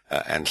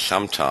 And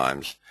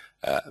sometimes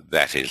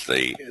that is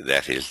the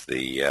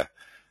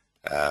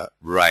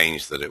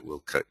range that it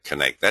will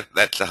connect.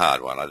 That's a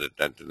hard one. I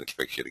didn't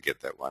expect you to get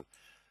that one.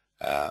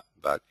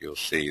 But you'll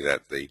see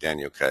that the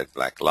Danielcode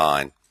black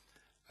line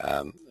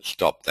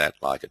stopped that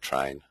like a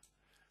train.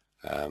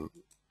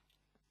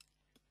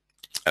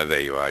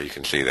 There you are. You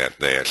can see that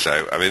there.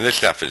 So, I mean, this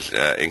stuff is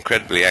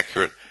incredibly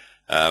accurate.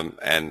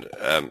 And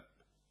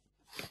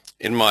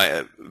in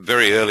my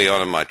very early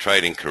on in my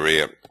trading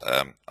career,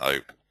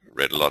 I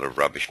read a lot of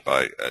rubbish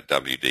by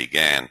W.D.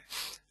 Gann.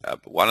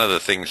 But one of the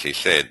things he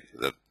said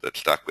that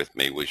stuck with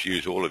me was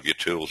use all of your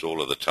tools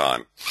all of the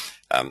time.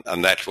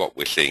 And that's what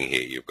we're seeing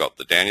here. You've got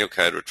the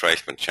Danielcode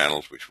retracement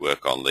channels, which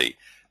work on the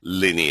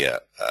linear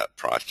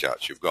price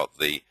charts. You've got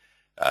the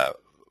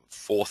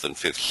fourth and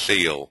fifth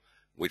seal,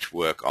 which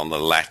work on the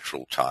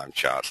lateral time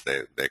charts.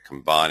 They're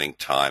combining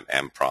time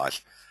and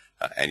price,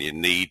 and you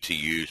need to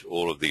use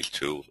all of these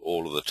tools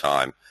all of the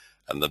time.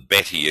 And the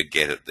better you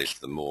get at this,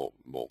 the more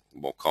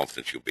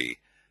confident you'll be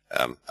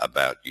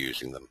about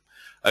using them.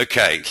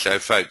 Okay, so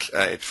folks,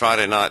 it's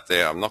Friday night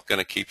there. I'm not going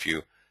to keep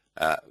you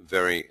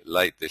very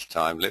late this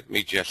time. Let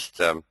me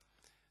just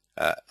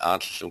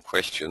answer some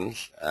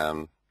questions.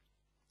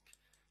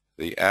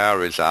 The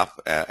hour is up,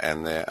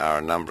 and there are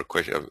a number of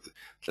questions.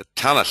 There's a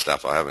ton of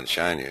stuff I haven't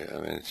shown you. I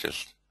mean, it's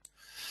just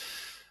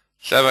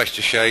so much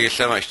to show you,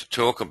 so much to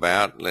talk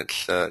about.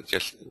 Let's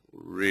just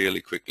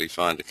really quickly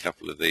find a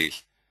couple of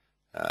these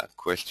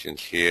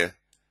questions here.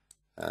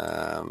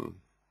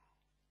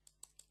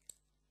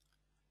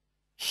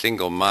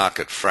 Single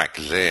market frac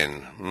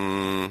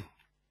Zen.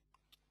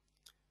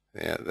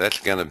 Yeah, that's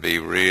going to be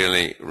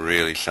really,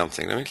 really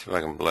something. Let me see if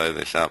I can blow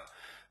this up.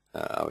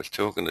 I was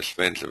talking to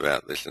Smeds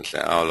about this and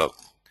saying, oh, look,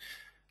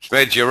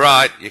 Smeds, you're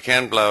right. You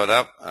can blow it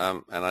up.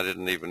 And I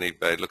didn't even need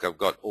bait. Look, I've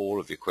got all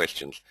of your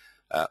questions,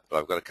 but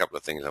I've got a couple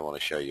of things I want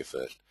to show you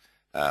first.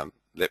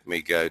 Let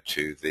me go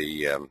to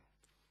the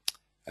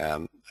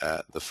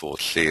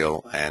fourth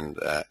seal and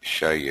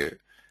show you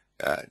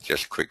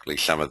just quickly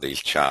some of these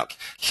charts.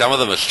 Some of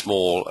them are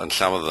small and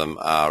some of them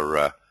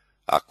are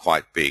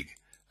quite big.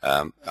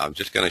 I'm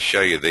just going to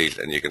show you these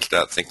and you can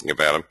start thinking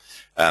about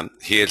them.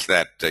 Here's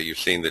that, you've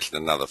seen this in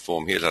another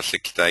form. Here's our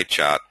 6-day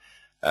chart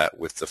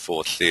with the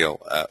fourth seal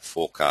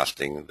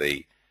forecasting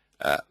the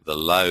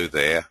low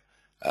there.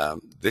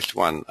 This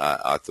one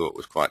I thought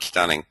was quite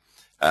stunning.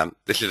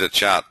 This is a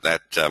chart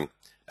that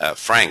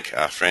Frank,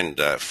 our friend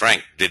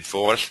Frank, did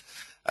for us,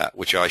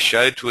 which I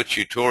showed to a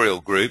tutorial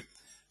group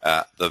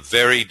the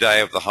very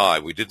day of the high.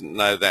 We didn't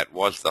know that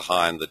was the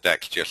high in the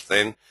DAX just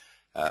then,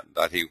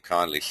 but he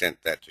kindly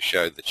sent that to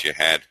show that you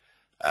had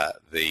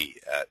the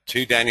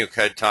 2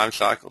 Danielcode time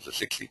cycles, a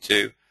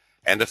 62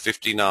 and a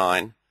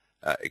 59,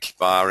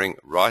 expiring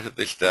right at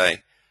this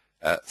day,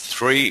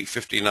 3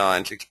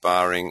 59s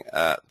expiring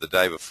the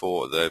day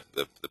before, the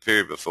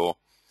period before,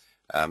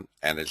 and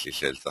as he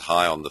says, the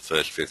high on the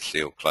first fifth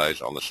seal close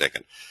on the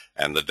second.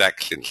 And the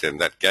DAX since then,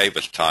 that gave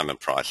us time and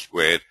price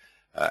squared,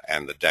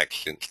 and the DAX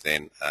since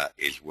then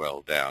is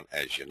well down,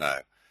 as you know.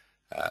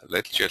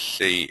 Let's just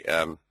see,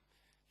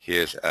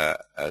 here's a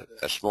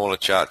smaller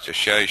chart, just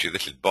shows you,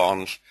 this is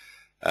bonds,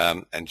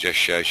 and just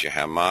shows you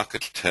how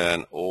markets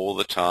turn all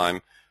the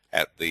time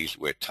at these,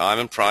 where time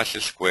and price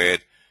is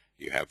squared,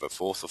 you have a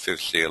fourth or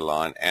fifth seal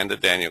line and a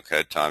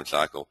Danielcode time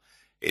cycle,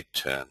 it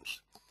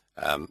turns.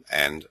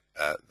 And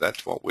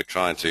that's what we're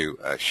trying to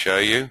show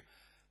you.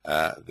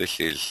 This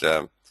is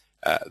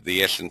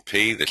the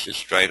S&P. This is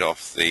straight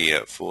off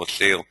the fourth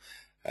seal.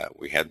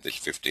 We had this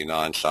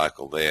 59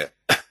 cycle there,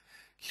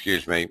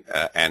 excuse me,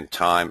 and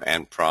time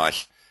and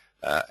price,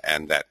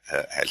 and that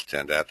has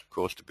turned out, of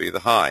course, to be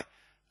the high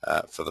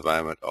for the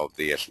moment of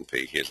the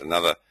S&P. Here's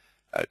another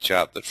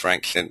chart that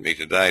Frank sent me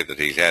today that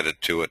he's added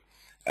to it.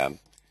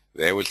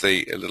 There was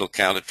the little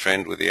counter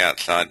trend with the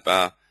outside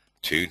bar.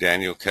 2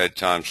 Danielcode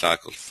time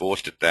cycles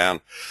forced it down,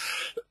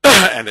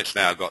 and it's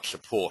now got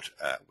support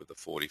with the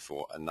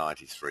 44, a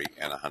 93,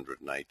 and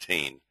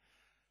 118.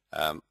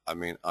 I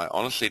mean, I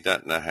honestly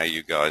don't know how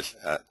you guys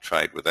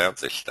trade without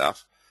this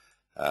stuff.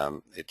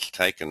 It's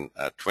taken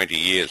 20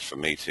 years for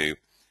me to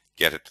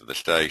get it to the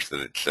stage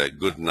that it's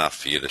good enough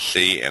for you to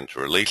see and to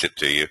release it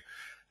to you.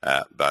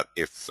 But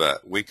if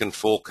we can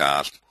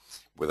forecast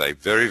with a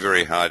very,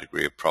 very high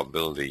degree of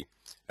probability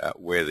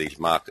where these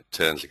market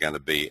turns are going to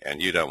be,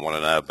 and you don't want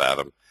to know about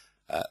them,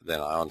 then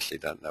I honestly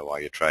don't know why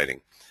you're trading.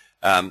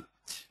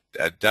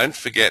 Don't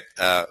forget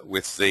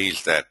with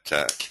these that,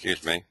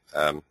 excuse me,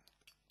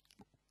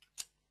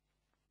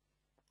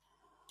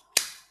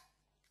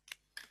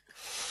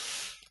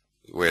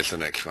 where's the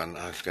next one?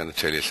 I was going to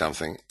tell you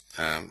something.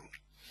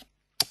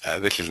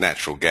 This is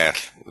natural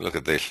gas. Look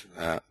at this.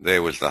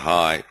 There was the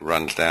high,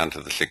 runs down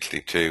to the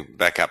 62,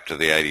 back up to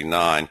the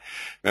 89.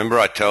 Remember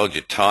I told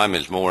you time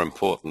is more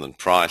important than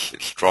price.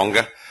 It's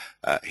stronger.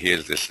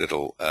 Here's this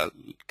little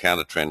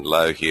counter trend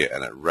low here,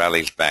 and it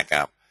rallies back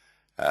up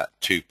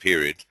 2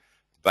 periods.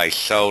 Based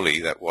solely,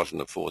 that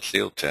wasn't a fourth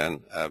seal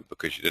turn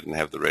because you didn't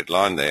have the red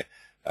line there,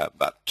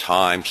 but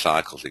time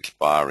cycles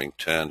expiring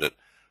turned it,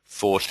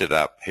 forced it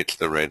up, hits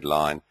the red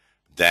line,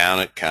 down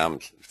it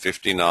comes.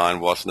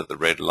 59 wasn't at the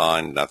red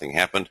line, nothing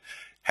happened,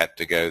 had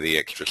to go the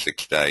extra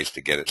 6 days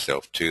to get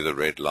itself to the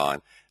red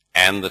line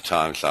and the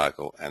time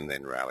cycle, and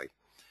then rally.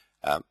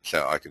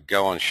 So I could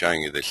go on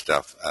showing you this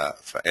stuff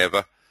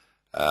forever,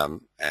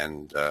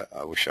 and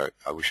I wish I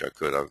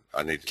could.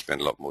 I need to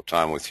spend a lot more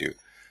time with you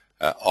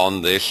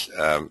on this.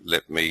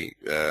 Let me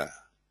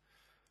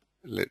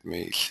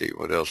see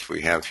what else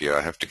we have here.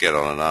 I have to get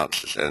on and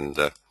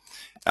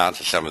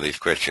answer some of these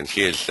questions.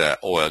 Here's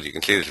oil. You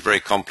can see this is a very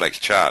complex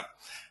chart,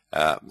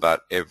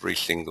 but every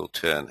single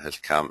turn has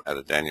come at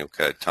a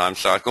Danielcode time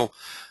cycle,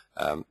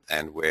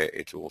 and where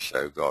it's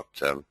also got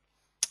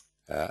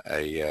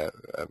a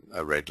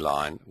red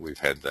line. We've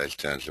had those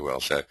turns as well.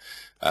 So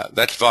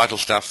that's vital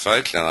stuff,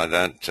 folks, and I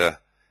don't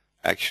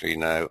actually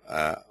know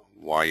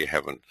why you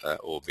haven't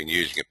all been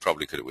using it,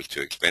 probably because it was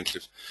too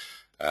expensive,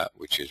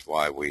 which is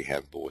why we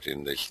have bought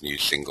in this new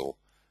single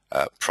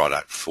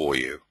product for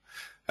you.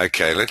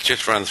 Okay, let's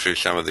just run through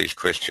some of these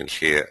questions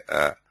here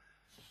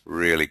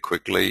really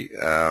quickly.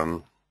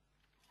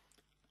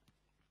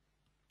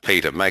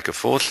 Peter, make a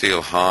 4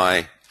 seal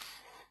high.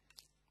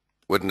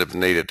 Wouldn't have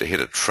needed to hit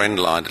a trend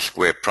line to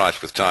square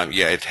price with time.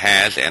 Yeah, it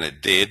has, and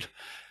it did.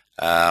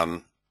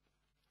 I've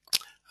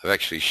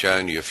actually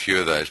shown you a few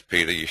of those,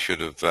 Peter. You should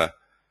have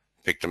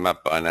picked them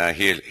up by now.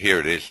 Here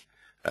it is.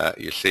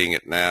 You're seeing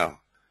it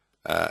now.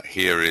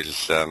 Here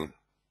is, I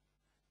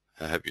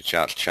hope your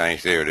chart's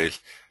changed. There it is.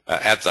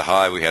 At the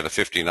high, we had a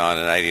 59,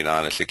 an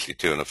 89, a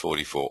 62, and a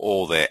 44,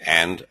 all there,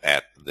 and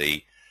at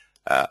the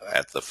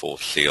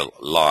 4th seal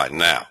line.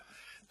 Now,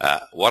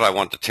 what I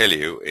want to tell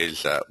you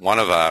is one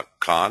of our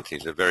clients,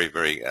 he's a very,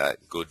 very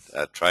good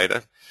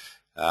trader,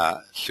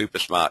 super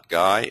smart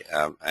guy,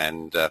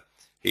 and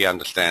he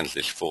understands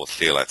this 4th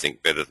seal, I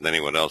think, better than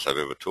anyone else I've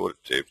ever taught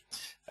it to,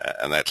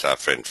 and that's our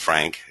friend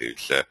Frank,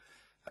 who's a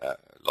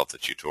lot of the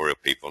tutorial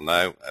people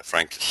know.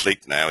 Frank's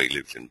asleep now. He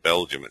lives in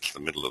Belgium. It's the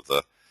middle of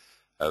a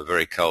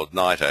very cold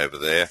night over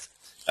there.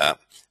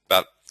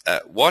 But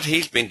what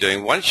he's been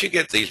doing, once you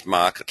get these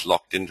markets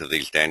locked into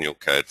these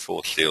Danielcode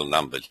 4th seal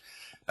numbers,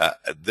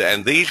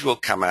 and these will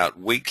come out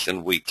weeks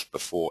and weeks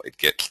before it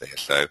gets there.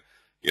 So,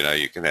 you know,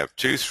 you can have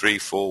 2, 3,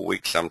 4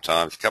 weeks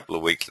sometimes, a couple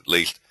of weeks at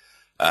least,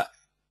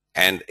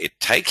 and it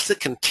takes the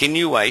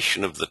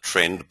continuation of the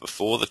trend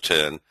before the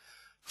turn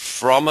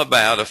from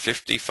about a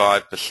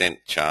 55%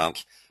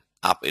 chance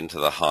up into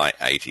the high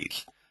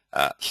 80s.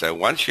 So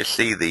once you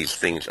see these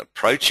things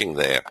approaching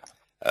their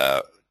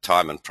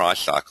time and price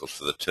cycles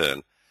for the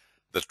turn,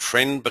 the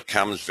trend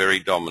becomes very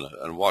dominant.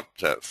 And what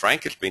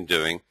Frank has been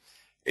doing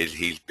is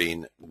he's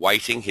been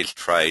weighting his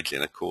trades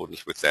in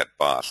accordance with that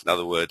bias. In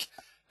other words,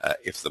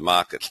 if the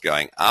market's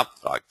going up,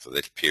 like for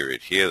this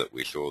period here that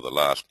we saw the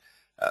last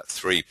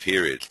 3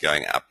 periods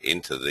going up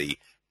into the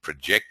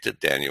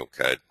projected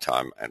Danielcode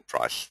time and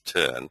price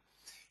turn,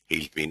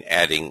 he's been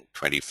adding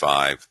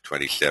 25,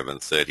 27,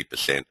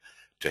 30%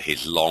 to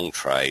his long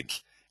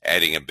trades,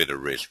 adding a bit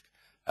of risk.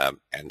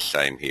 And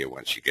same here,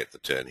 once you get the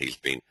turn, he's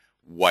been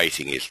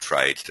weighting his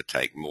trades to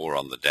take more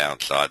on the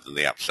downside than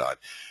the upside.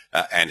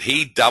 And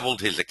he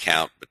doubled his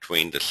account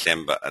between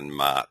December and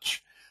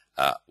March,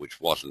 which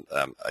wasn't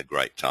a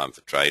great time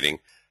for trading,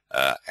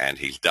 and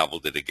he's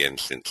doubled it again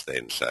since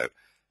then. So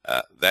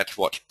that's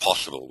what's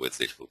possible with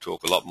this. We'll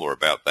talk a lot more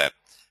about that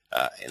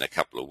in a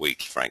couple of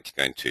weeks. Frank's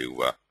going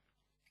to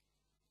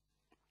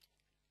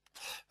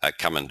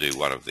come and do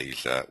one of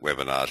these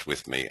webinars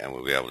with me, and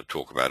we'll be able to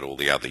talk about all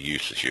the other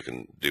uses you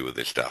can do with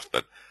this stuff.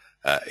 But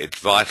it's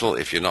vital.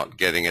 If you're not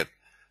getting it,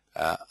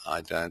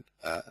 I don't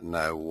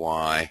know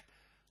why.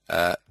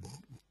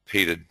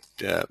 Peter,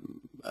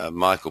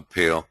 Michael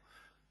Peel,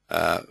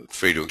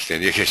 free to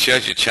extend. It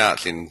shows your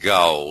charts in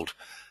gold.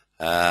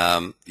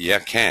 Yeah,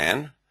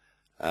 can.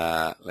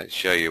 Let's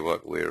show you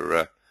what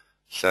we're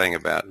saying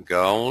about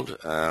gold.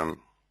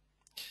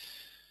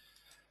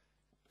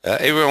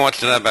 Everyone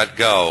wants to know about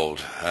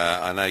gold.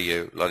 I know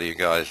a lot of you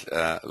guys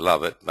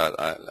love it, but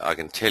I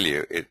can tell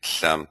you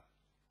it's one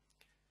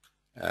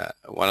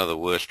of the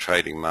worst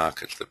trading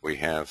markets that we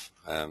have.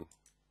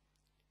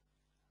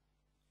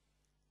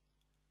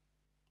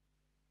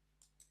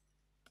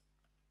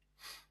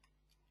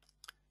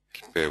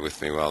 Just bear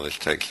with me while this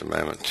takes a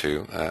moment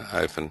to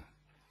open.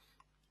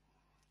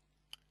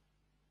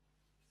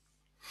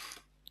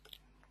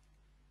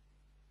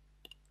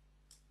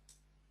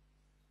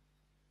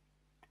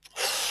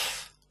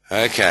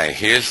 Okay,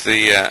 here's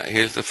the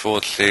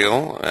 4th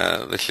seal.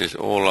 This is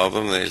all of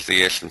them. There's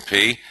the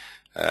S&P.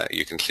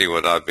 You can see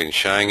what I've been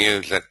showing you.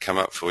 Has that come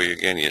up for you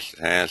again? Yes, it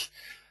has.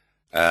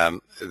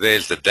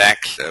 There's the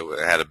DAX. We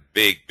had a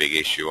big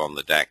issue on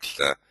the DAX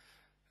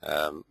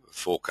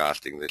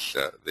forecasting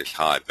this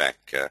high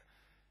back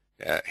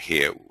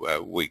here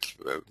weeks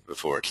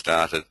before it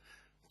started.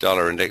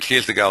 Dollar index.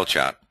 Here's the gold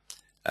chart,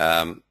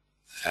 and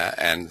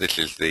this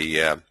is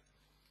the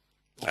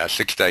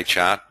 6-day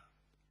chart.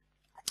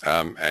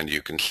 And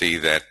you can see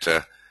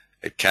that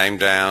it came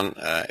down,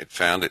 it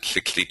found its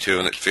 62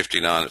 and its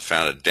 59, it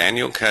found a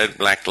Danielcode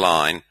black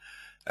line.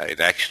 It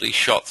actually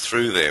shot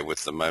through there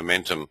with the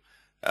momentum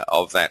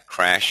of that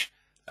crash,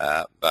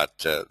 but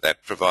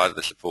that provided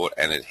the support,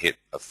 and it hit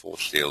a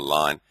 4th seal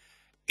line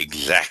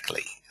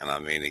exactly, and I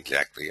mean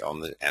exactly,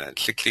 and at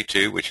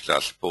 62, which is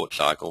our support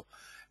cycle,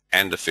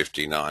 and a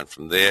 59.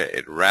 From there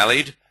it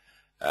rallied,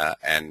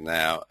 and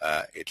now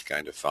it's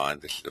going to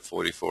find this is a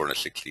 44 and a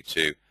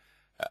 62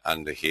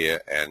 under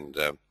here, and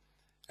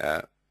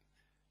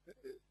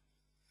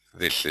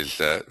this is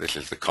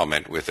the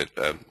comment with it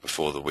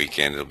before the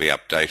weekend. It'll be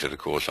updated, of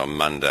course, on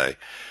Monday.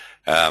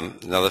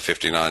 Another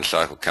 59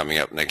 cycle coming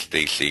up next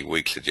DC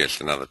week suggests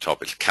another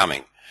top is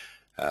coming.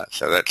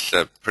 So that's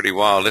pretty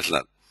wild, isn't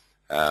it?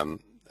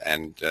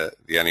 And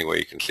the only way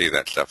you can see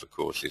that stuff, of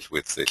course, is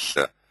with this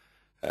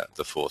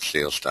the fourth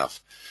seal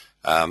stuff.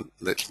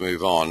 Let's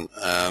move on.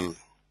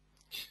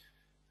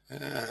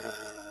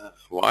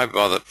 Why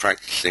bother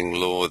practicing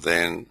law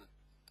then?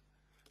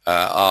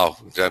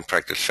 Don't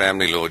practice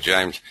family law,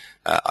 James.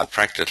 I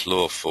practiced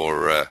law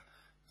for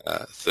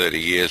 30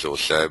 years or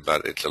so,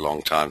 but it's a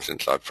long time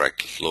since I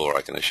practiced law,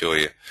 I can assure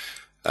you.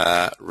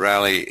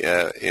 Rally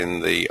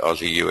in the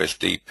Aussie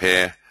USD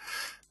pair.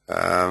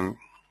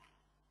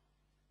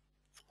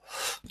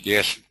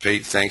 Yes,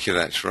 Pete, thank you,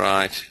 that's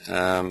right.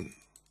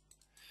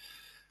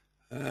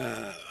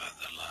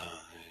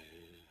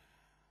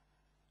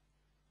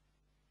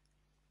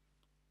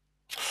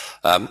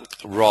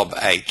 Rob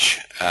H.,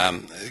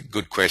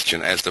 good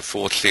question. As the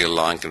fourth seal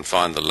line can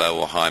find the low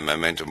or high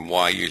momentum,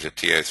 why use a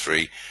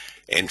TO3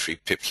 entry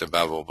pips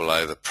above or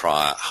below the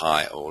prior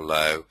high or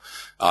low,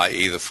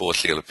 i.e. the fourth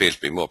seal appears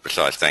to be more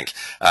precise? Thanks.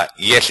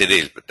 Yes, it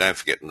is, but don't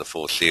forget in the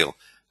fourth seal,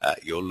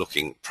 you're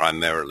looking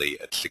primarily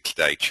at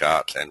 6-day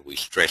charts, and we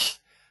stress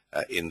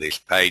in this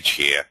page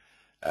here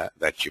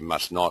that you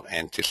must not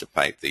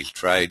anticipate these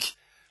trades.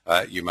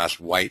 You must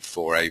wait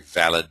for a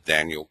valid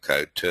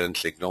Danielcode turn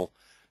signal,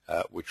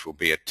 which will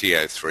be a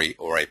TO3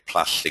 or a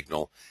plus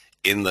signal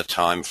in the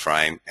time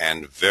frame,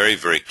 and very,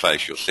 very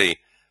close. You'll see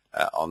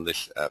on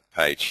this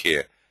page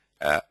here,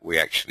 we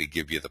actually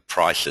give you the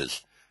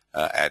prices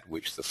at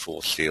which the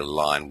fourth seal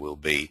line will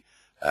be,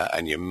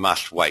 and you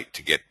must wait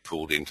to get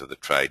pulled into the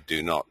trade.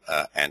 Do not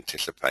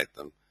anticipate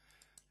them.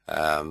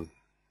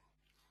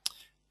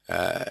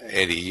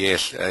 Eddie,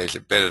 yes, is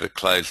it better to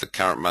close the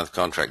current month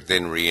contract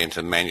then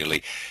re-enter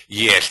manually?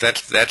 Yes,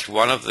 that's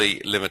one of the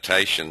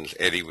limitations,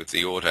 Eddie, with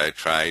the auto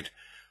trade.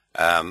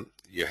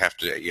 You have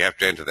to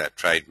enter that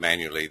trade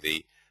manually.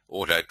 The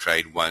auto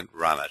trade won't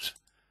run it.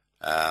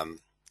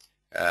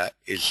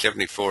 Is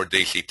 74 a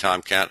DC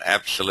time count?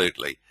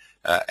 Absolutely.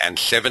 And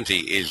 70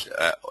 is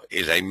a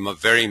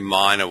very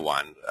minor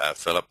one,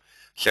 Philip.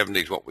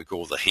 70 is what we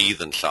call the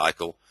heathen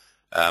cycle.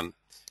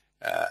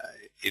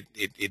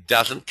 It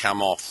doesn't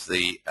come off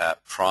the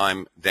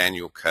prime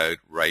Danielcode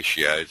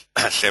ratios.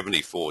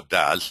 74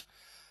 does,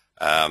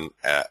 and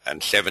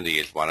 70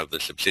 is one of the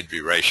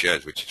subsidiary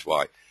ratios, which is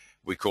why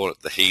we call it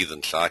the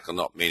heathen cycle,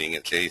 not meaning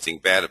it's anything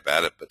bad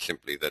about it, but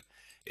simply that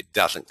it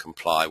doesn't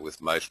comply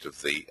with most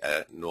of the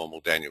normal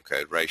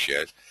Danielcode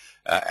ratios.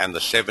 And the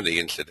 70,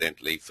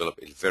 incidentally, Philip,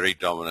 is very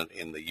dominant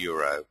in the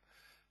euro.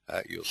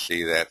 You'll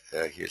see that.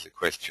 Here's a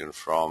question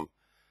from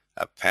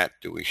Pat.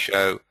 Do we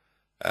show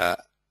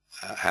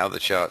how the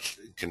charts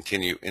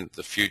continue into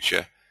the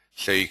future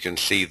so you can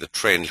see the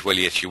trends? Well,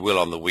 yes, you will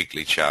on the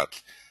weekly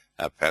charts,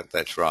 Pat,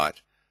 that's right.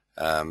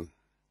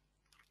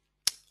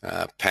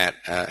 Pat,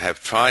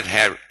 have tried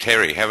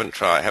Terry, haven't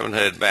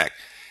heard back.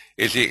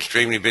 Is he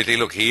extremely busy?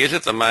 Look, he is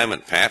at the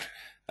moment, Pat,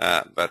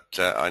 but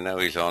I know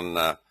he's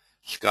on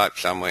Skype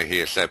somewhere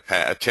here. So,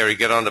 Pat, Terry,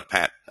 get on to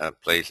Pat,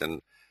 please,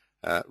 and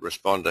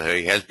respond to her.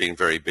 He has been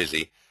very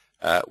busy.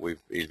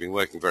 He's been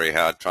working very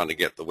hard trying to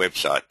get the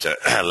website to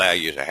allow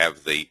you to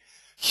have the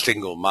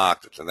single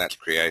markets, and that's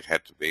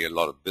had to be a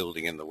lot of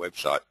building in the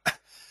website.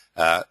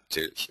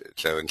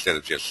 So instead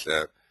of just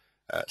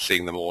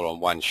seeing them all on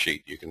one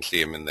sheet, you can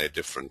see them in their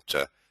different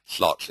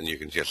slots, and you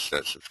can just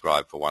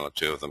subscribe for one or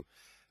two of them.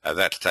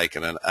 That's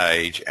taken an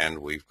age, and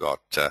we've got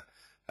the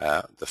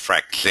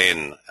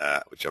FracZen,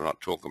 which I'm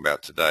not talking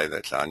about today.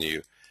 That's our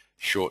new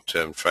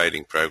short-term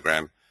trading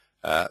program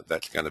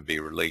that's going to be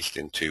released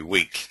in 2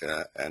 weeks,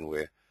 and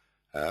we're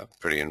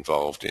pretty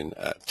involved in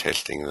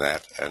testing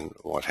that and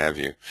what have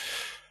you.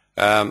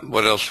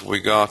 What else have we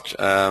got?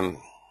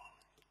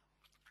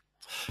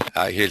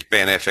 Here's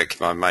Ben FX,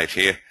 my mate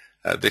here.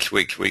 This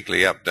week's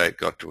weekly update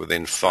got to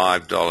within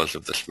 $5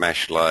 of the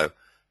smash low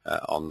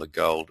on the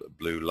gold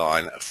blue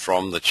line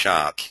from the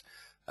charts.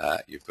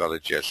 You've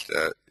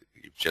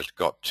just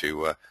got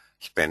to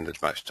spend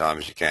as much time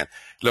as you can.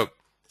 Look,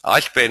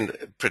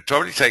 it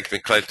probably takes me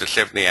close to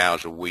 70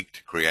 hours a week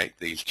to create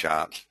these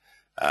charts,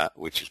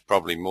 which is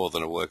probably more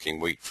than a working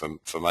week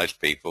for most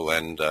people,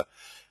 and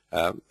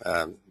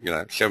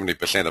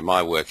 70% of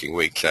my working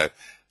week. So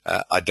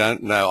I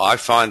don't know. I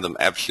find them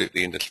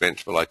absolutely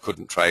indispensable. I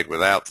couldn't trade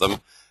without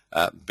them.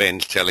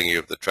 Ben's telling you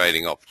of the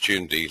trading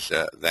opportunities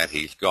that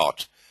he's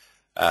got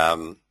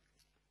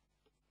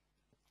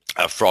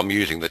from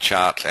using the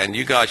charts, and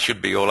you guys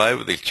should be all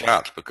over these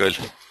charts, because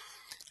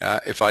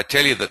if I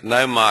tell you that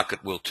no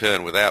market will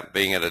turn without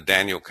being at a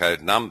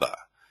Danielcode number,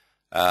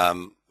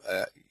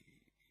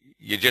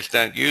 you just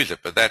don't use it,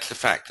 but that's the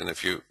fact. And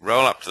if you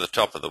roll up to the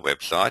top of the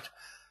website,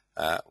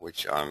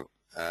 which I'm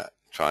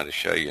trying to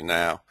show you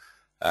now,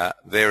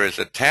 there is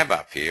a tab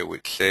up here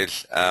which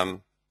says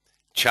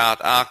Chart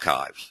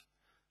Archives.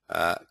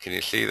 Can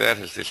you see that?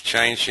 Has this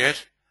changed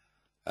yet?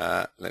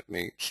 Let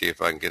me see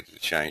if I can get it to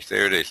change.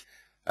 There it is.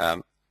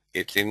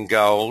 It's in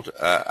gold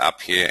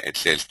up here. It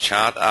says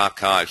Chart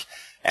Archives,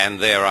 and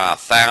there are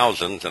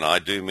thousands, and I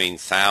do mean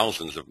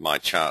thousands, of my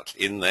charts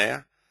in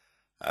there.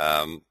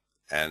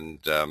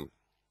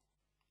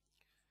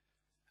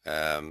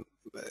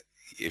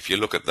 If you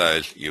look at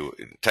those,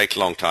 it takes a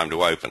long time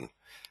to open.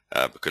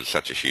 because it's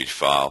such a huge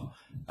file,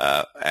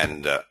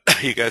 and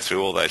you go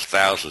through all those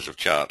thousands of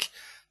charts,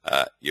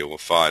 you will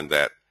find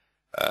that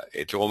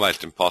it's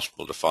almost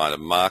impossible to find a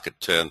market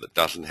turn that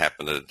doesn't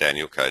happen at a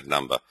Danielcode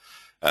number.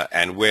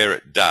 And where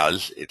it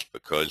does, it's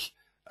because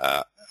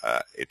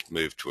it's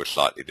moved to a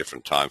slightly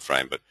different time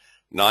frame. But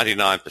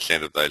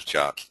 99% of those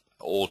charts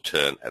all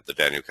turn at the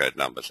Danielcode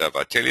number. So if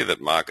I tell you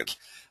that markets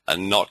are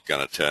not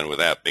going to turn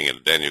without being at a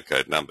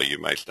Danielcode number, you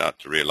may start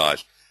to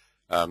realize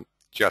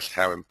just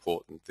how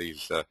important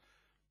these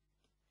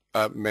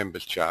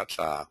members charts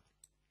are.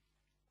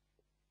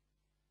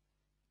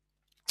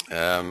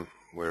 Where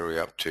are we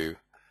up to?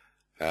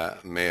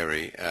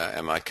 Mary,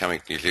 am I coming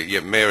to New Zealand?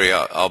 Yeah, Mary,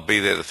 I'll be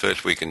there the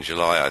first week in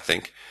July, I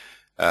think.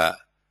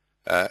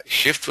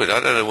 Shift was, I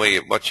don't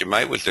know what your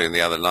mate was doing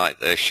the other night.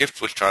 Shift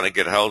was trying to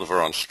get hold of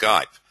her on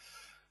Skype.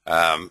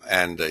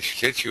 And she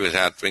said she was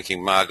out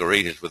drinking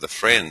margaritas with a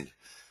friend.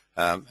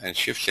 And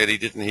Shift said he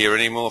didn't hear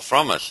any more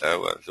from her,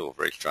 so it's all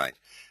very strange.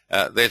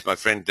 There's my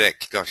friend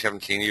Dex. Gosh,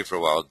 haven't seen you for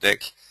a while,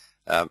 Dex.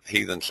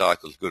 Heathen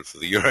cycle's good for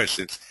the Euro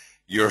since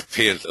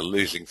Europeans are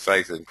losing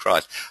faith in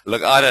Christ.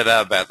 Look, I don't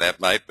know about that,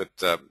 mate,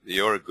 but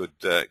you're a good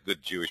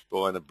Jewish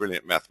boy and a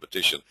brilliant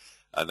mathematician.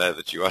 I know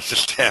that you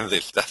understand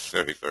this stuff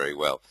very, very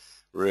well.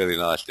 Really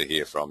nice to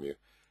hear from you.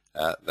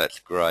 That's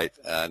great.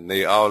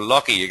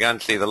 Lockie, you're going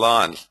to see the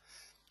Lions.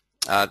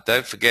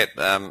 Don't forget,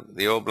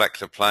 the All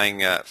Blacks are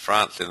playing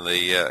France in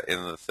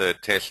the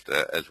third test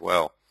as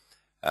well.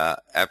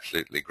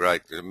 Absolutely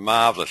great.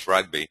 Marvellous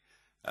rugby.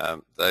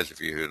 Those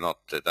of you who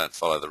don't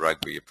follow the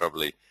rugby, you're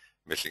probably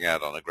missing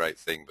out on a great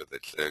thing, but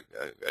it's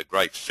a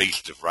great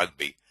feast of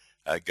rugby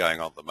going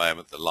on at the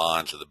moment. The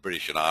Lions are the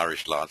British and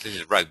Irish Lions. This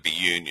is rugby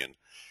union.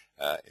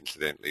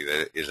 Incidentally,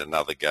 there is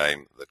another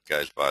game that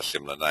goes by a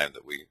similar name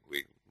that we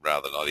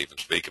rather not even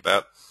speak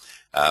about.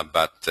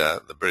 But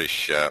the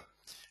British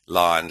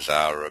Lions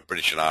are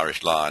British and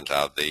Irish Lions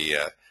are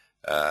the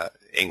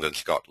England,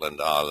 Scotland,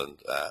 Ireland,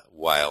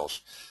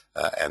 Wales,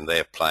 and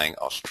they're playing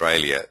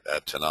Australia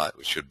tonight,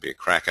 which should be a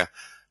cracker.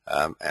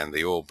 And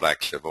the All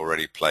Blacks have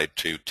already played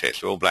 2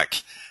 tests. All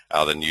Blacks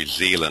are the New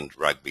Zealand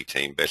rugby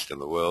team, best in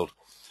the world.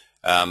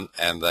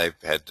 And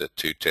they've had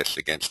 2 tests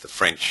against the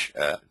French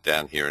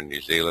down here in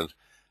New Zealand,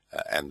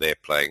 and they're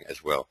playing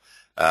as well.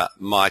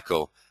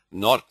 Michael,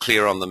 not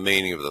clear on the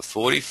meaning of the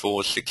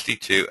 44,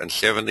 62, and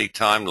 70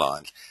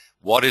 timelines.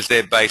 What is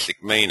their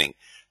basic meaning?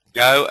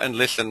 Go and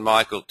listen,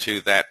 Michael,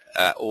 to that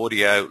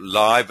audio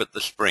live at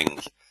the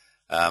Springs.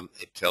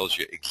 It tells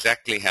you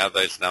exactly how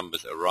those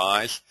numbers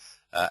arise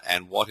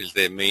and what is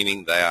their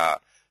meaning. They are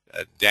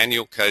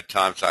Danielcode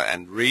times,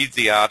 and read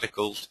the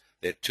articles.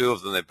 There are 2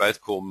 of them. They're both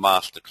called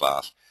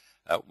Masterclass.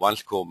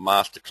 One's called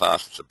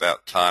Masterclass, it's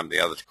about time. The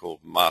other's called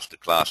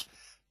Masterclass,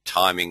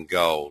 Timing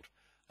Gold.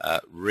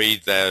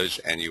 Read those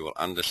and you will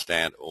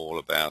understand all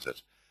about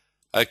it.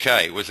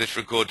 Okay, was this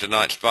recorded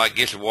tonight, Spike?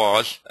 Yes, it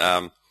was.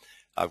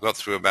 I've got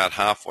through about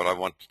half what I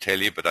want to tell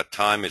you, but our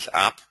time is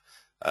up.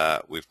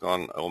 We've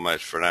gone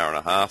almost for an hour and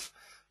a half.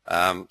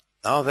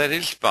 Oh, that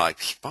is Spike.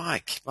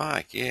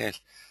 Spike, yes.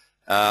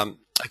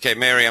 Okay,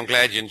 Mary, I'm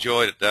glad you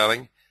enjoyed it,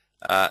 darling.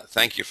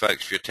 Thank you,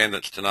 folks, for your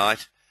attendance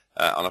tonight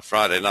on a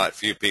Friday night.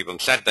 Few people,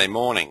 and Saturday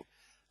morning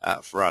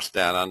for us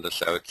down under.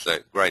 So it's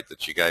great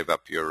that you gave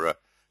up your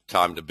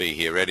time to be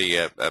here, Eddie.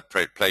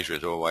 Pleasure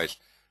as always.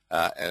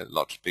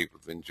 Lots of people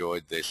have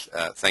enjoyed this.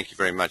 Thank you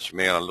very much,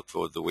 Emil. I look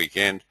forward to the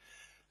weekend.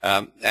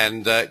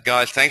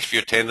 Guys, thanks for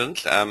your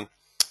attendance.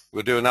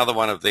 We'll do another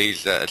one of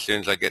these as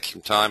soon as I get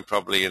some time,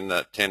 probably in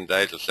 10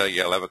 days or so.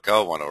 Yeah, I'll have a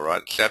cold one, all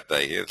right. It's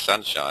Saturday here, the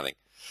sun's shining.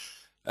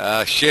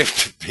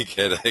 Shift, big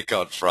headache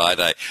on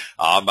Friday.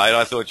 Oh, mate,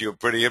 I thought you were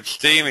pretty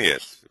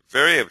abstemious,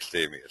 very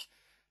abstemious.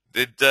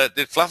 Did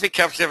Fluffy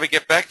Cups ever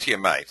get back to you,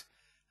 mate?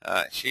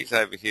 She's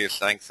over here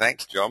saying,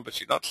 thanks, John, but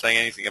she's not saying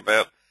anything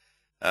about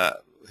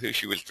who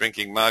she was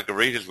drinking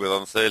margaritas with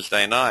on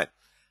Thursday night.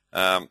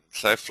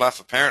 So, Fluff,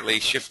 apparently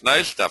Shift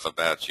knows stuff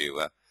about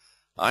you.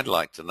 I'd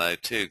like to know,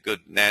 too.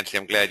 Good, Nancy,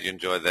 I'm glad you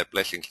enjoyed that.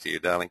 Blessings to you,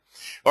 darling.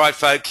 All right,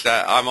 folks,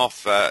 I'm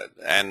off,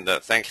 and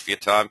thanks for your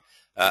time.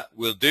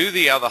 We'll do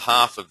the other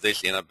half of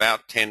this in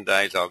about 10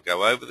 days. I'll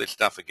go over this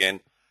stuff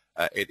again.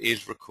 It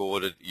is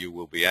recorded. You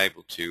will be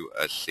able to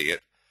see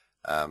it.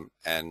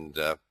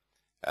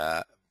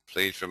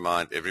 Please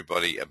remind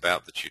everybody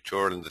about the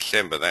tutorial in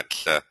December.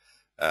 That's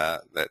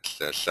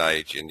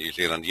Sage in New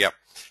Zealand. Yep.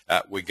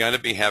 We're going to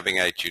be having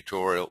a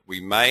tutorial. We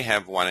may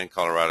have one in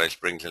Colorado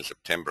Springs in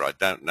September. I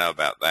don't know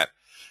about that.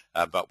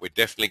 But we're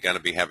definitely going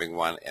to be having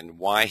one in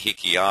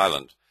Waiheke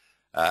Island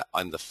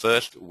on the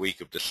first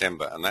week of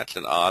December. And that's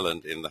an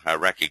island in the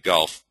Hauraki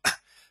Gulf,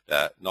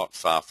 not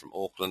far from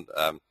Auckland.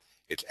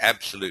 It's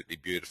absolutely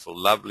beautiful,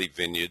 lovely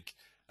vineyard.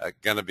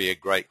 Going to be a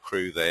great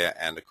crew there.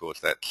 And, of course,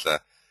 that's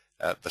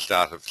the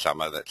start of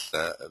summer. That's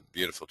a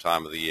beautiful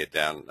time of the year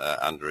down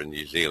under in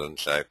New Zealand.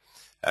 So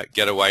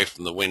get away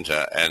from the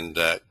winter and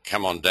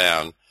come on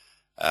down,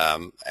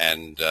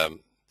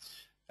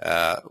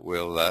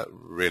 we'll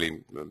really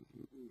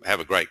have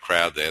a great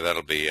crowd there.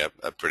 That'll be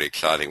a pretty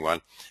exciting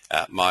one.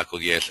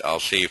 Michael, yes,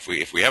 I'll see if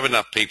we have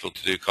enough people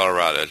to do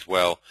Colorado as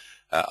well.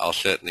 I'll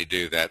certainly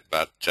do that.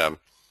 But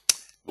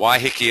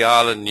Waiheke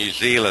Island, New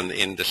Zealand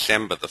in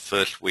December, the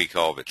first week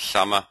of it's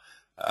summer.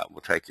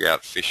 We'll take you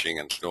out fishing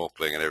and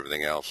snorkeling and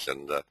everything else,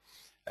 and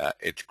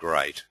it's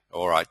great.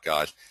 All right,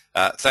 guys.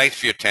 Thanks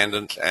for your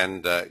attendance,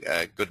 and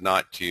good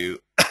night to you,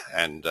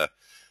 and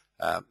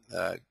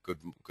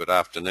good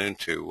afternoon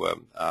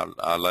to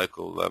our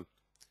local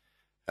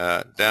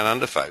down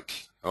under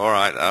folks. All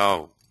right.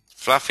 Oh,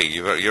 Fluffy,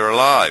 you're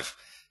alive.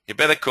 You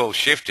better call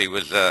Shift. He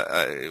was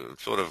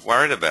sort of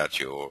worried about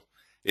you, or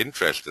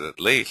interested at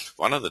least.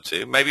 One of the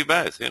two, maybe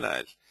both. Who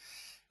knows?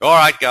 All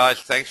right, guys.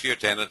 Thanks for your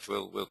attendance.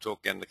 We'll talk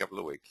again in a couple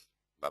of weeks.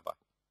 Bye-bye.